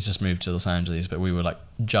 he's just moved to Los Angeles, but we were like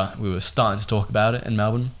we were starting to talk about it in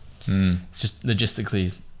Melbourne. It's just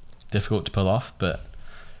logistically difficult to pull off, but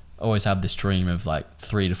I always have this dream of like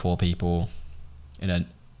 3 to 4 people in a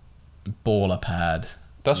baller pad.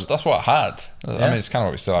 That's what I had. I mean, it's kind of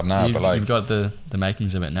what we still have now, but like you've got the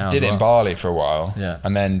makings of it now. Did it in Bali for a while, Yeah.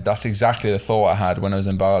 and then that's exactly the thought I had when I was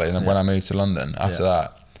in Bali, and then when I moved to London after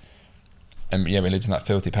that. And we lived in that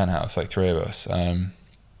filthy penthouse, like 3 of us,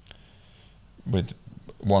 with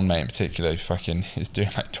one mate in particular who fucking is doing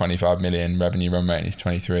like 25 million revenue run rate, and he's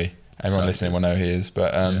 23. Everyone listening will know who he is,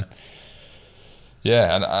 but and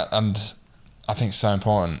I think it's so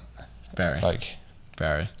important. Very.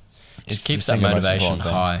 It keeps that motivation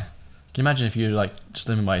high. Can you imagine if you're like just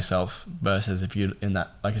living by yourself versus if you're in that,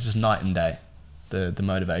 like it's just night and day, the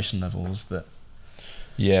motivation levels that.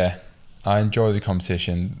 Yeah, I enjoy the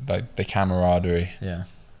competition, like the camaraderie. Yeah.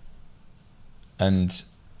 And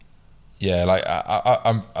yeah, like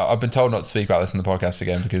I've been told not to speak about this in the podcast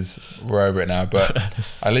again because we're over it now. But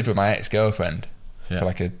I lived with my ex-girlfriend for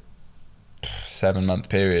like a 7-month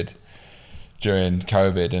period during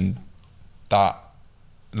COVID, and that,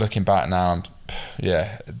 looking back now,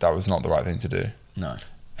 that was not the right thing to do. No,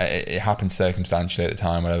 it happened circumstantially at the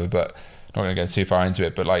time, whatever. But I'm not going to go too far into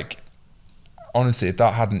it. But like, honestly, if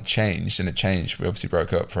that hadn't changed, and it changed, we obviously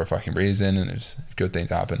broke up for a fucking reason, and it was a good thing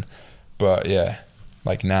to happen. But yeah,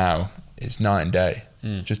 like now it's night and day.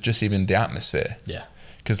 Just even the atmosphere. Yeah.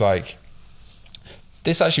 Because like,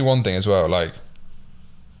 this actually one thing as well. Like,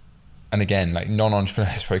 and again, like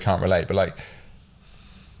non-entrepreneurs probably can't relate, but like,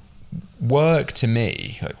 work to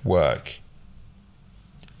me, like work.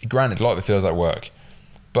 Granted, a lot of it feels like work,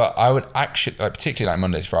 but I would actually, like particularly like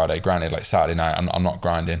Monday to Friday. Granted, like Saturday night, I'm not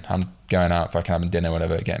grinding. I'm going out, fucking having dinner,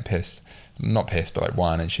 whatever, getting pissed. Not pissed, but like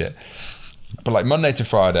wine and shit. But like Monday to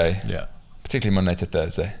Friday, particularly Monday to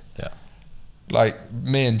Thursday. Yeah. Like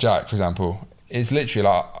me and Jack, for example, is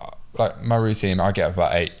literally like my routine. I get up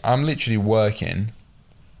about 8. I'm literally working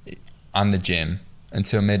and the gym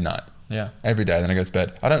until midnight. Yeah. Every day. Then I go to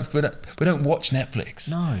bed. We don't watch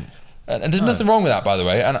Netflix. No. And there's nothing wrong with that, by the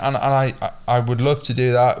way. And I would love to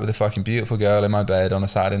do that with a fucking beautiful girl in my bed on a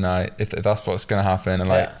Saturday night if that's what's going to happen. And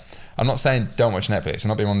like, I'm not saying don't watch Netflix. I'm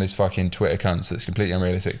not being one of these fucking Twitter cunts that's completely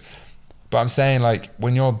unrealistic. But I'm saying like,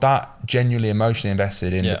 when you're that genuinely emotionally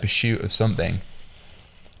invested in the pursuit of something,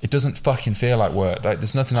 it doesn't fucking feel like work. Like,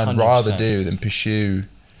 there's nothing I'd 100%. rather do than pursue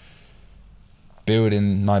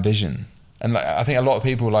building my vision. And like, I think a lot of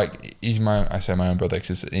people, like even I say my own brother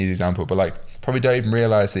because it's an easy example, but like probably don't even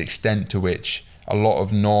realise the extent to which a lot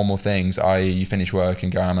of normal things, i.e. you finish work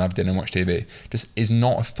and go home and have dinner and watch TV, just is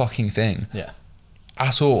not a fucking thing. Yeah.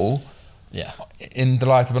 At all. Yeah. In the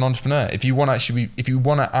life of an entrepreneur, if you want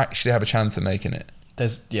to actually have a chance at making it,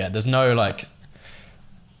 there's no like,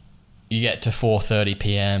 you get to 4:30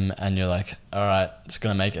 p.m. and you're like, all right, it's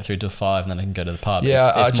gonna make it through till 5, and then I can go to the pub.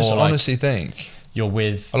 Yeah, it's I just more honestly think you're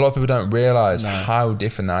with a lot of people don't realise how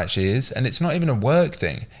different that actually is, and it's not even a work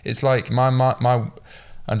thing. It's like my and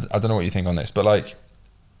I don't know what you think on this, but like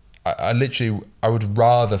I would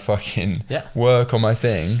rather fucking work on my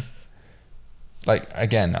thing. Like,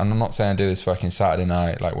 again, I'm not saying I do this fucking Saturday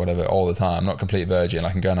night, like whatever, all the time. I'm not complete virgin.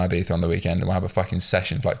 I can go on Ibiza on the weekend and we'll have a fucking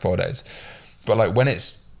session for like 4 days. But like, when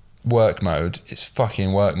it's work mode, it's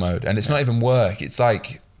fucking work mode. And it's not even work. It's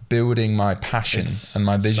like building my passion and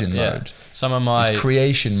my vision mode. It's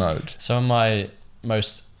creation mode. Some of my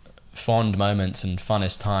most fond moments and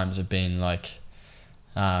funnest times have been like,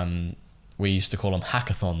 we used to call them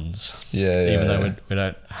hackathons. Even though we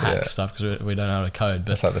don't hack stuff because we don't know how to code.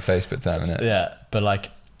 But it's like the Facebook term, isn't it? Yeah, but like,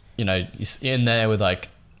 you know, you're in there with like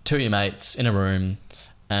 2 of your mates in a room,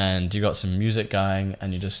 and you got some music going,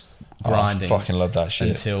 and you're just grinding. I fucking love that shit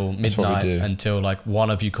until midnight. Until like one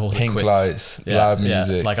of you calls pink it quits. lights, loud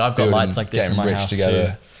music. Like I've got lights like this in my rich house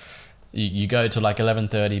together. too. You go to like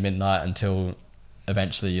 11:30 midnight until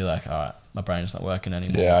eventually you're like, all right, my brain's not working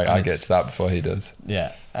anymore. Yeah, I get to that before he does.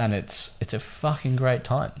 Yeah, and it's a fucking great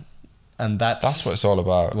time, and that's what it's all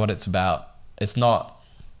about. What it's about. It's not.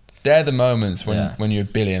 They're the moments when you're a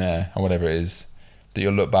billionaire or whatever it is that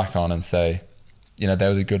you'll look back on and say, you know, they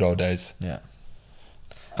were the good old days. Yeah.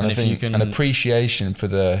 And I think an appreciation for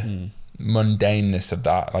the mundaneness of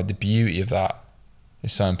that, like the beauty of that,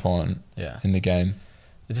 is so important. In the game.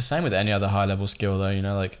 It's the same with any other high level skill though, you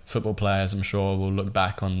know, like football players I'm sure will look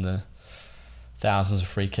back on the thousands of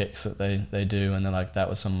free kicks that they do and they're like, that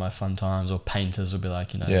was some of my fun times. Or painters will be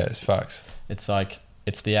like, you know, it's facts. It's like,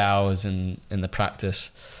 it's the hours in the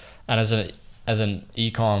practice. And as an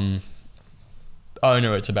e-com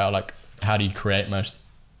owner, it's about like, how do you create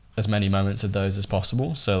as many moments of those as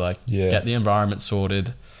possible? So like, get the environment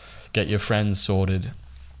sorted, get your friends sorted,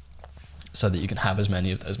 so that you can have as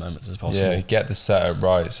many of those moments as possible. Yeah, get the setup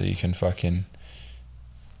right so you can fucking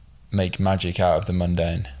make magic out of the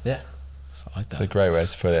mundane. Yeah, I like It's that. a great way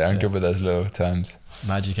to put it. I'm good with those little terms.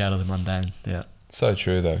 Magic out of the mundane. Yeah, So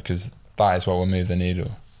true though, because that is what will move the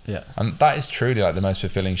needle. yeah, And that is truly like the most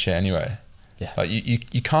fulfilling shit anyway. yeah. Like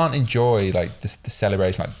you can't enjoy like the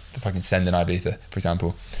celebration, like the fucking sending Ibiza, for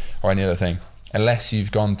example, or any other thing, unless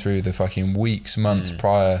you've gone through the fucking weeks, months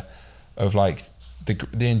prior of like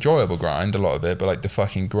the enjoyable grind, a lot of it, but like the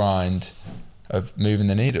fucking grind of moving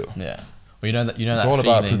the needle. Yeah. Well, you know that It's that all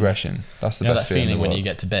about feeling- progression. That's the You know best that feeling in the when world. you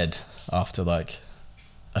get to bed after like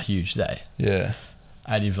a huge day, Yeah.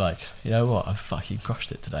 and you've like, you know what, I fucking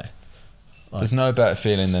crushed it today. There's no better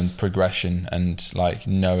feeling than progression and like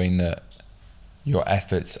knowing that your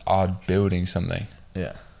efforts are building something.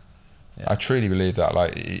 Yeah. Yeah. I truly believe that.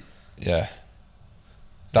 Like, yeah.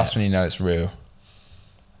 That's when you know it's real.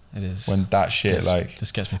 It is. When that shit, like,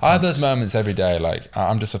 just gets me. I have pumped. those moments every day. Like,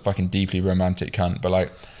 I'm just a fucking deeply romantic cunt, but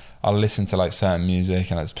like, I'll listen to like certain music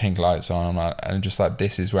and there's pink lights on, and I'm just like,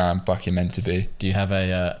 this is where I'm fucking meant to be. Do you have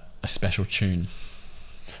a special tune?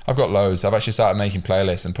 I've got loads. I've actually started making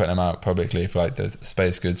playlists and putting them out publicly for like the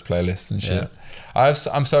Space Goods playlists and shit. Yeah.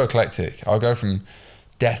 I'm so eclectic. I'll go from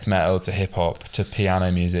death metal to hip hop to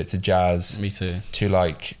piano music to jazz Me too. to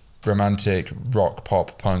like romantic rock,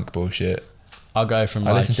 pop, punk bullshit. I'll go from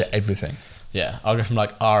I like, listen to everything. yeah, I'll go from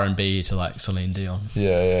like R&B to like Celine Dion.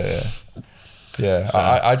 Yeah. So-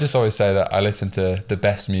 I just always say that I listen to the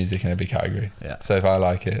best music in every category. Yeah. So if I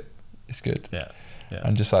like it, it's good. Yeah. Yeah.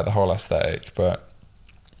 And just like the whole aesthetic. But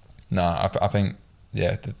no, I think,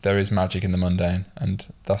 yeah, there is magic in the mundane, and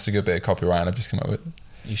that's a good bit of copyright I've just come up with.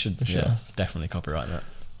 You should, For sure. yeah, definitely copyright that.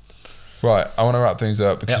 Right, I want to wrap things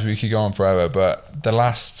up because Yep. we could go on forever, but the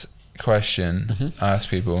last question Mm-hmm. I ask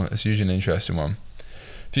people, it's usually an interesting one.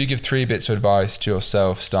 If you give 3 bits of advice to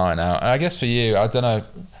yourself starting out, and I guess for you, I don't know,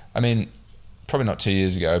 I mean, probably not 2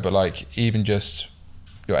 years ago, but like even just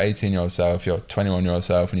your 18-year-old self, your 21-year-old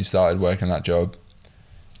self, when you started working that job,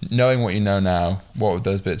 knowing what you know now, what would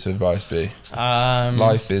those bits of advice be?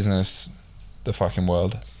 Life, business, the fucking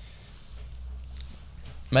world.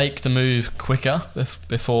 Make the move quicker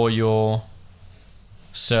before you're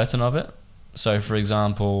certain of it. So, for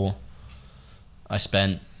example, I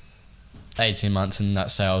spent 18 months in that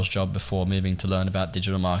sales job before moving to learn about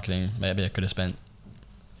digital marketing. Maybe I could have spent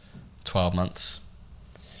 12 months.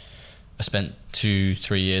 I spent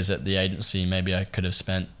 2-3 years at the agency. Maybe I could have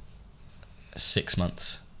spent 6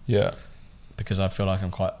 months, Yeah. because I feel like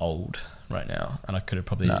I'm quite old right now, and I could have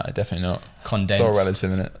probably No, definitely not. condensed. It's all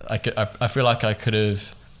relative, isn't it? I feel like I could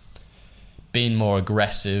have been more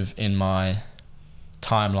aggressive in my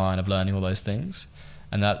timeline of learning all those things,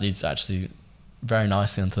 and that leads actually very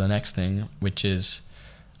nicely onto the next thing, which is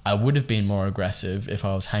I would have been more aggressive if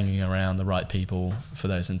I was hanging around the right people for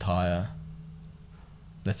those entire,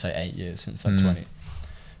 let's say, 8 years since I'm 20.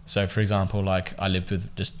 So, for example, like I lived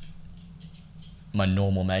with just my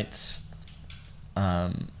normal mates,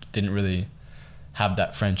 didn't really have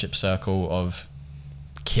that friendship circle of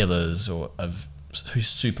killers or of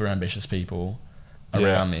super ambitious people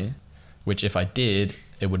around me, which if I did,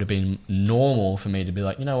 it would have been normal for me to be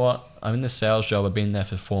like, you know what, I'm in this sales job, I've been there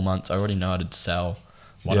for 4 months, I already know how to sell,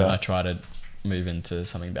 why don't I try to move into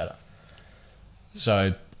something better?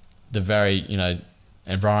 So the very,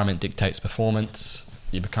 environment dictates performance,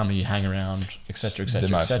 you hang around, etc., The etc.,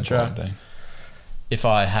 most etc. important thing. If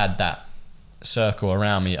I had that circle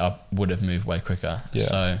around me, I would have moved way quicker.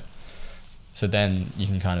 Yeah. So then you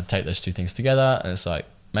can kind of take those two things together, and it's like,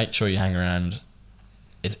 make sure you hang around.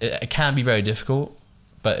 It can be very difficult,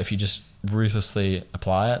 but if you just ruthlessly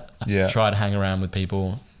apply it, try to hang around with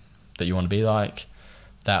people that you want to be like,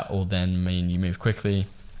 that will then mean you move quickly.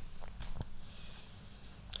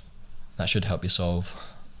 That should help you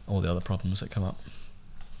solve all the other problems that come up.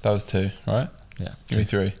 That was 2, right? Yeah. Give me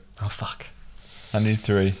 3. Oh, fuck. I need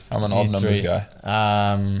 3. I'm an You odd need numbers 3.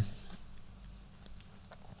 guy.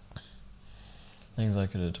 Things I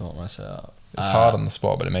could have taught myself. It's hard on the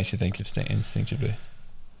spot, but it makes you think instinctively.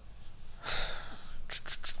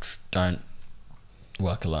 Don't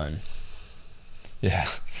work alone. Yeah,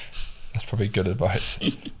 that's probably good advice.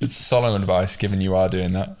 It's solemn advice, given you are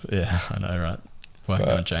doing that. Yeah, I know, right? Working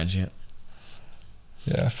But- on changing it.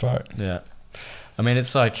 Yeah, fuck. Yeah. I mean,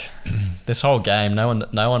 it's like this whole game. No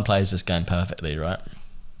one plays this game perfectly, right?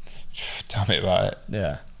 Tell me about it.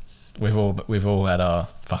 Yeah. We've all had our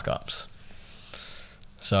fuck ups.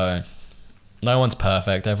 So, no one's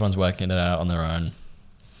perfect. Everyone's working it out on their own.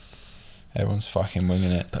 Everyone's fucking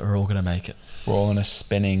winging it. But we're all gonna make it. We're all in a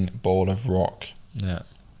spinning ball of rock. Yeah.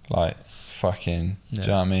 Like, fucking, do you Yeah.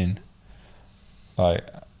 know what I mean? Like,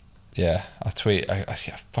 yeah, I've been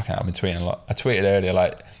tweeting a lot. I tweeted earlier,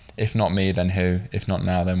 like, if not me, then who? If not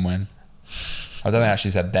now, then when? I don't think I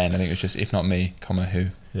actually said then. I think it was just, if not me, comma, who?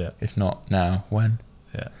 Yeah. If not now, when?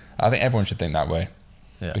 Yeah. I think everyone should think that way.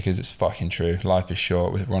 Yeah. Because it's fucking true. Life is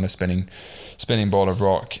short. We're on a spinning ball of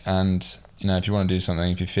rock, and you know, if you want to do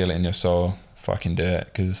something, if you feel it in your soul, fucking do it.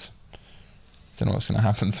 Because I don't know what's going to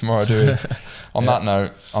happen tomorrow, do we? On that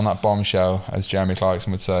note, on that bombshell, as Jeremy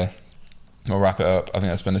Clarkson would say, we'll wrap it up. I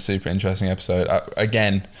think that's been a super interesting episode.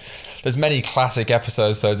 Again, there's many classic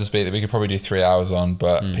episodes, so to speak, that we could probably do 3 hours on,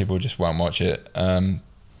 but people just won't watch it. That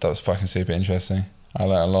was fucking super interesting. I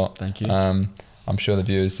learned a lot. Thank you. I'm sure the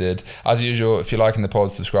viewers did. As usual, if you're liking the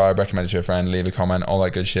pod, subscribe, recommend it to a friend, leave a comment, all that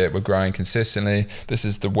good shit. We're growing consistently. This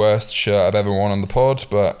is the worst shirt I've ever worn on the pod,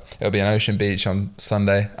 but it'll be an Ocean Beach on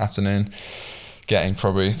Sunday afternoon, getting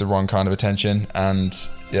probably the wrong kind of attention. And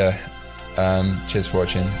yeah, cheers for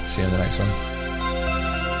watching. See you in the next one.